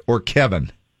 Nick, or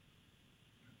Kevin?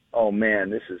 Oh man,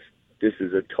 this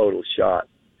is a total shot.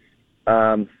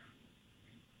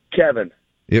 Kevin.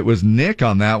 It was Nick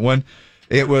on that one.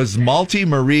 It was Malti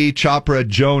Marie Chopra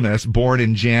Jonas, born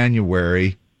in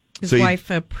January. His wife,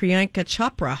 Priyanka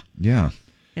Chopra. Yeah.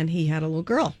 And he had a little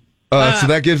girl. So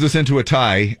that gives us into a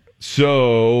tie.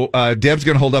 So Deb's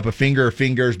going to hold up a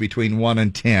fingers between 1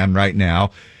 and 10 right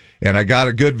now. And I got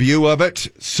a good view of it.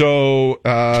 So,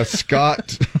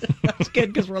 Scott. That's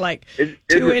good because we're like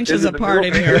 2 inches apart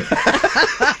in here.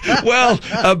 Well,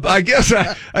 I guess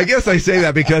I say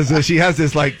that because she has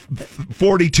this like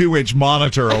 42-inch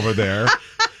monitor over there.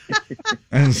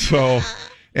 And so,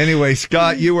 anyway,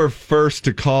 Scott, you were first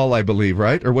to call, I believe,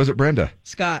 right? Or was it Brenda?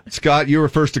 Scott, you were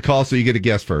first to call, so you get a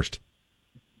guess first.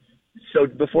 So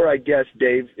before I guess,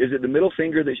 Dave, is it the middle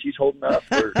finger that she's holding up?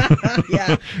 Or?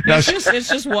 Yeah, No, it's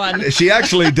just one. She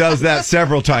actually does that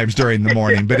several times during the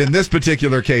morning, but in this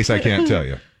particular case, I can't tell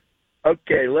you.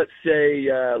 Okay, let's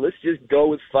just go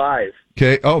with 5.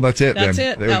 Okay. Oh, that's it. That's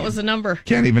then. it. There That you- was the number.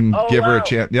 Can't even give her a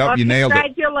chance. Yep, Well, you nailed it.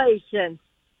 Congratulations.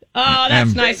 Oh,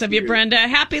 that's nice of you, Brenda.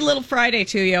 Happy little Friday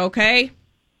to you, okay?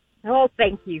 Oh,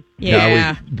 thank you.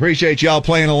 Yeah. We appreciate y'all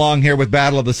playing along here with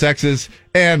Battle of the Sexes,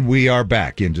 and we are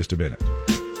back in just a minute.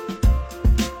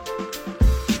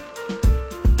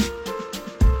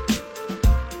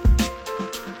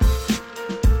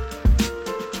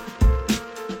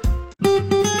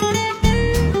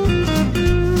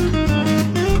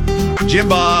 Jim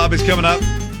Bob is coming up.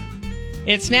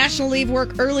 It's National Leave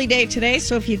Work Early Day today,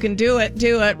 so if you can do it,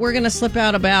 do it. We're going to slip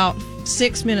out about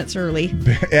 6 minutes early.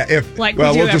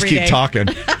 We'll just keep talking.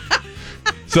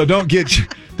 So don't get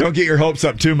your hopes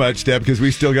up too much, Deb, because we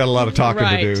still got a lot of talking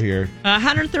to do here.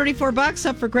 $134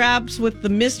 up for grabs with the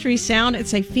Mystery Sound.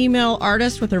 It's a female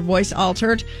artist with her voice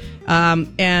altered,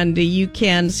 and you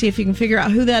can see if you can figure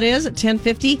out who that is at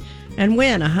 10:50 and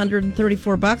win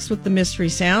 $134 with the Mystery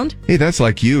Sound. Hey, that's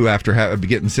like you after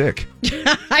getting sick.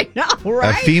 I know,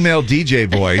 right? A female DJ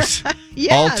voice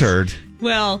Yes. altered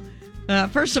Well,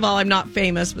 first of all, I'm not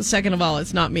famous, but second of all,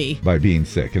 it's not me. by being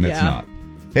sick, and it's Yeah. not.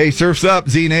 Hey, surf's up,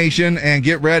 Z Nation, and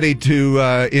get ready to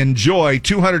enjoy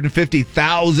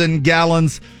 250,000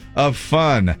 gallons of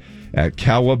fun at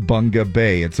Cowabunga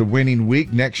Bay. It's a winning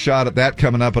week. Next shot at that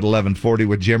coming up at 11:40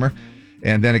 with Jimmer,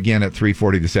 and then again at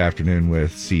 3:40 this afternoon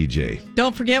with CJ.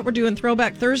 Don't forget, we're doing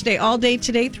Throwback Thursday all day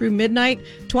today through midnight.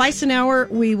 Twice an hour,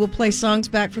 we will play songs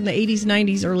back from the 80s,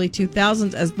 90s, early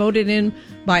 2000s as voted in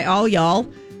by all y'all.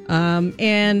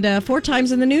 And 4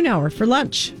 times in the noon hour for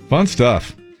lunch. Fun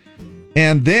stuff.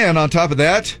 And then on top of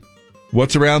that,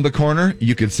 what's around the corner?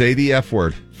 You could say the F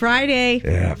word. Friday.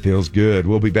 Yeah, feels good.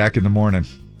 We'll be back in the morning.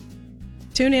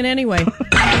 Tune in anyway.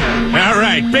 All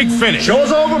right, big finish.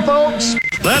 Show's over, folks.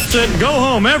 That's it. Go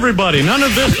home, everybody. None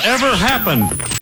of this ever happened.